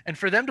that. And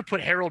for them to put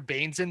Harold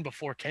Baines in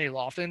before Kenny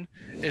Lofton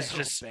is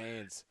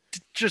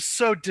just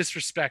so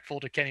disrespectful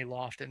to Kenny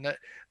Lofton.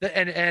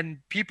 And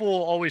people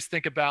always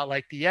think about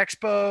like the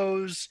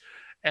Expos,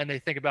 and they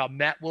think about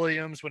Matt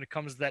Williams when it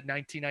comes to that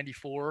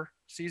 1994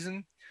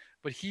 season.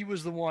 But he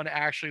was the one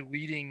actually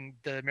leading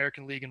the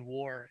American League in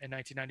WAR in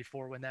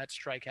 1994 when that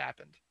strike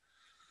happened.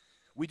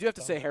 We do have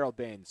to say Harold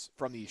Baines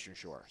from the Eastern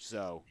Shore,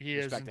 so he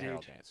respect is to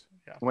Harold Baines.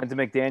 Yeah. Went to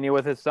McDaniel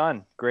with his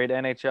son. Great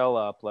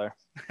NHL player.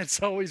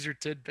 It's always your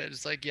tidbit.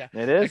 It's like, yeah,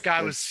 it is. That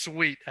guy was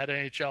sweet at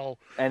NHL.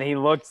 And he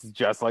looks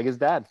just like his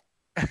dad.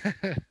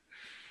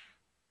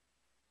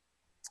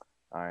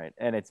 All right,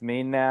 and it's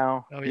me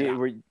now. Oh, yeah.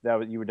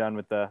 You were done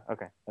with the –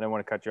 okay. I didn't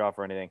want to cut you off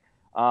or anything.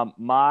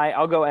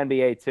 I'll go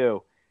NBA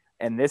too.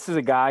 And this is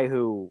a guy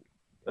who,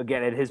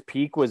 again, at his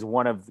peak was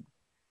one of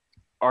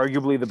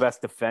arguably the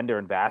best defender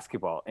in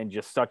basketball and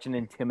just such an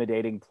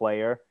intimidating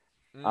player.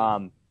 I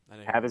know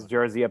Have who his it was.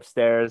 jersey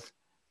upstairs.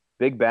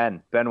 Big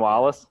Ben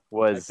Wallace Type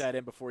was. that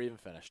in before he even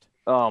finished.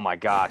 Oh my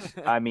gosh!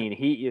 I mean,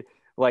 he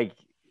like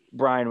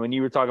Brian when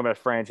you were talking about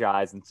a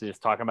franchise and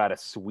just talking about a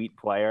sweet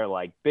player.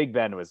 Like Big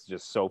Ben was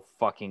just so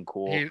fucking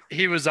cool.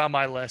 He was on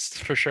my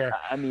list for sure.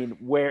 I mean,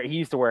 where he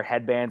used to wear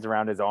headbands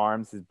around his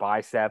arms, his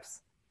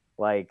biceps.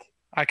 Like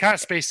I kind of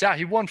spaced out.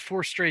 He won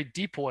 4 straight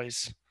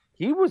depoys.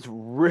 he was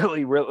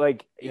really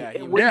like. Yeah,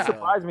 It he wouldn't was,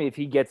 surprise me if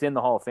he gets in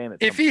the Hall of Fame.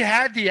 If he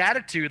had the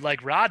attitude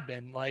like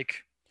Rodman,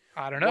 like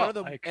I don't know, One of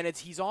the, like, and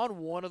he's on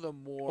one of the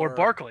more or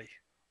Barkley,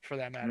 for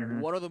that matter. Mhm.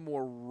 one of the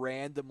more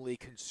randomly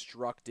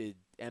constructed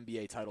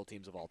NBA title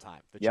teams of all time.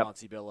 The Yep.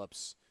 Chauncey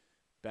Billups,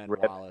 Ben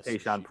Rip, Wallace, Tayshaun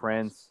Rasheed Wallace.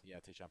 Prince. Yeah,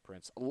 Tayshaun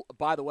Prince.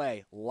 By the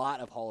way, a lot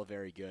of Hall of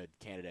Very Good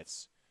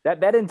candidates.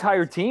 That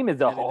entire team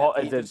is a And then whole.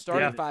 the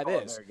starting five oh,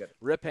 is very good.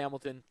 Rip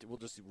Hamilton. We'll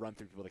just run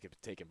through people that get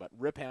taken, but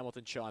Rip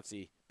Hamilton,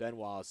 Chauncey, Ben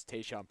Wallace,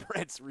 Tayshaun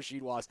Prince,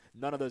 Rasheed Wallace.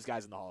 None of those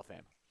guys in the Hall of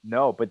Fame.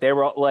 No, but they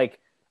were like,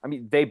 I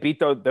mean, they beat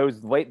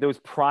those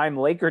prime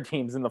Laker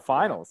teams in the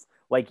finals,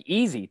 like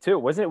easy too,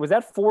 wasn't it? Was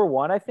that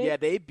 4-1? I think. Yeah,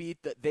 they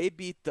beat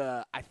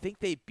the. I think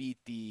they beat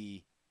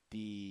the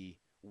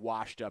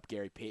washed up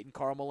Gary Payton,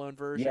 Karl Malone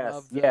version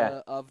Yes,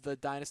 of the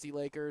Dynasty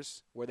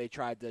Lakers, where they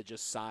tried to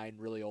just sign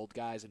really old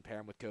guys and pair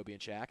them with Kobe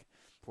and Shaq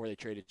before they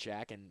traded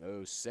Shaq in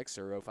 06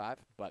 or 05.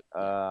 But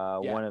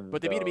One of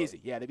but they beat him those.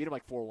 easy. Yeah, they beat him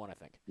like 4-1, I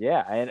think.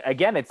 Yeah, and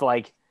again, it's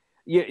like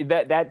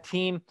that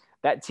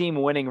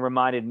team winning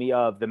reminded me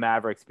of the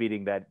Mavericks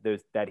beating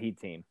that Heat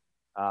team.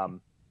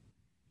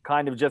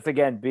 Kind of just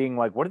again being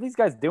like, what are these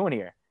guys doing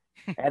here?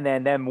 And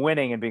then them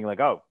winning and being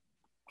like, oh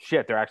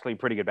shit, they're actually a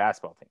pretty good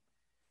basketball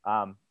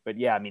team. But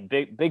yeah, I mean,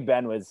 Big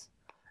Ben was,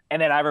 and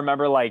then I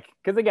remember like,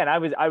 because again, I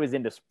was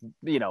into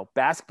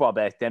basketball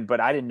back then, but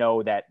I didn't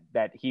know that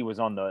he was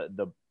on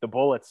the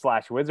Bullets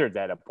 / Wizards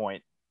at a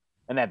point,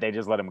 and that they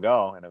just let him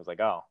go, and I was like,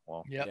 oh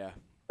well, Yep. Yeah.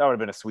 that would have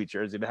been a sweet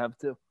jersey to have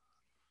too.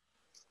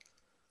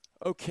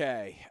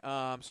 Okay,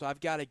 so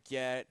I've got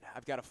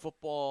a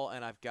football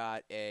and I've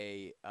got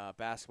a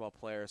basketball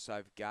player. So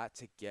I've got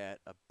to get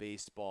a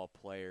baseball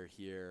player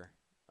here.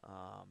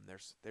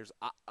 There's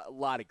a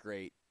lot of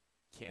great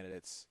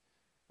candidates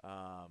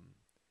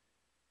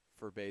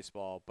for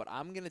baseball, but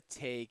I'm gonna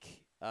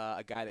take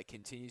a guy that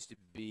continues to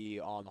be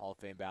on the Hall of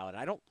Fame ballot.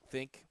 I don't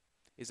think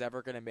is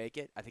ever gonna make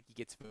it. I think he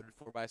gets voted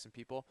for by some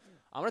people.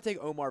 I'm gonna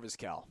take Omar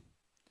Vizquel,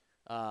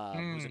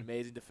 who's an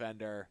amazing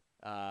defender.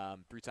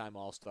 3-time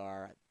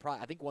All-Star.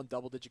 I think won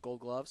double-digit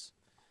Gold Gloves.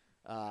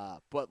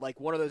 But like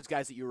one of those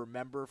guys that you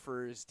remember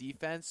for his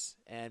defense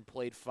and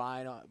played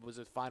fine, was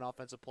a fine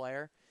offensive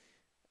player,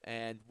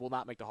 and will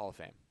not make the Hall of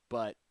Fame.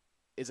 But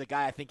is a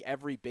guy I think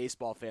every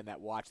baseball fan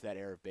that watched that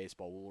era of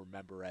baseball will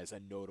remember as a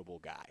notable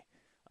guy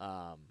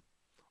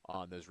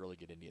on those really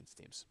good Indians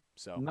teams.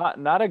 So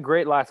Not a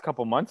great last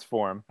couple months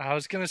for him. I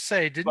was gonna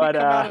say, didn't But,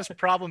 he come out as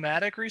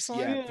problematic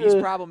recently? yeah, he's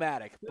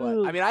problematic.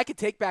 But I mean, I could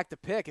take back the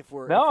pick if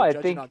we're I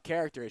judging think- on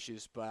character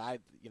issues. But I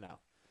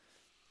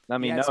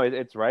mean, Yes. no,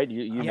 it's right.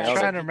 You I'm nailed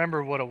trying it. to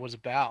remember what it was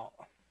about.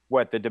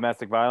 What, the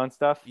domestic violence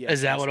stuff? yeah,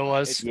 Is that what it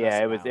was? it's Yeah,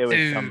 it domestic was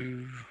violence. some-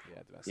 Dude,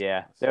 Yeah, domestic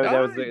Yeah,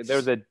 violence. there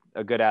was a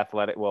good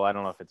athletic. Well, I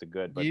don't know if it's a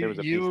good, but there was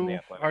a piece in the you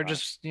athletic. are line.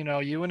 just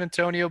you and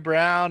Antonio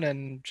Brown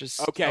and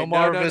just Okay,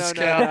 Omar no,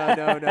 Vizquel.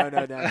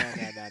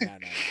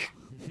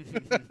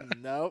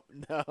 Nope.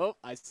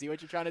 I see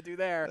what you're trying to do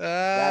there.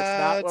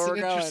 That's not where That's we're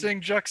an going.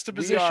 interesting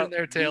juxtaposition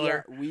there,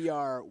 Taylor. We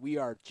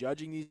are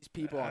judging these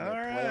people on their play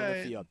on the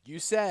Alright. field. You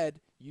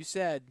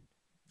said,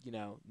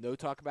 no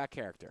talk about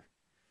character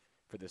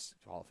for this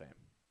Hall of Fame.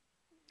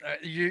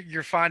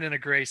 You're finding a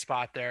gray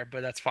spot there,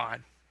 but that's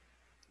fine.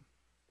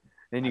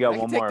 Then you got I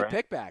one can take more. the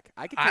pick back.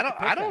 I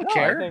don't No,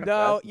 care. I think No,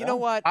 that's- you know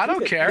what? I don't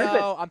Keep it. care.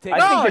 No, I'm taking. I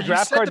No, think the you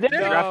draft said card's the in. The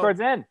pick. draft card's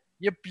in.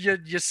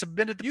 You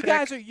submitted the You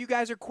pick.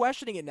 guys are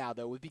questioning it now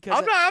though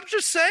because I'm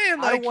just saying, I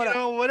don't like,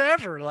 wanna-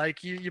 whatever.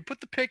 Like you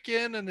put the pick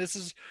in, and this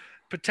is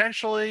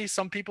potentially,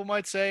 some people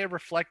might say,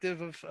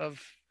 reflective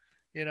of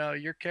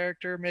your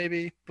character,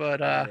 maybe.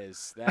 But that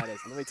is. Let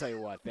me tell you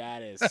what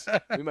that is.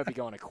 We might be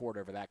going a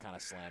quarter over that kind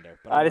of slander.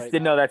 But I just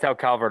didn't know that's how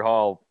Calvert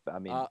Hall. I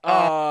mean,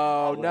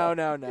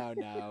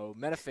 No.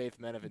 Men of faith,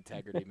 men of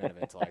integrity, men of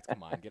intellect.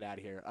 Come on, get out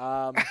of here.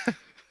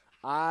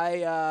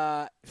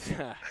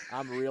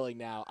 I'm reeling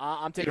now.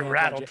 I'm taking. You're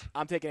rattled.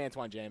 I'm taking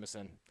Antoine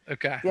Jameson.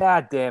 okay,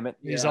 God damn it.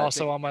 he's Yeah, I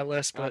also think- on my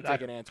list, I'm but I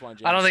taking Antoine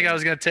Jameson. don't think I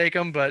was gonna take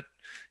him, but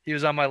he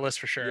was on my list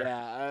for sure.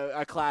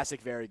 Yeah, a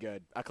classic, very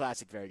good. A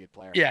classic, very good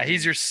player. Yeah,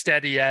 he's your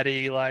steady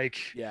Eddie,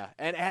 like. Yeah,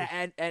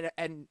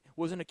 and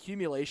was an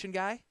accumulation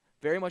guy.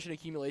 Very much an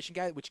accumulation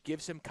guy, which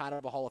gives him kind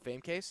of a Hall of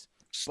Fame case.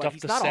 But Stuff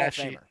he's the not a Hall of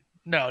stat sheet. Famer.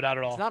 No, not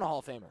at all. He's not a Hall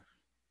of Famer.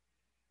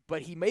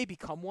 But he may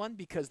become one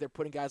because they're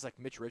putting guys like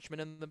Mitch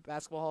Richmond in the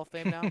Basketball Hall of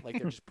Fame now. Like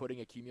they're just putting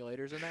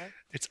accumulators in there.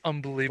 It's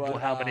unbelievable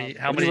But, how many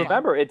um, how And many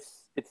remember,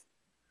 it's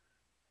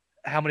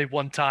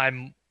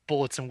one-time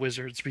Bullets and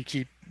Wizards we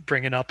keep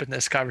bringing up in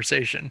this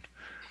conversation.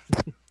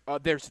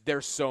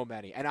 There's so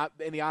many, and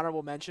in the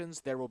honorable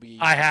mentions there will be.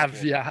 I have,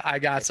 several. yeah, I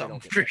got if they don't some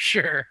get for picked.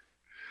 sure.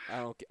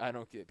 I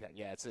don't get that.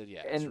 Yeah, it's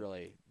And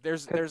really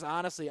there's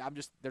honestly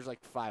there's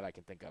like 5 I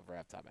can think of right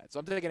off the top of my head. So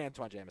I'm taking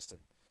Antoine Jameson.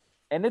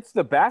 and it's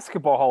the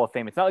Basketball Hall of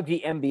Fame. It's not like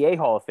the NBA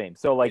Hall of Fame.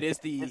 So like It is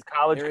his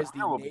college there is the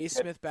career will be good.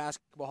 Naismith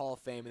Basketball Hall of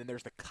Fame, and then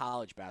there's the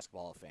College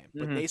Basketball Hall of Fame.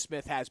 But Mhm.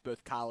 Naismith has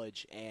both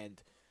college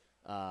and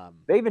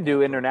They even do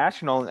pro.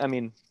 international. I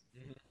mean,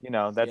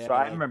 Mhm. that's Yeah,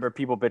 I like remember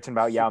people bitching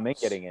about Yao Ming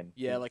getting in.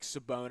 Yeah, like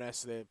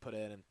Sabonis they put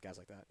in and guys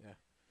like that. Yeah.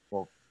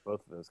 Well,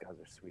 both of those guys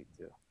are sweet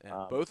too.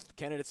 Yeah, both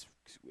candidates,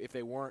 if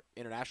they weren't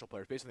international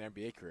players, based on their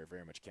NBA career,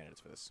 very much candidates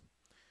for this.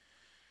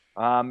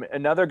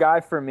 Another guy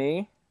for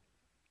me.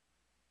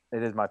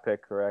 It is my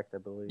pick, correct? I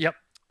believe. Yep.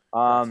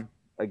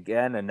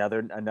 Again,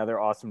 another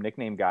awesome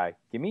nickname guy.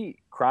 Give me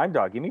Crime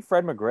Dog. Give me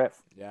Fred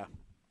McGriff. Yeah.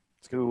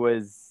 Who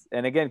was,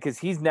 and again, because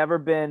he's never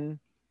been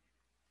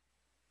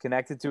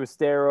connected to a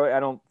steroid.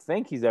 I don't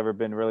think he's ever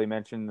been really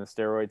mentioned in the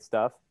steroid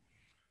stuff.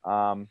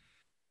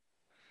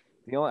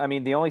 The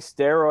only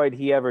steroid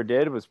he ever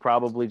did was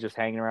probably just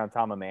hanging around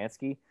Tom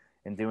Amansky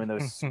and doing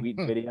those sweet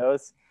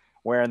videos,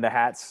 wearing the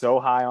hat so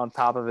high on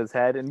top of his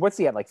head. And what's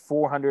he at, like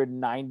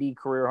 490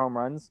 career home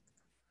runs,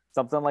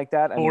 something like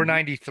that?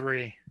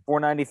 493.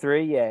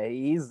 493. Yeah,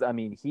 he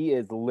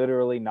is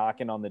literally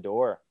knocking on the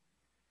door.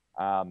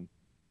 Guy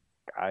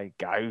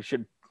who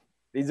should.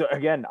 He's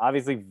again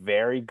obviously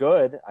very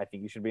good. I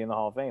think he should be in the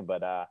Hall of Fame.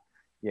 But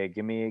yeah,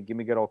 give me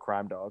good old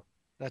Crime Dog.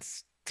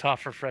 That's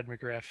tough for Fred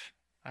McGriff.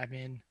 I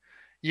mean,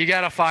 you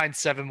got to find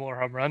 7 more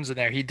home runs in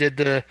there. He did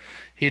the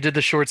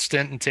short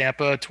stint in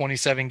Tampa,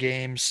 27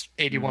 games,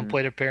 81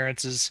 plate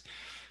appearances.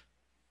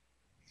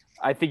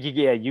 I think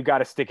you got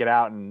to stick it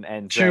out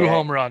and 2 say,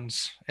 home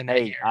runs in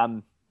that year.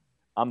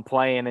 I'm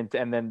playing,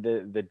 and then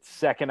the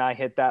second I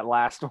hit that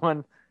last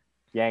one,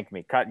 yank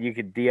me. You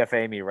could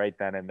DFA me right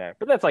then and there.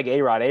 But that's like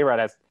A-Rod.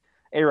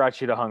 A-Rod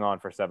should have hung on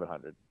for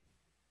 700.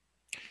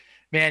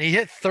 Man, he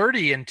hit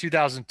 30 in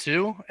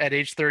 2002 at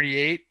age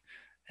 38,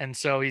 and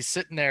so he's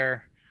sitting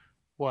there.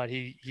 What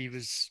he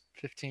was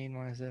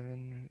 15,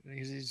 7.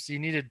 He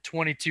needed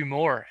 22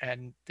 more,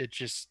 and he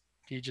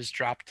just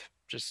dropped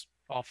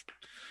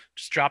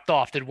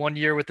off. Did 1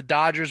 year with the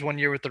Dodgers, 1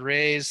 year with the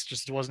Rays.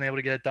 Just wasn't able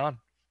to get it done.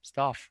 It's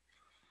tough.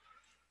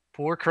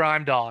 Poor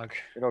Crime Dog.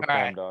 Good old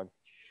Crime Dog.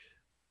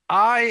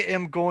 I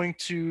am going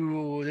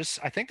to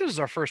I think this is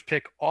our first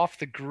pick off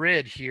the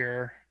grid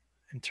here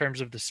in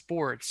terms of the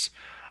sports.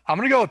 I'm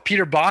going to go with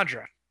Peter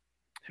Bondra,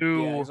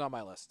 who he's on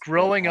my list.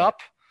 Growing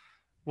up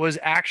was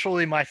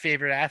actually my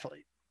favorite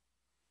athlete.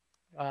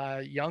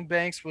 Young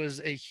Banks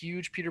was a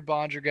huge Peter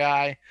Bondra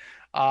guy.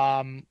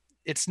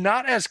 It's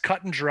not as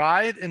cut and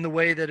dried in the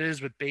way that it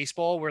is with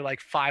baseball, where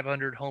like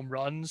 500 home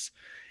runs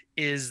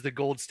is the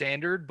gold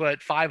standard,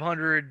 but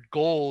 500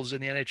 goals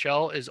in the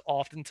NHL is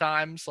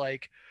oftentimes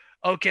like,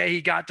 okay,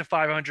 he got to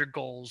 500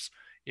 goals.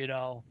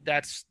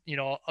 That's,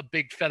 a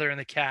big feather in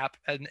the cap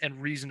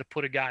and reason to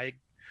put a guy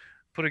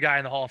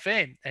in the Hall of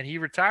Fame. And he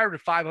retired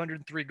with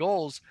 503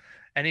 goals,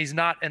 and he's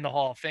not in the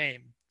Hall of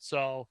Fame.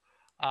 So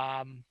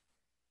a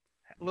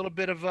little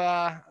bit of,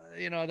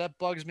 that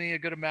bugs me a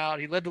good amount.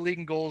 He led the league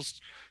in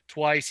goals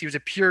twice. He was a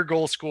pure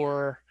goal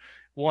scorer.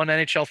 Won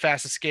NHL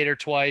fastest skater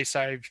twice.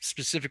 I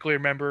specifically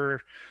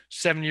remember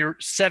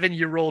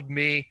 7-year-old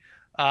me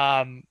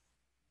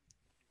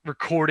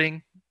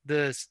recording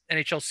the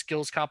NHL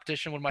skills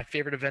competition, one of my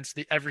favorite events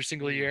every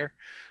single year.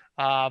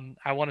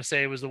 I want to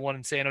say it was the one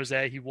in San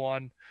Jose. He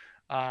won.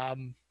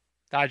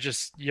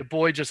 Your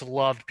boy just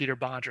loved Peter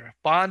Bondra.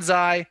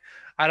 Bonsai.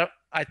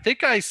 I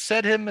think I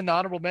said him an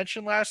honorable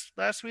mention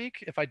last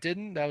week. If I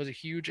didn't, that was a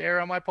huge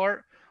error on my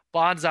part.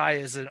 Bonsai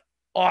is an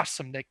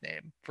awesome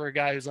nickname for a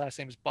guy whose last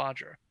name is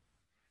Bondra.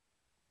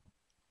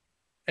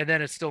 And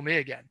then it's still me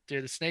again.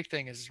 Dude, the snake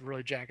thing is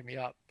really jacking me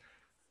up.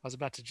 I was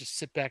about to just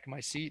sit back in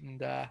my seat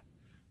and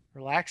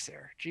relax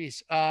there.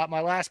 Jeez.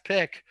 My last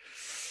pick.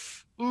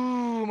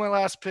 My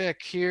last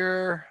pick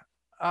here.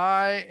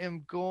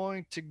 I'm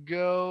going to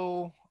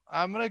go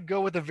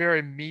with a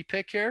very me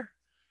pick here.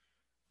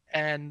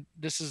 And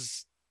this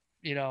is,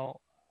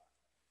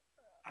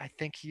 I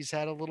think he's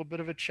had a little bit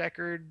of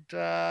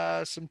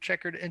some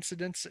checkered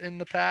incidents in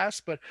the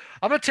past, but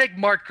I'm going to take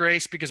Mark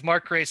Grace because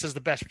Mark Grace is the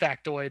best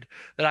factoid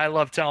that I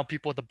love telling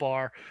people at the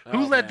bar.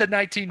 Who led the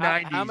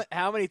 1990s?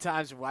 How many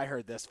times have I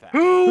heard this fact?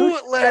 Who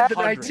led the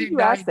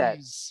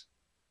 1990s?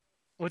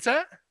 What's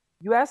that?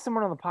 You asked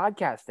someone on the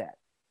podcast that.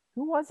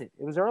 Who was it?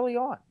 It was early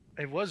on.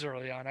 It was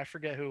early on. I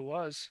forget who it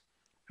was.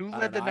 Who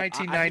led the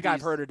 1990s? I think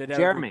I've heard it at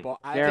Jeremy.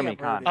 Jeremy.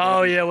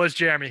 It was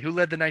Jeremy. Who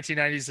led the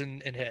 1990s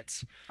in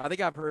hits? I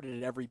think I've heard it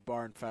at every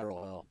bar in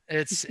Federal Hill.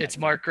 It's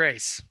Mark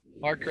Grace.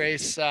 Mark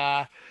Grace.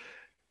 When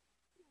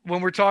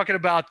we're talking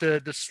about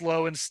the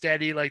slow and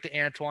steady, like the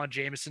Antoine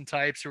Jameson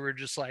types, who are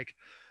just like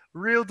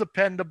real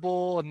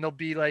dependable, and they'll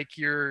be like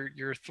your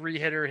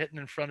 3-hitter hitting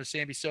in front of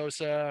Sammy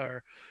Sosa,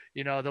 or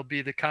they'll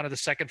be the kind of the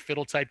second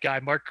fiddle type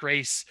guy. Mark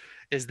Grace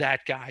is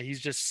that guy. He's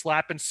just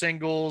slapping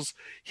singles.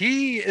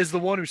 He is the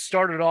one who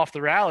started off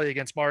the rally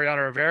against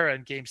Mariano Rivera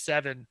in Game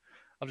 7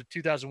 of the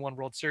 2001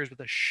 World Series with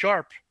a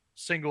sharp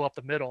single up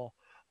the middle.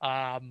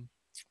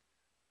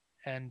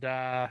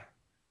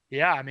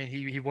 Yeah, I mean,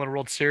 he won a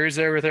World Series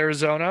there with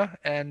Arizona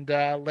and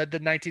led the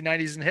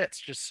 1990s in hits.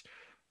 Just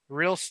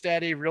real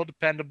steady, real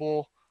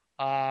dependable.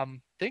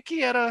 Think he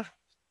had a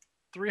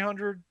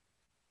 300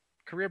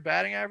 career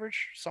batting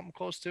average, something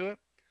close to it.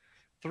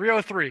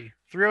 303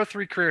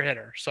 career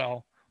hitter.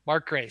 So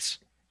Mark Grace.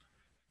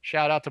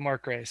 Shout out to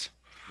Mark Grace.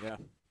 Yeah.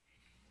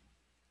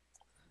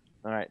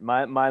 All right,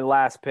 my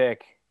last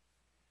pick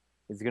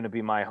is going to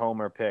be my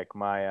homer pick.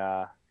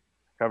 My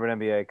covered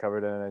NBA,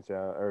 covered NHL,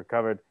 or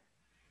covered.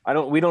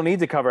 We don't need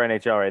to cover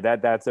NHL,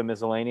 right? That's a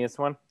miscellaneous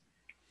one.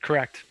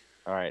 Correct.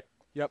 All right.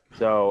 Yep.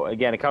 So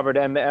again, it covered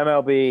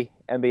MLB,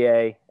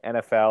 NBA,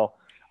 NFL.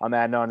 I'm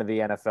adding on to the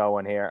NFL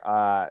one here.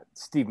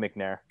 Steve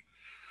McNair.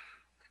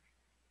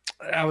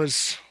 That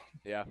was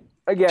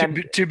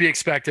Again, to be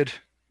expected.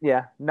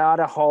 yeah, not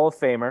a Hall of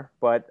Famer,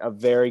 but a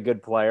very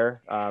good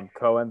player.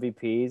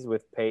 Co-MVPs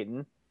with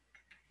Peyton.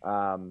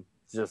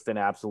 Just an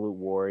absolute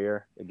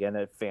warrior. Again,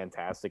 a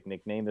fantastic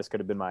nickname. This could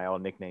have been my all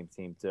nickname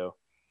team too.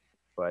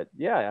 But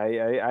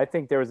yeah, I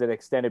think there was an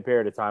extended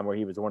period of time where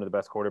he was one of the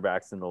best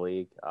quarterbacks in the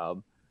league.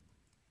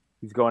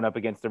 He's going up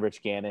against the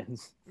Rich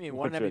Gannons. I mean,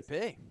 won an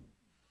MVP.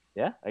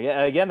 Yeah,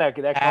 again that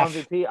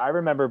MVP. I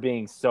remember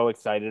being so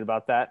excited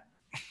about that.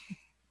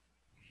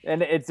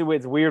 And it's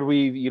weird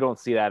you don't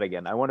see that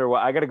again. I wonder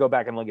why. I got to go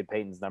back and look at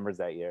Peyton's numbers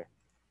that year,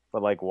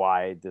 but like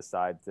why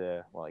decide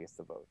to? Well, I guess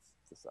the votes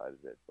decided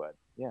it, but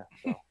yeah.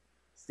 So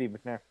Steve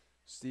McNair.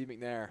 Steve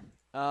McNair.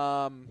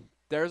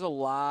 There's a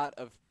lot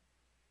of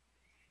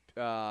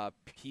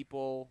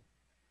people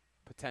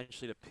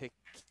potentially to pick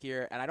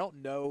here, and I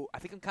don't know. I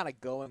think I'm kind of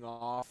going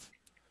off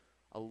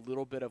a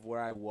little bit of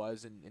where I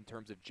was in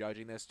terms of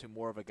judging this to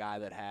more of a guy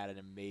that had an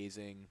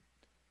amazing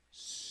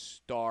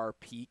star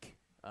peak.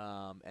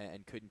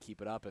 And couldn't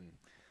keep it up, and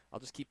I'll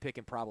just keep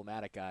picking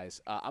problematic guys.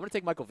 I'm going to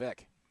take Michael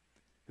Vick,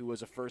 who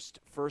was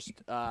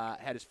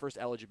had his first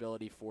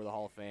eligibility for the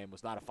Hall of Fame,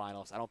 was not a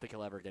finalist. I don't think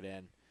he'll ever get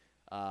in,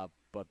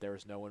 but there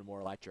was no one more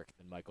electric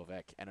than Michael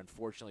Vick, and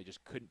unfortunately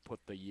just couldn't put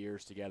the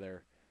years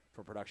together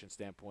from a production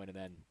standpoint, and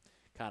then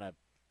kind of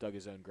dug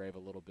his own grave a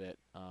little bit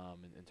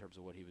in terms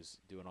of what he was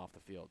doing off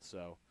the field.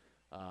 So.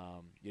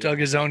 Dug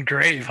his own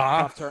grave,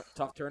 huh?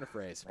 Tough turn of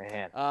phrase.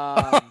 Man.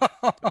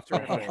 Tough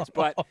turn of phrase.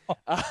 But,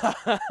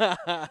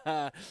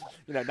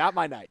 not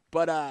my night.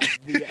 But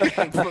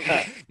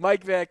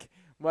Mike Vick,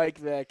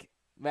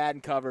 Madden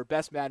cover,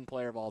 best Madden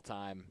player of all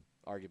time,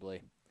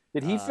 arguably.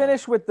 Did he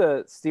finish with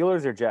the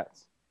Steelers or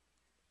Jets?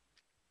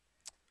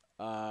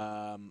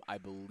 I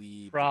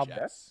believe Rob. the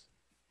Jets.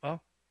 Oh,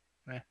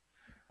 yeah.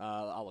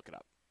 I'll look it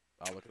up.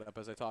 I'll look it up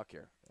as I talk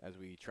here, as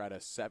we try to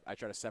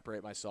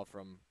separate myself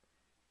from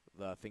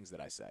the things that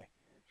I say.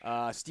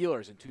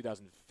 Steelers in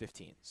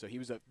 2015. So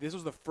this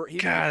was the first.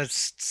 God,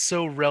 it's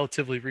so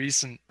relatively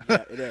recent.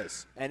 Yeah, it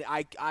is. And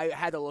I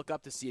had to look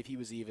up to see if he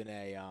was even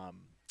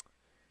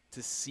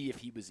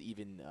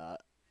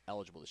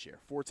eligible this year.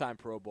 4-time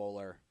Pro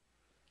Bowler.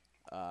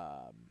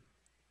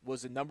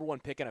 Was the number 1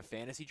 pick in a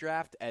fantasy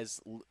draft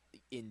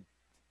in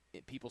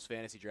people's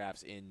fantasy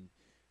drafts in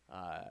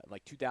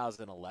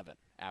 2011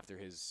 after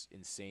his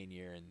insane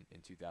year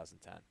in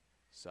 2010.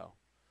 So.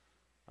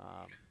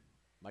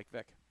 Mike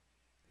Vick.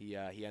 He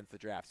ends the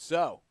draft.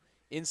 So,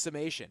 in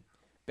summation,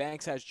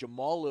 Banks has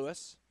Jamal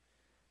Lewis,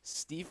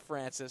 Steve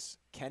Francis,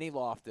 Kenny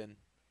Lofton,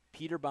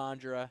 Peter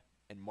Bondra,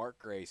 and Mark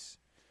Grace.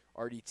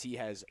 RDT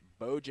has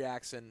Bo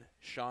Jackson,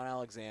 Sean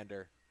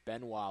Alexander,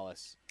 Ben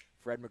Wallace,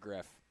 Fred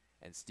McGriff,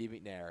 and Steve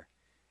McNair.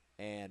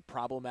 And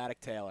Problematic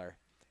Taylor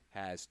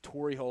has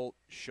Torrey Holt,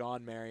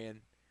 Sean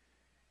Marion,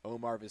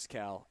 Omar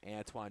Vizquel,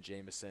 Antoine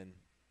Jameson,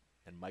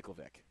 and Michael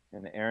Vick.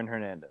 And Aaron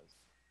Hernandez.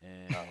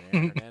 And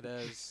Aaron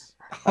Hernandez.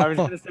 I was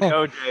going to say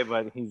OJ,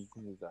 but he's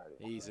already.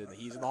 He's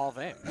in the Hall of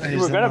Fame. We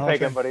were going to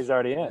pick him, but he's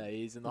already in. Yeah,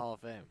 he's in the Hall of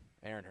Fame.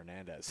 Aaron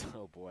Hernandez.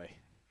 Oh boy,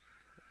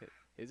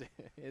 is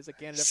a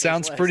candidate.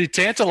 Sounds pretty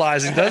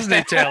tantalizing, doesn't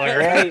he,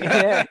 Taylor?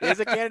 Yeah. He's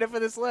a candidate for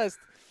this list.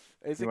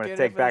 You want to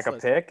take back a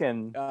pick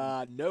and?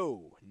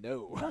 No.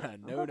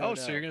 Oh,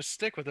 so you're gonna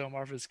stick with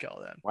Omar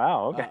Vizquel then?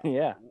 Wow. Okay.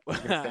 Yeah.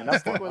 I'm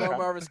stick with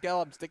Omar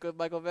Vizquel. I'm sticking with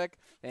Michael Vick.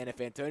 And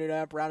if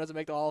Antonio Brown doesn't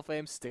make the Hall of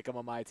Fame, stick him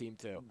on my team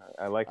too.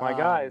 I like my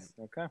guys.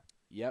 Okay.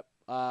 Yep.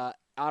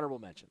 Honorable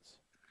mentions.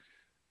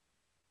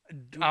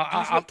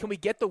 Can we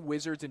get the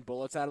Wizards and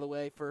Bullets out of the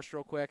way first,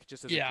 real quick,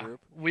 just as a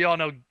group? We all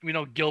know. We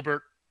know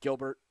Gilbert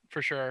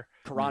for sure.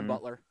 Karan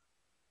Butler.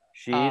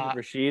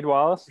 Rasheed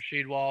Wallace.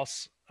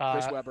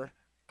 Chris Webber.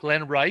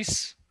 Glenn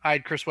Rice. I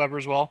had Chris Webber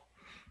as well.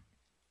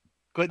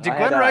 Did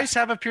Glenn Rice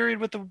have a period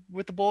with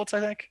the Bullets? I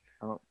think.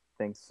 I don't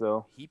think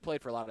so. He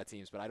played for a lot of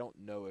teams, but I don't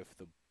know if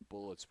the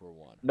Bullets were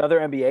one. Another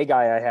NBA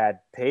guy I had,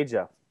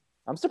 Peja.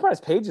 I'm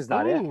surprised Page is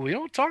not in. We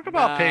don't talk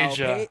about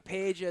Peja.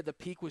 Peja, the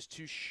peak was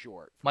too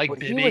short. Mike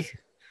Bibby.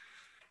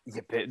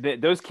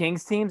 Those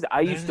Kings teams,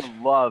 I used to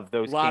love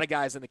those. A lot of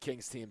guys in the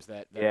Kings teams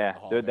that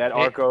that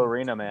Arco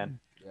Arena, man.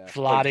 Yeah.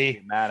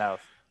 Vlade.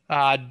 Madhouse.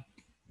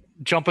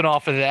 Jumping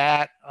off of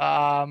that,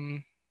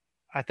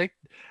 I think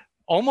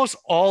almost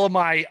all of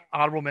my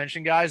honorable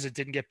mention guys that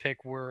didn't get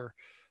picked were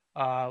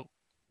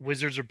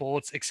Wizards or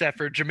Bullets, except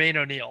for Jermaine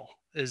O'Neal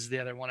is the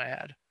other one I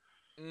had.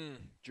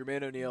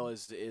 Jermaine O'Neal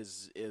is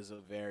a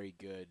very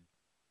good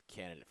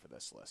candidate for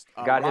this list.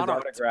 Got his Ron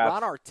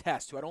autograph.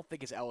 Artest, who I don't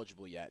think is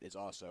eligible yet, is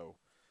also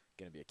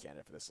going to be a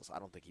candidate for this list. I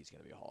don't think he's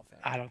going to be a Hall of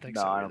Famer. I don't think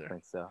No, so I either. don't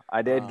think so.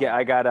 I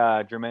got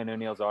Jermaine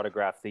O'Neal's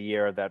autograph the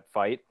year of that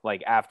fight,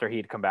 like after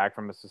he'd come back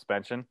from a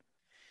suspension.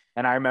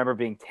 And I remember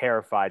being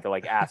terrified to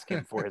like ask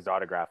him for his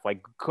autograph,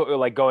 like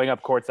going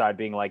up courtside,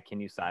 being like,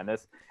 "Can you sign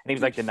this?" And he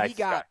was like the nicest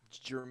guy.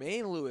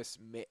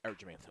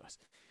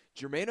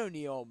 Jermaine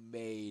O'Neal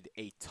made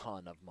a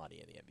ton of money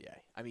in the NBA.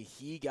 I mean,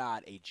 he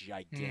got a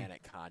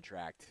gigantic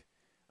contract,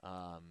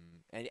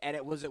 and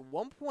it was at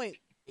one point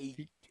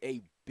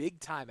a big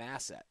time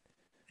asset.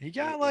 He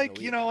got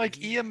Ian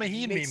Ian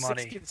Mahinmi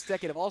money. 6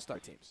 consecutive All-Star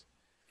teams.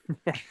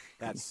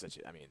 That's such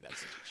a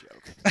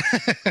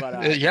joke.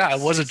 But, yeah,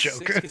 it was a joke.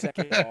 6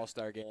 consecutive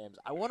All-Star games.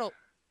 I want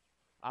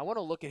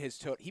to look at his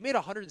total. He made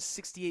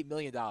 $168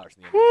 million in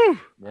the NBA. Woo!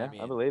 Yeah,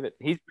 I believe it.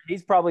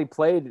 He's probably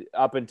played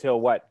up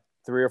until what,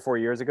 3 or 4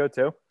 years ago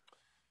too.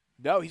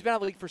 No, he's been out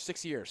of the league for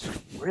 6 years.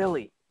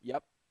 Really?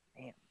 Yep.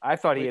 Damn. I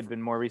thought he had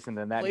been more recent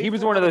than that. Played He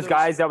was for one of one of those those-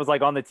 guys that was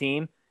like on the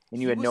team,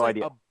 and you had no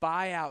idea. A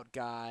buyout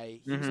guy.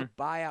 He was a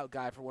buyout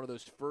guy for one of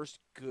those first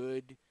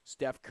good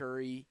Steph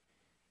Curry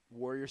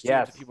Warriors teams.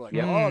 Yes. And people were like,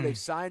 Yep. oh, they've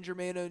signed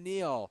Jermaine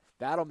O'Neal.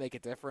 That'll make a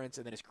difference.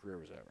 And then his career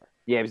was over.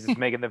 Yeah, he was just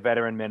making the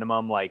veteran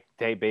minimum, like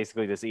they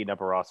basically just eating up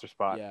a roster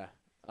spot. Yeah.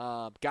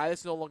 Guy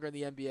that's no longer in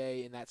the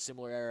NBA in that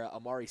similar era,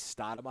 Amari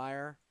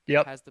Stoudemire,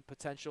 Yep. has the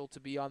potential to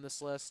be on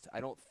this list. I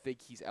don't think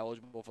he's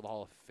eligible for the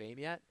Hall of Fame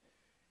yet,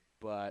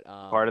 but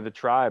Part of the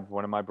tribe,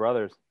 one of my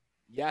brothers.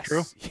 yes,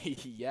 True.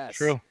 yes,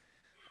 True.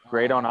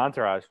 Great on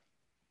Entourage.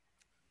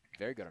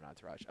 Very good on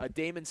Entourage.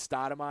 Damon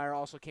Stoudemire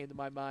also came to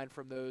my mind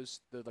from those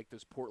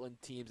Portland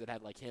teams that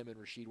had like him and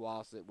Rasheed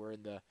Wallace that were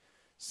in the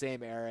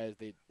same era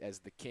as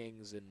the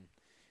Kings and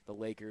the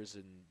Lakers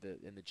and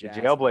the Jazz.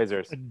 The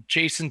Jailblazers.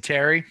 Jason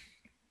Terry.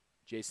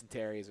 Jason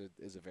Terry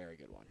is a very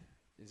good one.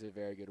 Is a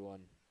very good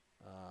one.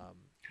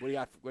 What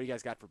do you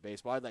guys got for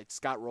baseball? I'd like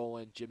Scott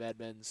Rowland, Jim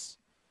Edmonds.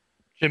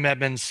 Jim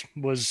Edmonds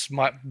was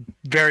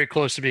very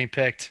close to being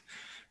picked.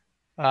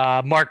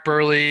 Mark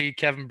Burley,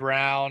 Kevin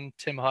Brown,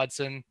 Tim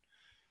Hudson.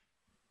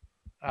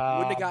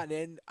 Wouldn't have gotten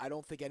in, I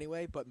don't think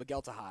anyway, but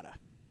Miguel Tejada.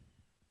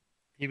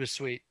 He was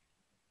sweet.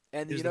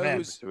 And He was you the know man.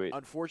 who's Sweet.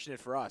 unfortunate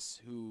for us,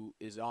 who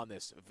is on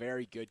this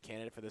very good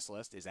candidate for this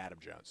list, is Adam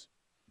Jones.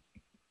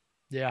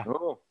 Yeah.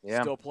 Oh,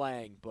 yeah. Still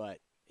playing, but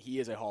he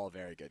is a Hall of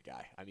Very Good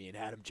guy. I mean,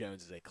 Adam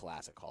Jones is a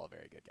classic Hall of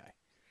Very Good guy.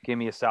 Give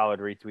me a solid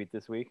retweet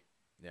this week.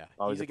 Yeah,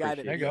 Always he's a guy that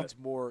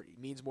appreciate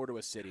means more to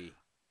a city,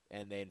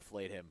 and they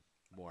inflate him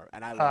more.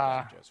 And I love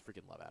Adam Jones.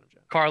 Freaking love Adam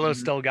Jones.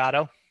 Carlos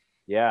Delgado.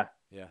 Yeah,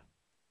 Yeah.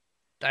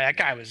 That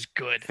guy was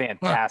good.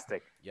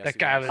 fantastic. Yes, That he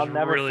guy was. was I'll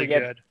never really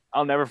forget- good.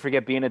 I'll never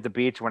forget being at the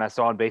beach when I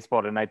saw in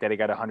Baseball Tonight that he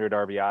got 100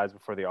 RBIs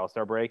before the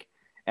All-Star break.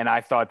 And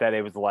I thought that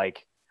it was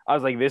like, I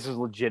was like, this is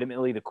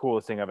legitimately the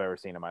coolest thing I've ever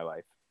seen in my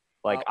life.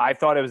 Like, I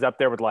thought it was up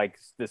there with like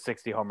the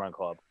 60 home run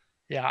club.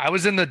 Yeah, I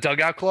was in the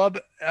dugout club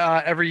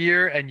every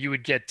year, and you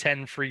would get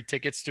 10 free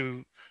tickets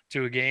to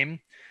a game,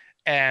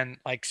 and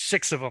like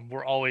 6 of them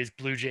were always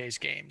Blue Jays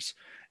games.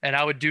 And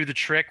I would do the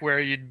trick where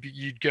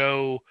you'd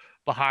go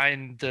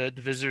behind the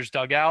visitor's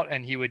dugout,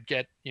 and he would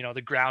get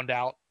the ground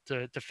out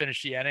to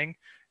finish the inning,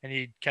 and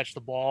he'd catch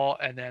the ball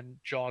and then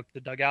jog the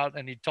dugout,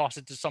 and he'd toss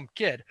it to some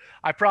kid.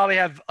 I probably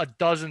have a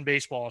dozen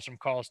baseballs from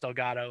Carlos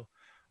Delgado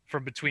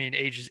from between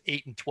ages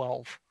 8 and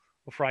 12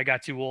 before I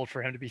got too old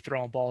for him to be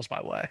throwing balls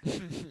my way.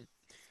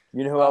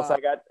 You know who else I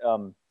got?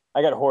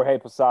 I got Jorge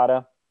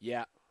Posada.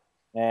 Yeah.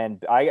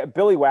 And I got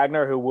Billy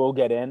Wagner, who will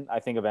get in, I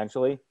think,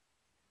 eventually.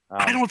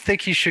 I don't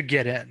think he should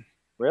get in.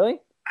 Really?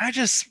 I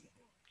just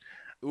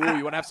Ooh,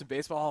 you want to have some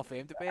Baseball Hall of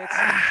Fame debates?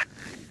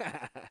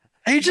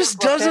 he just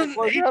doesn't.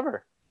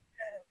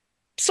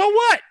 So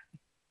what?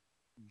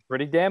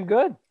 Pretty damn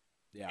good.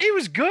 Yeah. He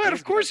was good. He was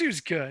Of course, good. he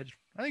was good.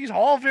 I think he's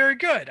all very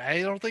good.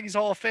 I don't think he's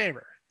Hall of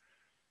Famer.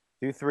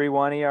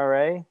 2.31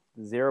 ERA,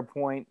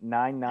 0.99.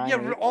 Yeah,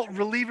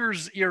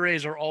 relievers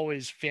ERAs are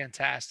always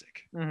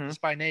fantastic, Mhm.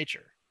 just by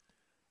nature.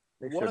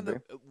 They One of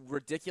should the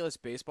ridiculous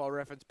baseball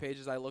reference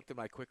pages I looked at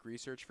my quick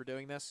research for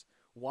doing this,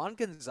 Juan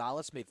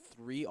Gonzalez made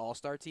 3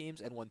 All-Star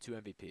teams and won 2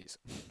 MVPs.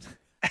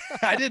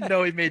 I didn't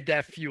know he made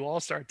that few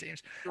All-Star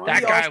teams. 3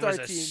 That guy All-Star was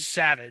a teams,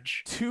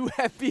 savage. 2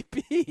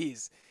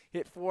 MVPs.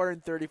 Hit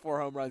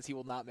 434 home runs. He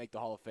will not make the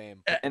Hall of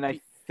Fame. But And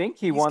I think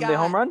he he's won the got-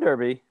 home run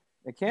derby.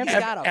 It can't he's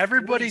be. got a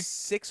everybody-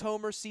 46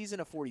 homer season,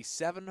 a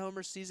 47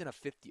 homer season, a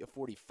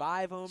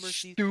 45 homer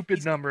season. Stupid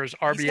He's- numbers,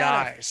 He's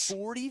got a RBIs.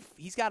 40.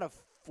 He's got a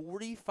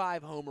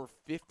 45 homer,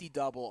 50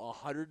 double,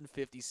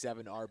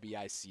 157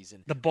 RBI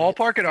season. The He hit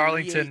ballpark at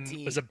Arlington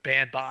 318, was a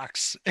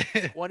bandbox.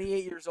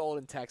 28 years old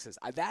in Texas.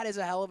 That is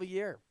a hell of a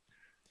year.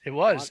 It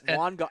was.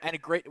 Juan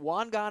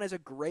Gon is a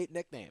great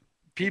nickname.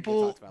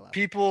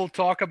 People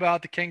talk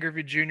about the Ken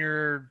Griffey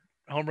Jr.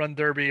 home run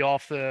derby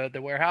off the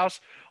warehouse.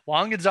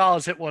 Juan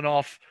Gonzalez hit one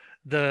off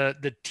the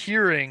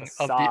tiering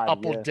of the Facade,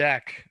 upper yeah.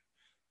 deck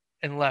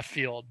in left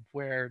field,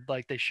 where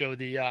like they show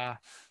the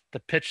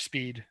pitch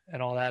speed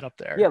and all that up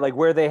there. Yeah, like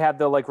where they have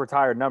the like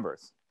retired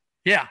numbers.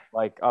 Yeah,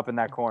 like up in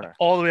that corner.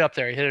 all the way up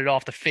there. He hit it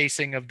off the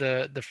facing of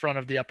the front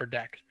of the upper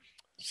deck,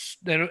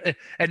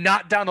 and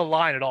not down the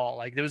line at all.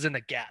 Like it was in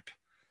the gap.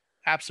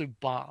 Absolute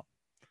bomb.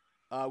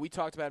 We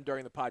talked about him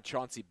during the pod.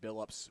 Chauncey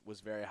Billups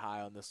was very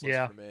high on this list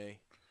Yeah. for me.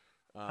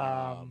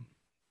 I've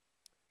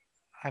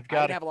I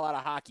got. didn't have a lot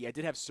of hockey. I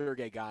did have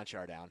Sergei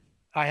Gonchar down.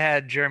 I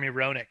had Jeremy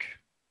Roenick.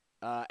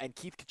 And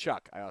Keith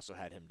Kachuk, I also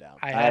had him down.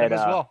 I had him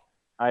as well.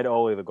 I had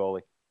Ole the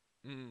goalie.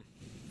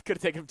 Could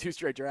have taken him 2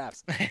 straight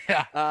drafts.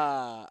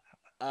 Yeah.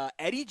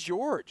 Eddie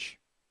George.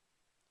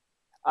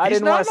 I He's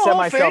didn't not want in to the set Hall of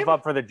myself Fame?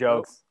 up for the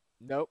jokes.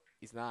 Nope,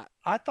 he's not.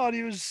 I thought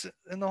he was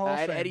in the Hall I of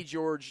had Fame. Eddie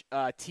George,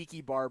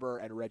 Tiki Barber,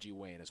 and Reggie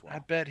Wayne as well. I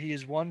bet he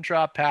is one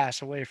drop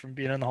pass away from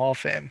being in the Hall of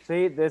Fame.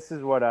 See, this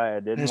is what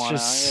I didn't It's want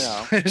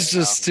just, to, it's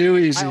just too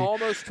easy. I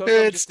almost took him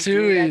It's just to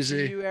too do that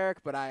easy. to you, Eric,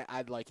 but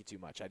I'd like you too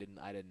much. I didn't.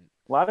 A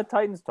lot of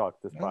Titans talk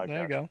this Oh, podcast.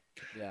 there you go.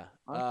 Yeah.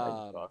 A lot of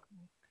Titans talk.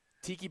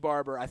 Tiki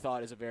Barber, I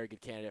thought, is a very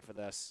good candidate for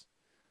this.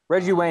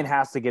 Reggie Wayne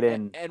has to get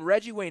in. And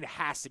Reggie Wayne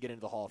has to get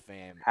into the Hall of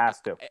Fame. Has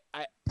to.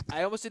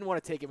 I almost didn't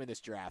want to take him in this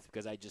draft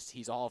because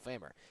he's a Hall of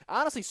Famer.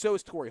 Honestly, so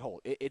is Torrey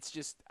Holt. It's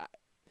just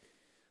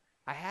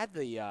I had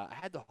the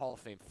Hall of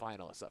Fame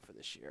finalists up for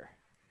this year.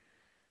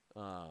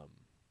 Let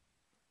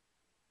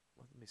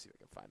me see if I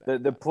can find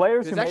that. The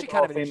players who It's made actually the kind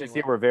Hall of of an Fame this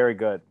interesting year were very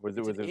good.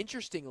 It's an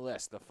interesting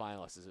list. The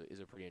finalists is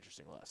a pretty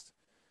interesting list.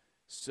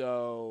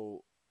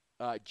 So,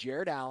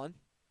 Jared Allen,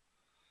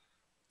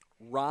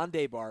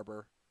 Rondé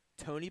Barber,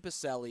 Tony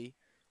Baselli,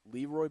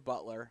 Leroy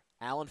Butler,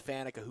 Alan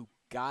Faneca, who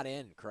got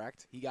in,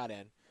 correct? He got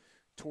in.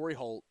 Torrey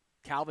Holt,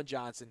 Calvin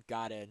Johnson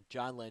got in.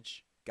 John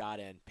Lynch got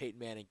in. Peyton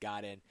Manning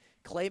got in.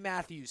 Clay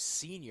Matthews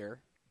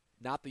Sr.,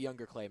 not the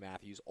younger Clay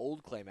Matthews,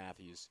 old Clay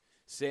Matthews.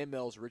 Sam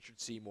Mills,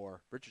 Richard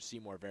Seymour. Richard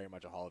Seymour, very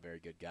much a Hall of Very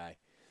good guy.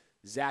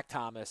 Zach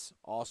Thomas,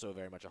 also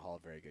very much a Hall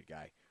of Very good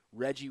guy.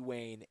 Reggie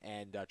Wayne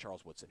and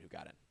Charles Woodson, who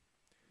got in.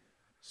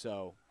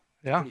 So,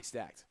 Yeah. pretty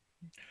stacked.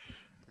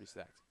 Pretty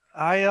stacked.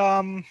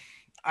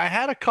 I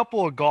had a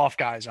couple of golf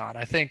guys on.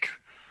 I think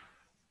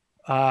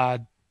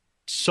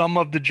some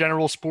of the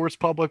general sports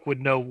public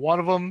would know one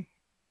of them.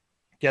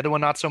 The other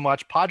one, not so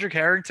much. Padraig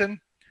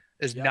Harrington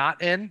is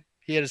not in.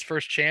 He had his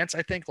first chance,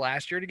 I think,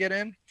 last year to get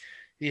in.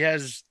 He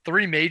has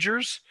 3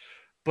 majors,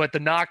 but the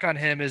knock on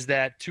him is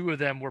that 2 of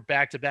them were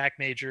back-to-back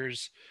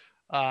majors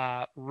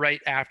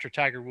right after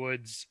Tiger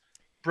Woods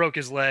broke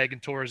his leg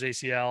and tore his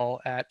ACL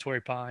at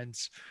Torrey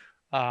Pines.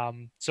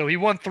 So he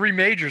won 3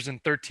 majors in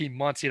 13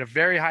 months. He had a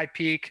very high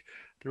peak.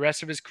 The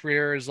rest of his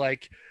career is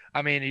like,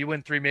 I mean, you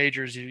win 3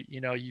 majors,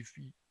 you're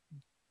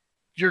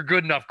a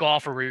good enough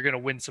golfer where you're going to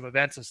win some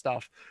events and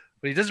stuff.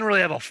 But he doesn't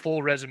really have a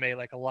full resume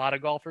like a lot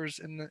of golfers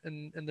in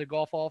the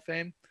Golf Hall of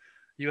Fame.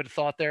 You had a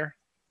thought there,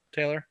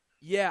 Taylor?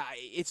 Yeah,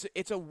 it's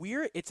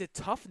a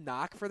tough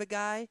knock for the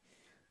guy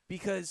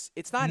because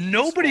it's not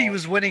nobody his fault.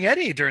 was winning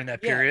any during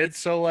that period.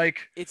 So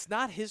like, it's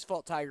not his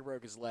fault Tiger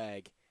broke his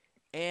leg,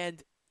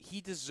 and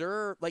he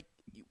deserved, like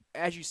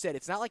as you said,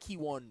 it's not like he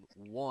won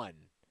 1.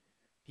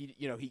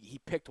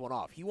 He picked one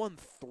off. He won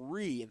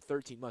 3 in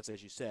 13 months,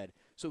 as you said.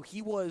 So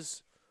he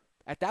was,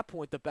 at that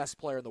point, the best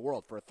player in the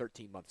world for a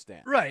 13-month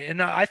stand. Right. And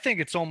I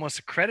think it's almost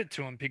a credit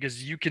to him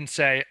because you can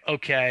say,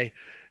 okay,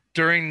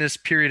 during this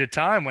period of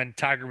time when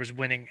Tiger was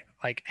winning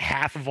like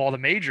half of all the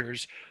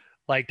majors,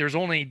 like there's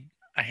only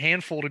a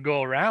handful to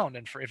go around.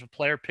 And if a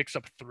player picks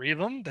up 3 of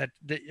them, that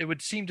it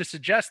would seem to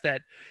suggest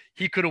that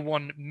he could have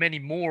won many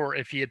more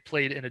if he had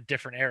played in a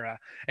different era.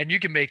 And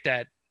you can make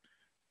that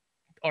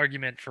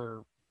argument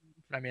for,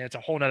 I mean, it's a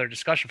whole nother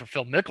discussion for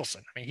Phil Mickelson.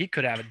 I mean, he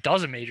could have a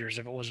dozen majors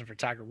if it wasn't for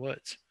Tiger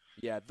Woods.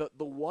 Yeah,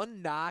 the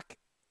one knock,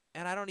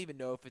 and I don't even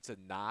know if it's a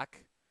knock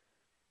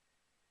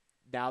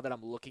now that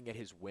I'm looking at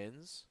his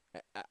wins.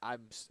 I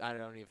don't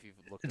know if you've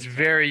looked. It's at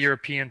very much.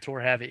 European Tour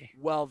heavy.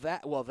 Well,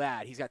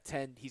 he's got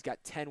 10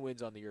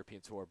 wins on the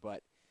European Tour,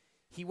 but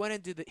he went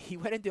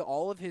into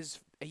all of his.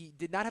 He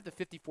did not have the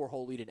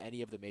 54-hole lead in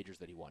any of the majors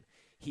that he won.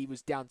 He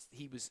was down.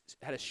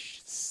 Had a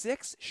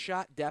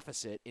 6-shot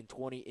deficit in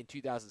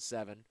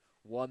 2007.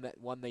 Won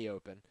the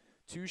Open.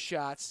 2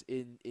 shots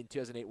in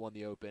 2008 won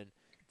the Open.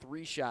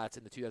 3 shots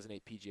in the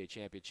 2008 PGA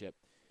Championship.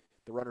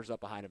 The runners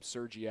up behind him: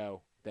 Sergio,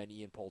 then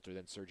Ian Poulter,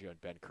 then Sergio,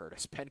 and Ben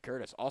Curtis. Ben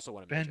Curtis also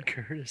won a major. Ben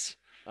Curtis.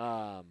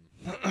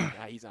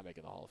 He's not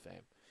making the Hall of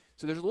Fame.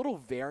 So there's a little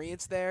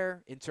variance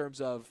there in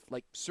terms of,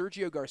 like,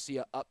 Sergio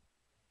Garcia up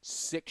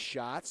 6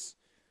 shots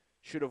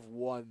should have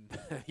won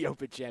the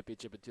Open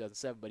Championship in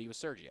 2007, but he was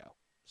Sergio,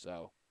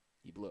 so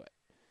he blew it.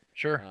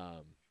 Sure.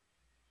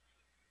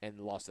 And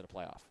lost in a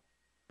playoff.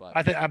 But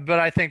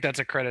I think that's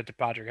a credit to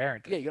Padraig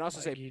Harrington. yeah, you can also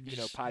Like,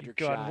 say Padraig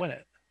go out shot and win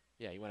it.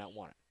 Yeah, he went out and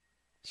won it.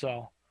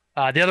 So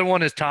the other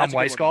one is Tom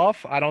That's a good one.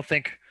 Weisskopf. I don't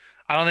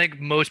think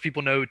most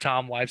people know who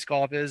Tom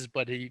Weisskopf is,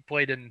 but he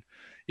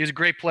was a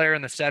great player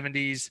in the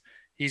 70s.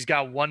 He's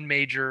got 1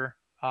 major.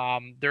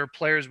 There are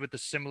players with a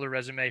similar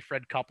resume.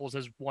 Fred Couples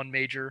has 1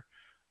 major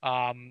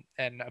and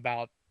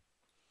about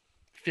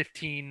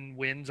 15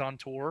 wins on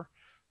tour.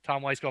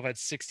 Tom Weiskopf had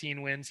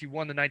 16 wins. He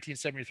won the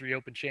 1973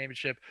 Open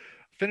Championship,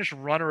 finished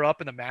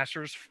runner-up in the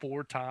Masters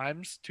 4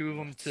 times, 2 of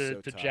them That's to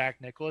so tough.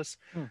 Jack Nicklaus.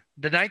 Hmm.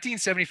 The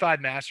 1975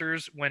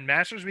 Masters, when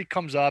Masters Week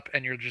comes up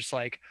and you're just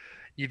like,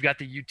 you've got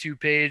the YouTube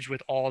page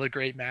with all the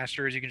great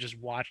Masters, you can just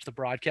watch the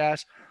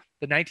broadcast.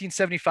 The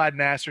 1975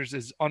 Masters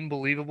is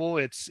unbelievable.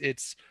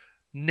 It's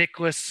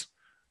Nicklaus,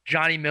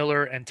 Johnny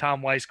Miller, and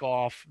Tom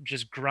Weiskopf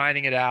just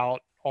grinding it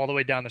out all the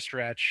way down the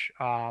stretch.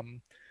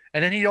 And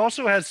then he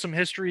also has some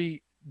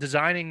history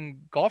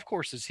designing golf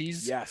courses.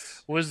 He's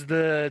was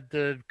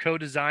the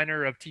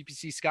co-designer of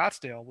TPC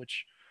Scottsdale,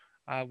 which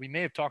we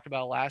may have talked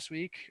about last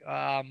week.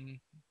 I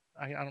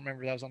don't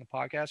remember if that was on the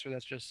podcast or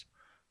that's just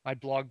my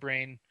blog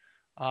brain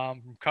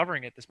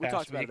covering it this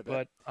past week.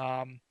 But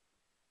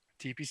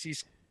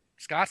TPC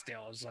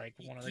Scottsdale is like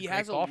one of the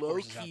great golf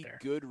courses out there. He has a low-key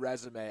good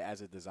resume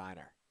as a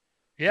designer.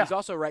 Yeah. He's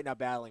also right now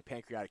battling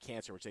pancreatic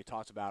cancer, which they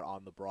talked about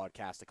on the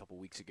broadcast a couple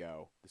weeks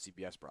ago, the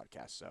CBS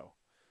broadcast. So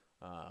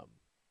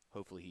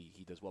hopefully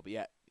he does well. But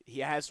yeah,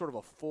 he has sort of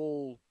a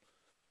full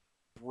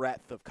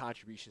breadth of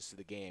contributions to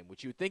the game,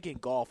 which you would think in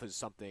golf is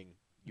something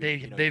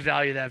they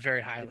value that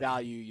very highly. They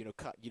value,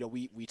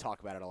 we talk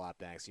about it a lot,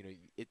 Banks.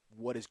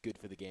 What is good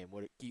for the game?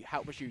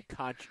 How much are you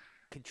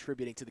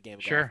contributing to the game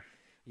of golf?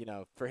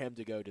 For him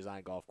to go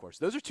design golf course.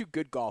 Those are 2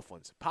 good golf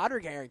ones.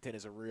 Padraig Harrington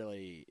is a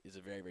very,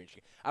 very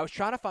interesting. I was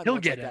trying to find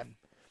ones like that.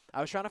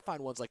 I was trying to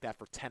find ones like that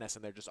for tennis,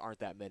 and there just aren't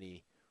that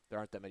many. There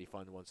aren't that many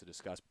fun ones to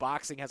discuss.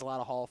 Boxing has a lot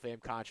of Hall of Fame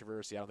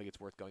controversy. I don't think it's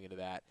worth going into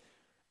that.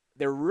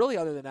 There really,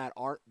 other than that,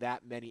 aren't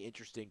that many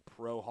interesting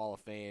pro Hall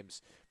of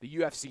Fames. The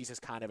UFC's is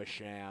kind of a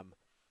sham.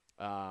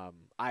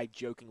 I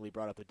jokingly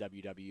brought up the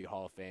WWE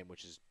Hall of Fame,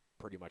 which is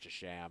pretty much a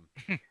sham.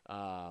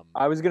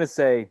 I was gonna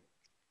say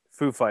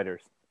Foo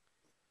Fighters.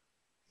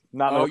 You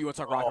want to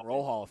talk Rock and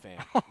Roll Hall of Fame?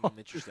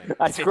 Interesting.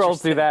 I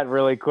scrolled through that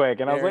really quick,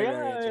 and I was like,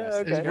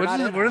 okay. What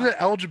are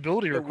the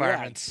eligibility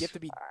requirements? You have to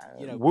be,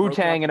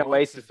 Wu-Tang and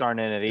Oasis aren't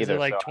in it either. Is it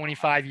like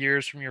 25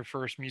 years from your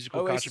first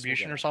musical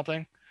contribution or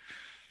something?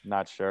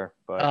 Not sure,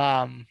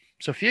 but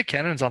Sophia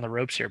Kennan's on the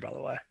ropes here, by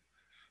the way.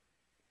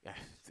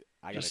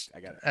 I got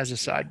it. As a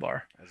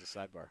sidebar.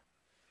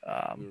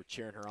 We were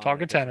cheering her on.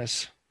 Talking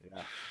tennis.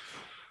 Yeah.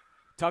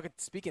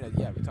 Speaking of,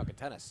 we're talking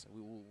tennis.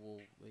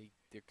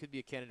 There could be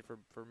a candidate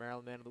for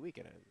Maryland Man of the Week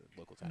in a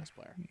local tennis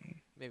player.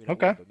 Maybe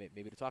not one, but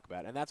maybe to talk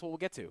about. And that's what we'll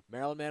get to.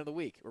 Maryland Man of the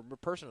Week or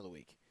Person of the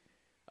Week.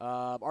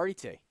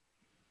 RET.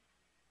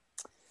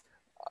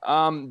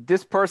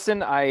 This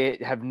person, I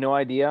have no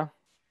idea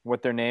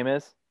what their name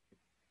is.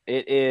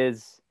 It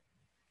is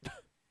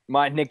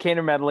my Nick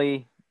Cantor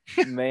medley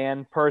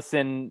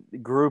person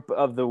group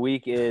of the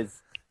week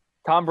is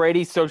Tom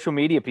Brady's social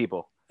media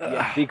people.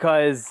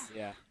 Because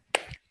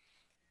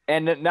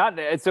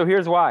so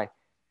here's why.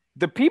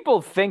 The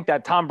people think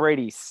that Tom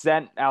Brady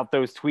sent out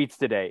those tweets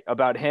today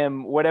about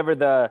him, whatever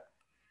the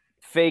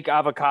fake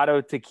avocado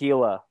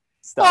tequila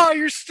stuff. Oh,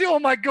 you're still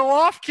my go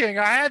off king.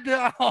 I had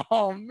to.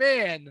 Oh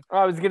man.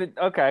 I was gonna.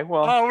 Okay,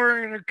 well. Oh,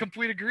 we're in a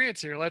complete agreement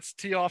here. Let's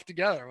tee off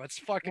together. Let's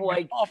fucking go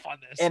off on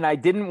this. And I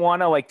didn't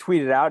want to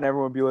tweet it out, and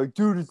everyone would be like,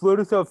 "Dude, just let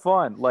us have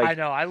fun." I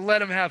know. I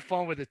let him have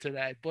fun with it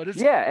today, but it's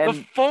and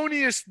the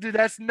phoniest. Dude,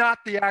 that's not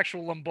the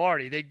actual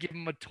Lombardi. They give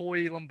him a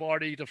toy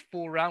Lombardi to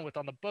fool around with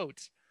on the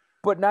boats.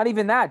 But not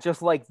even that,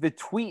 just the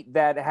tweet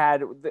that had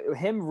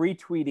him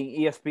retweeting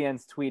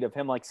ESPN's tweet of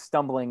him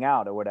stumbling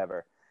out or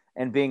whatever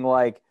and being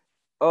like,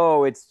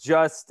 oh, it's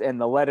just, and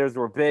the letters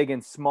were big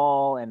and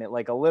small and it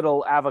a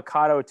little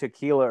avocado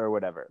tequila or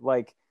whatever.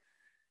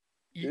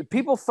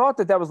 People thought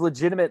that was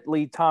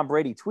legitimately Tom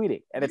Brady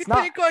tweeting, and it's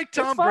not. You think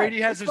Tom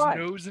Brady has his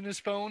nose in his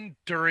phone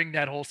during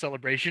that whole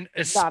celebration,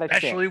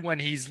 especially when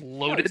he's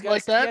loaded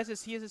like that?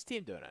 He has his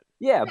team doing it.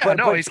 Yeah, but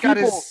he's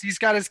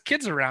got his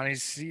kids around.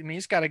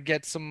 He's got to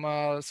get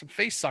some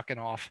face sucking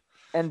off.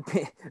 And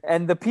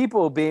the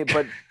people being,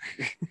 but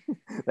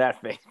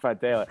that face by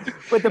Taylor.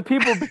 But the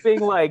people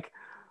being like,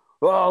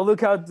 "Oh,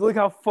 look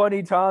how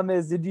funny Tom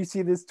is! Did you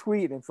see this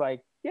tweet?" And it's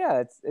like,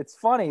 yeah, it's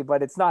funny,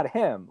 but it's not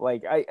him.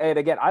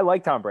 I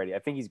like Tom Brady. I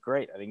think he's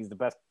great. I think he's the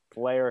best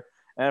player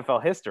in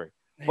NFL history.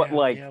 But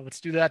let's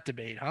do that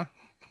debate, huh?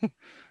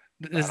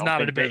 It's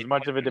not a debate.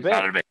 Much of a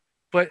debate.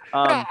 But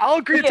I'll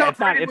agree. Tom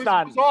Brady was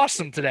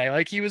awesome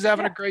today. He was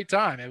having a great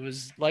time. It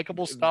was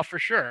likable stuff for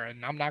sure.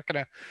 And I'm not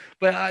gonna,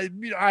 but I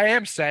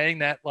am saying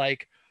that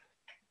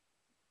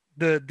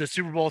the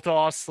Super Bowl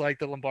toss, the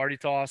Lombardi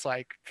toss,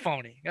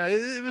 phony.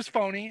 It was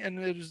phony, and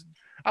it was.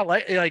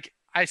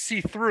 I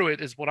see through it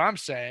is what I'm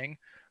saying.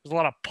 There's a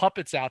lot of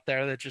puppets out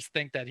there that just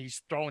think that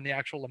he's throwing the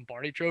actual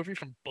Lombardi trophy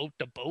from boat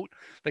to boat.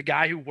 The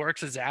guy who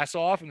works his ass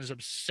off and is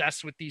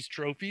obsessed with these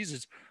trophies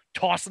is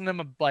tossing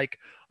them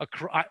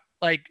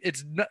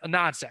it's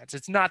nonsense.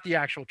 It's not the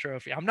actual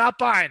trophy. I'm not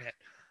buying it.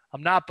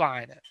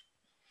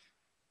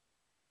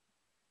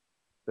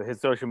 So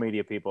his social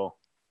media people.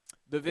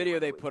 The video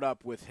they put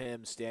up with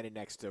him standing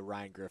next to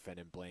Ryan Griffin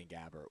and Blaine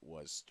Gabbert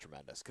was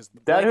tremendous.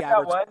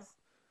 That was?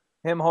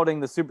 Him holding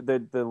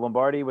the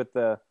Lombardi with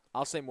the.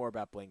 I'll say more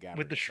about Blaine Gabbert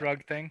with the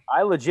shrug thing.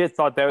 I legit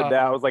thought that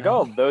I was like,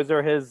 oh, those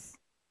are his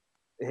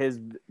his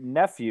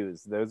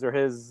nephews. Those are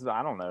his.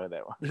 I don't know who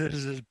they were. This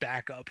is his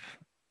backup.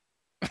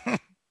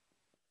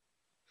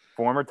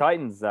 Former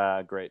Titans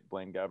great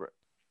Blaine Gabbert.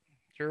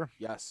 Sure.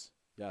 Yes.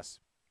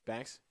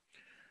 Banks?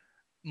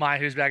 My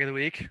who's back of the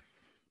week?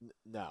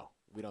 No,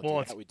 we don't Well,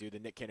 do that. We do the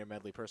Nick Cantor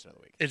Medley Person of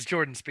the Week. It's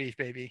Jordan Spieth,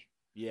 baby.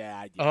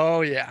 Yeah.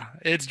 Oh yeah,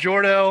 it's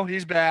Jordo.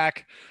 He's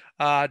back.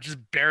 Just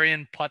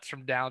burying putts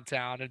from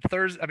downtown. And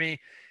Thursday, I mean,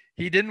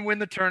 he didn't win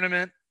the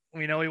tournament.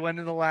 We know he went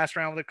in the last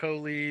round with a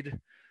co-lead.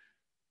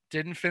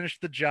 Didn't finish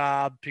the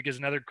job because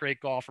another great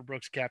golfer,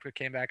 Brooks Koepka,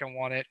 came back and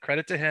won it.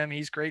 Credit to him.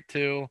 He's great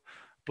too.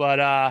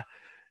 But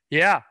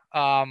yeah,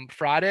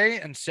 Friday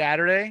and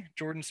Saturday,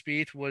 Jordan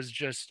Spieth was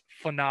just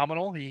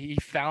phenomenal. He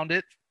found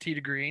it tee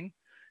to green.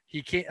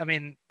 He can't. I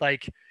mean,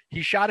 like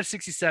he shot a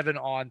 67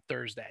 on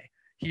Thursday.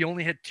 He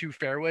only hit 2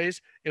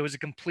 fairways. It was a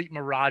complete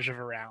mirage of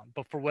a round.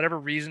 But for whatever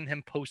reason,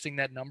 him posting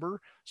that number,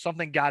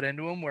 something got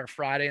into him where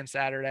Friday and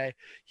Saturday,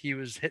 he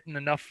was hitting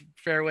enough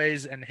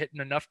fairways and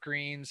hitting enough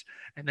greens.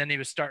 And then he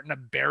was starting to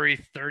bury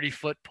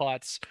 30-foot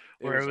putts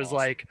where it was awesome.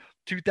 like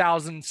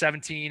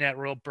 2017 at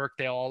Royal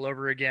Birkdale all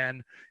over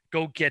again.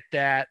 Go get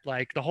that.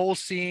 Like the whole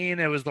scene,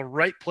 it was the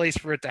right place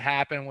for it to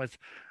happen with,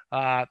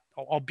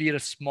 albeit a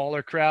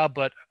smaller crowd,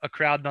 but a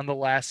crowd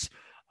nonetheless.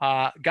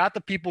 Got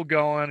the people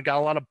going, got a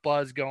lot of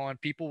buzz going.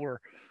 People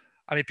were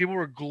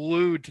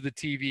glued to the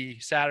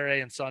TV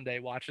Saturday and Sunday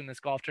watching this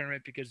golf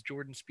tournament because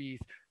Jordan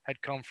Spieth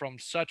had come from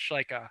such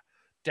like a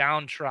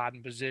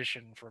downtrodden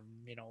position from,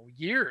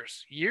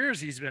 years.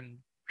 He's been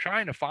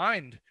trying to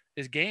find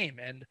his game.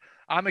 And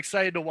I'm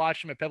excited to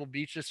watch him at Pebble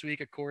Beach this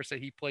week, a course that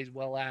he plays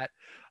well at.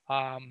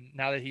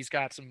 Now that he's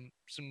got some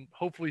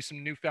hopefully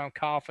some newfound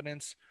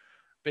confidence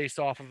based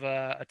off of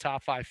a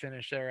top 5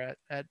 finish there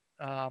at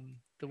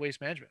the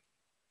Waste Management.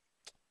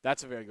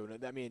 That's a very good one.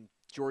 I mean,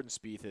 Jordan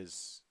Spieth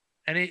is,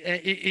 and he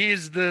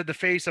is the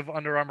face of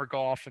Under Armour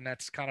Golf, and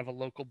that's kind of a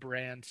local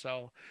brand.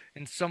 So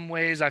in some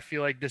ways, I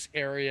feel like this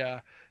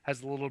area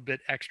has a little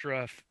bit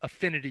extra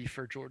affinity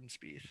for Jordan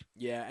Spieth.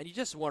 Yeah, and you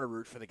just want to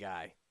root for the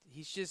guy.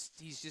 He's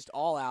just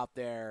all out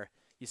there.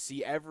 You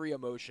see every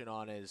emotion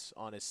on his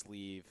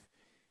sleeve.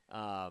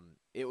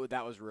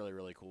 That was really,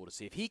 really cool to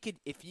see. If he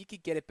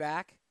could get it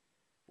back,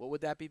 what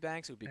would that be,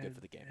 Banks? It would be good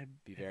for the game. It'd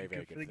be very,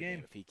 very good for the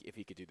game if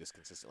he could do this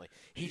consistently.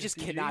 He just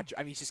cannot.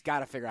 I mean, he's just got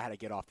to figure out how to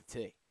get off the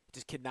tee. He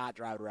just cannot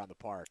drive it around the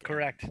park.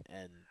 Correct.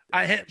 And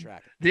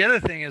track. The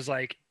other thing is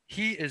like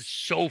he is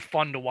so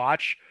fun to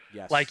watch.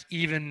 Yes. Like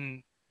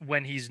even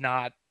when he's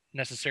not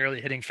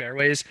necessarily hitting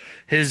fairways,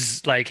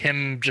 his like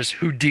him just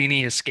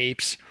Houdini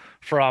escapes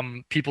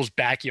from people's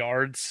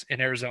backyards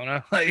in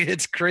Arizona. Like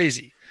it's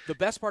crazy. The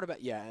best part about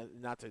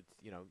not to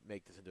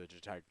make this into a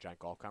giant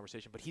golf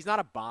conversation, but he's not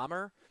a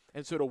bomber,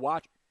 and so to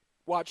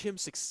watch him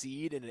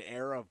succeed in an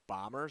era of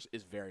bombers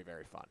is very,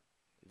 very fun.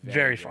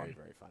 Very fun.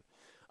 Very fun.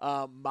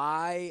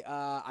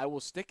 I will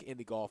stick in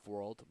the golf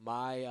world.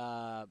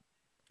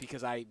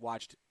 Because I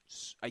watched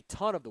a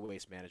ton of the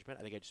Waste Management.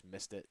 I think I just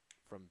missed it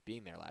from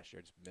being there last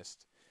year. Just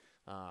missed,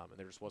 and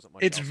there just wasn't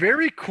much. It's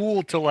very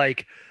cool to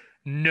like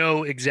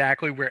know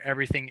exactly where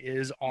everything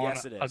is on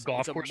a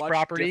golf course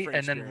property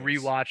and then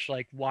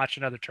watch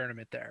another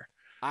tournament there.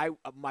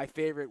 My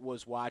favorite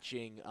was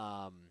watching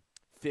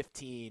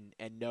 15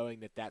 and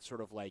knowing that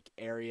sort of like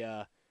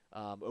area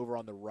over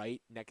on the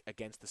right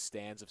against the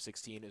stands of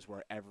 16 is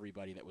where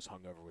everybody that was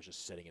hungover was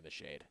just sitting in the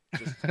shade.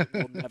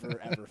 We'll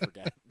never ever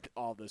forget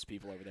all those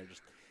people over there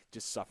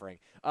just suffering.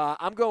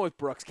 I'm going with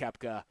Brooks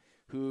Koepka,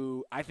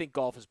 who I think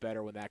golf is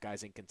better when that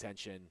guy's in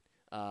contention.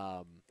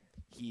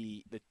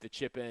 The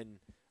chip in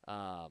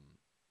on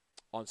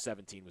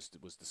 17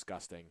 was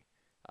disgusting.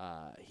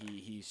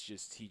 He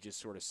just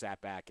sort of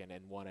sat back and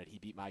won it. He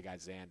beat my guy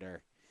Xander,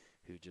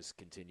 who just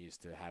continues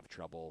to have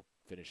trouble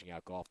finishing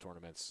out golf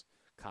tournaments.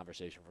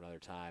 Conversation for another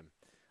time.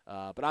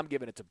 But I'm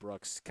giving it to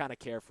Brooks. Kind of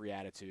carefree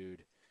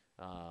attitude.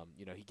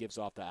 He gives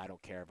off the I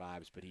don't care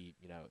vibes, but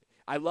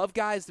I love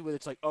guys where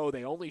it's like, oh,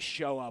 they only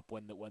show up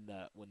when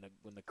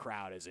the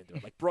crowd is into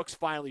it. Like Brooks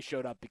finally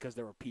showed up because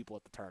there were people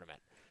at the tournament.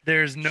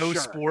 There's no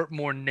sport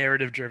more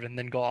narrative driven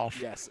than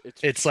golf. Yes,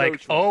 it's so like,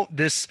 true. oh,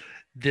 this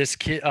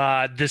kid,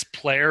 this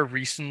player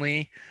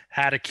recently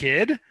had a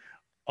kid.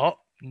 Oh,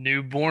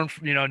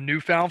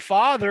 newfound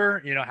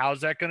father.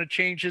 How's that going to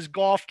change his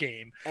golf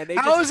game?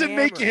 How does it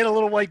make you hit a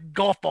little like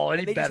golf ball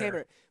any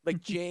better?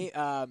 Like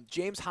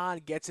James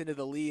Hahn gets into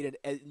the lead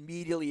and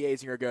immediately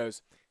Azinger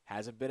goes,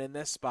 hasn't been in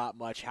this spot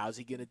much. How's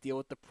he going to deal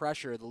with the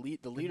pressure? The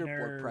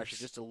leaderboard pressure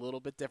just a little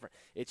bit different.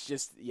 It's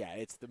just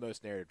it's the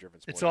most narrative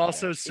driven sport. It's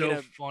also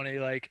so funny.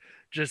 Like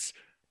just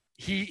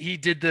he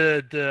did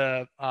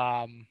the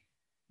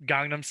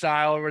Gangnam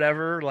Style or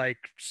whatever like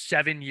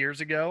 7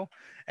 years ago,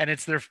 and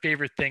it's their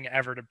favorite thing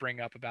ever to bring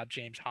up about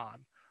James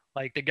Hahn.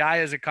 Like the guy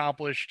has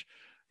accomplished.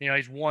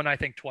 He's won, I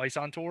think, twice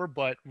on tour,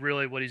 but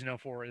really what he's known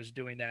for is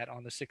doing that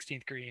on the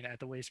 16th green at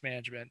the Waste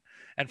Management.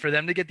 And for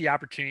them to get the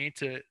opportunity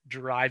to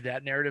drive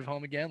that narrative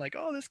home again, like,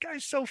 oh, this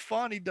guy's so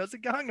fun. He does the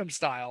Gangnam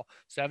Style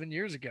 7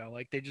 years ago.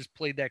 Like they just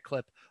played that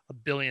clip a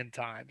billion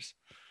times.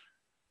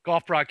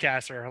 Golf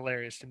broadcasts are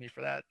hilarious to me for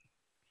that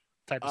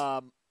type of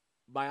stuff.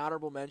 my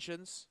honorable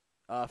mentions,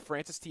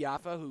 Francis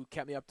Tiafa, who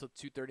kept me up till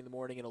 2:30 in the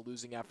morning in a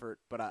losing effort,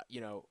 but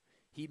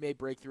he may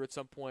break through at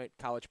some point.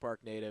 College Park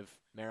native,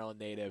 Maryland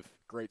native,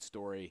 great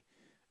story.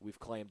 We've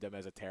claimed him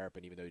as a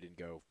Terrapin, even though he didn't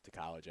go to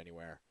college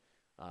anywhere.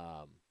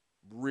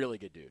 Really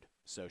good dude.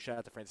 So shout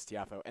out to Francis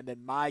Tiafa. And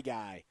then my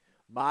guy,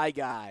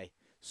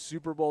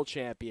 Super Bowl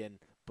champion,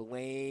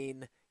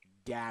 Blaine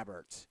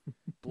Gabbert.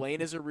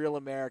 Blaine is a real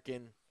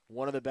American.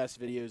 One of the best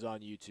videos on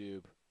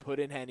YouTube. Put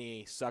in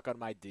Henny, suck on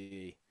my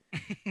D.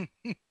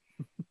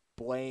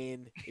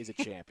 Blaine is a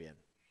champion.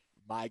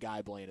 My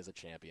guy Blaine is a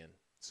champion.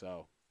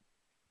 So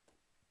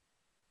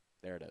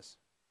there it is.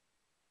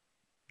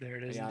 There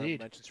it is Any indeed.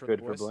 mentions from Good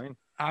the for boys? Blaine.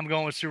 I'm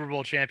going with Super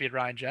Bowl champion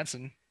Ryan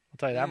Jensen. I'll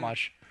tell you that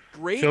much.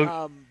 Great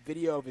So-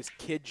 video of his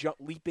kid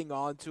leaping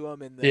onto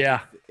him in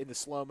the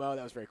slow-mo.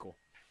 That was very cool.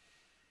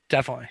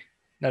 Definitely.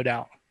 No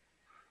doubt.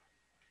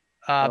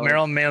 Oh.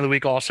 Maryland Man of the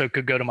Week also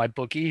could go to my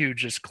bookie, who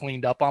just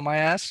cleaned up on my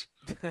ass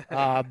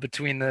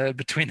between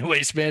the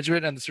waste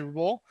management and the Super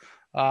Bowl.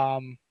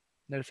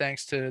 No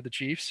thanks to the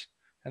Chiefs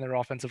and their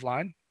offensive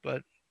line,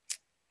 but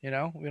we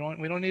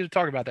don't need to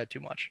talk about that too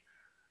much.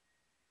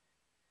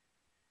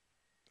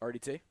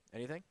 RDT,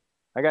 anything?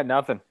 I got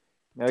nothing.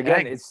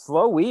 Again, Dang. it's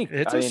slow week.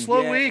 It's I a mean,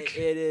 slow Yeah, week.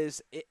 It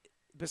is.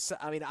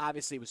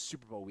 Obviously it was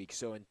Super Bowl week,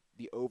 so in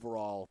the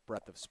overall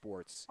breadth of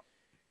sports.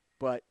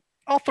 But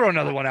I'll throw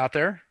another one out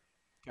there.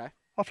 Okay.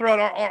 I'll throw out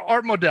our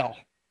Art Modell.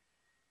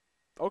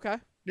 okay,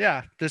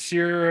 Yeah, this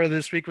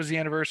week was the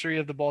anniversary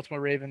of the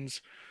Baltimore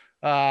Ravens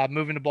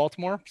moving to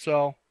Baltimore.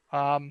 So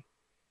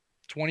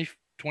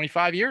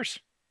 25 years.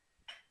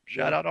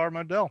 Shout out to Art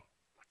Modell.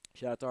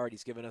 shout out to Art.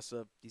 He's given us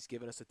a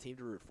team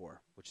to root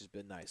for, which has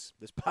been nice.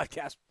 This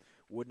podcast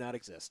would not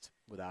exist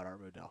without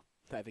Art Modell.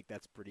 I think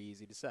that's pretty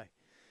easy to say.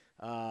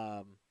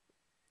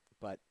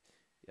 But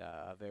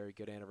a very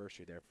good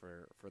anniversary there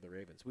for the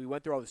Ravens. We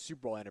went through all the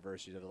Super Bowl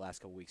anniversaries over the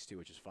last couple weeks too,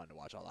 which is fun to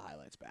watch all the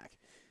highlights back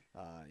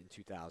in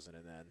 2000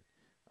 and then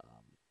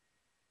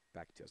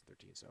back in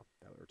 2013. So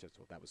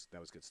that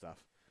was good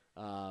stuff.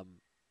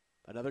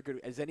 Another good.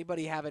 Does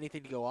anybody have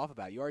anything to go off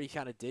about? You already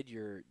kind of did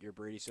your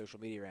Brady social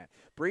media rant.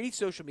 Brady's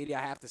social media,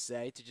 I have to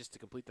say, to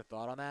complete the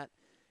thought on that,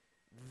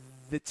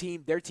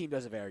 their team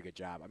does a very good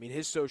job. I mean,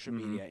 his social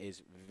media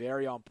is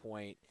very on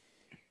point,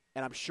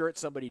 and I'm sure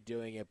it's somebody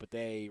doing it, but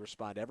they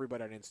respond to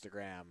everybody on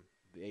Instagram.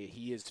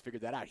 He has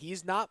figured that out. He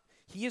is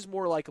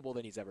more likable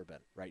than he's ever been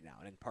right now,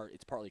 and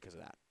it's partly because of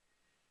that.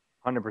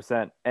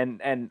 100%.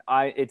 And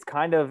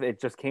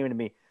it just came to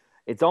me.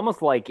 It's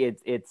almost like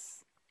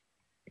it's.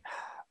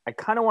 I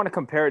kind of want to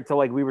compare it to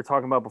like we were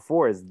talking about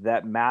before. Is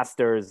that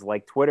Masters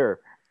like Twitter,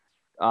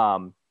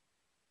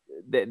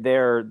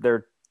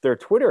 their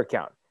Twitter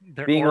account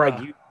Their being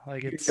aura,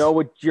 like it's, you know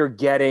what you're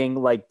getting,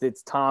 like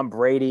it's Tom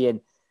Brady,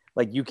 and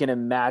like you can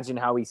imagine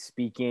how he's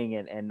speaking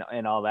and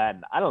all that.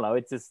 And I don't know,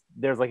 it's just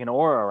there's like an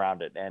aura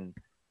around it, and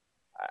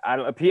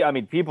I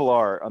mean people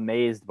are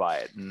amazed by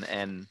it,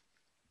 and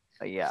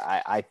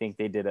yeah, I think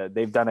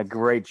they've done a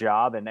great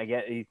job, and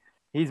again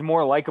he's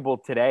more likable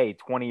today,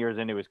 20 years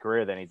into his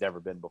career, than he's ever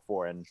been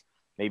before, and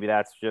maybe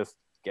that's just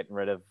getting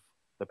rid of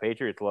the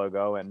Patriots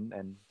logo and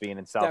being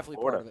in South Definitely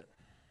Florida. part of it.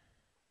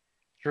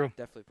 True.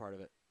 Definitely part of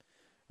it.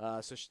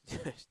 So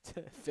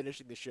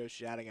finishing the show,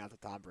 shouting out to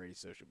Tom Brady's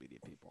social media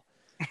people.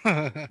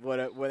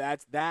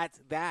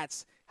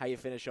 That's how you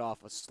finish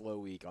off a slow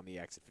week on the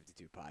Exit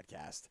 52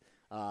 podcast.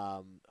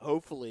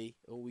 Hopefully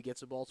we get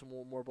some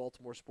more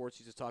Baltimore sports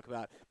to talk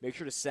about. Make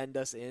sure to send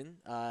us in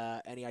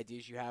any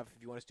ideas you have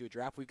if you want us to do a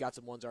draft. We've got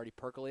some ones already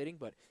percolating,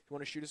 but if you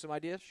want to shoot us some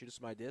ideas,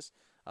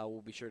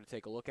 we'll be sure to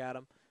take a look at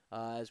them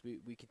as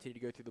we continue to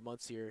go through the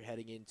months here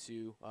heading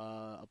into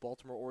a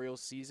Baltimore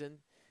Orioles season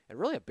and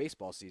really a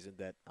baseball season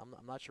that I'm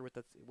not sure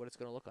what it's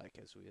going to look like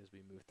as we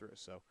move through.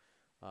 So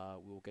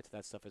we'll get to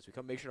that stuff as we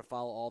come. Make sure to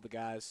follow all the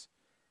guys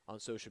on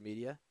social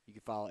media. You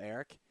can follow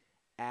Eric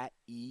at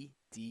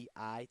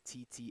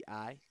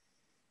EDITTI22.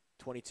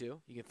 You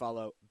can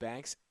follow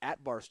Banks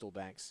at Barstool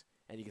Banks,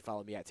 and you can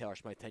follow me at Taylor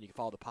Schmidt 10. You can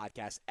follow the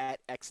podcast at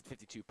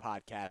Exit52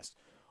 Podcast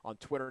on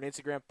Twitter and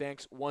Instagram.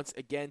 Thanks once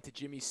again to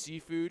Jimmy's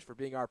Seafood for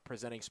being our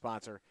presenting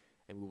sponsor,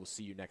 and we will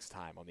see you next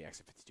time on the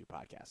Exit 52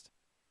 Podcast.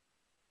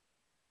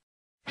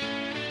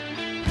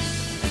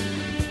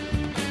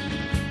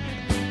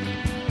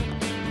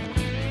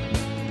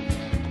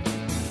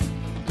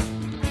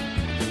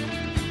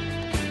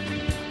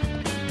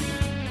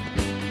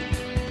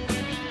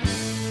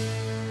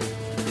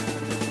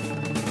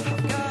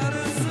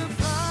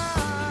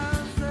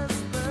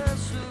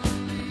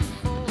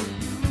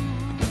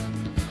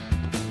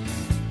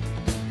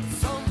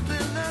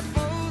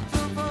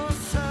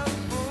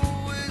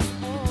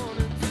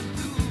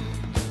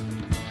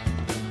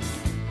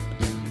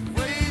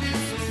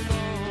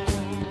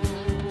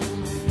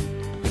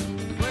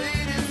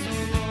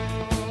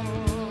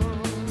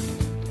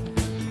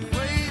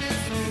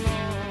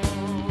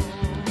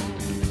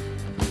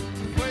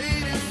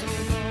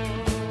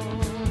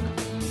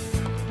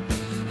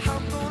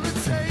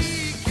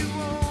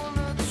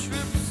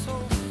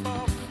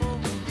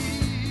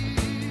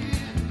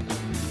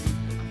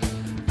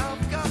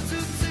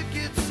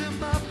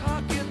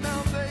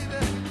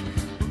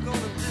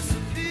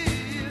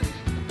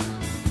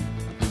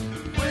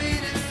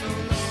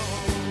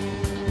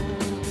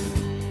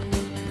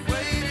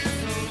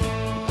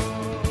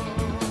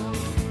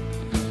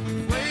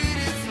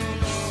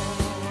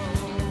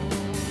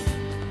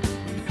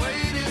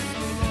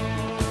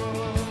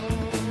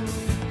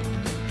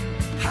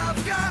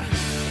 I've got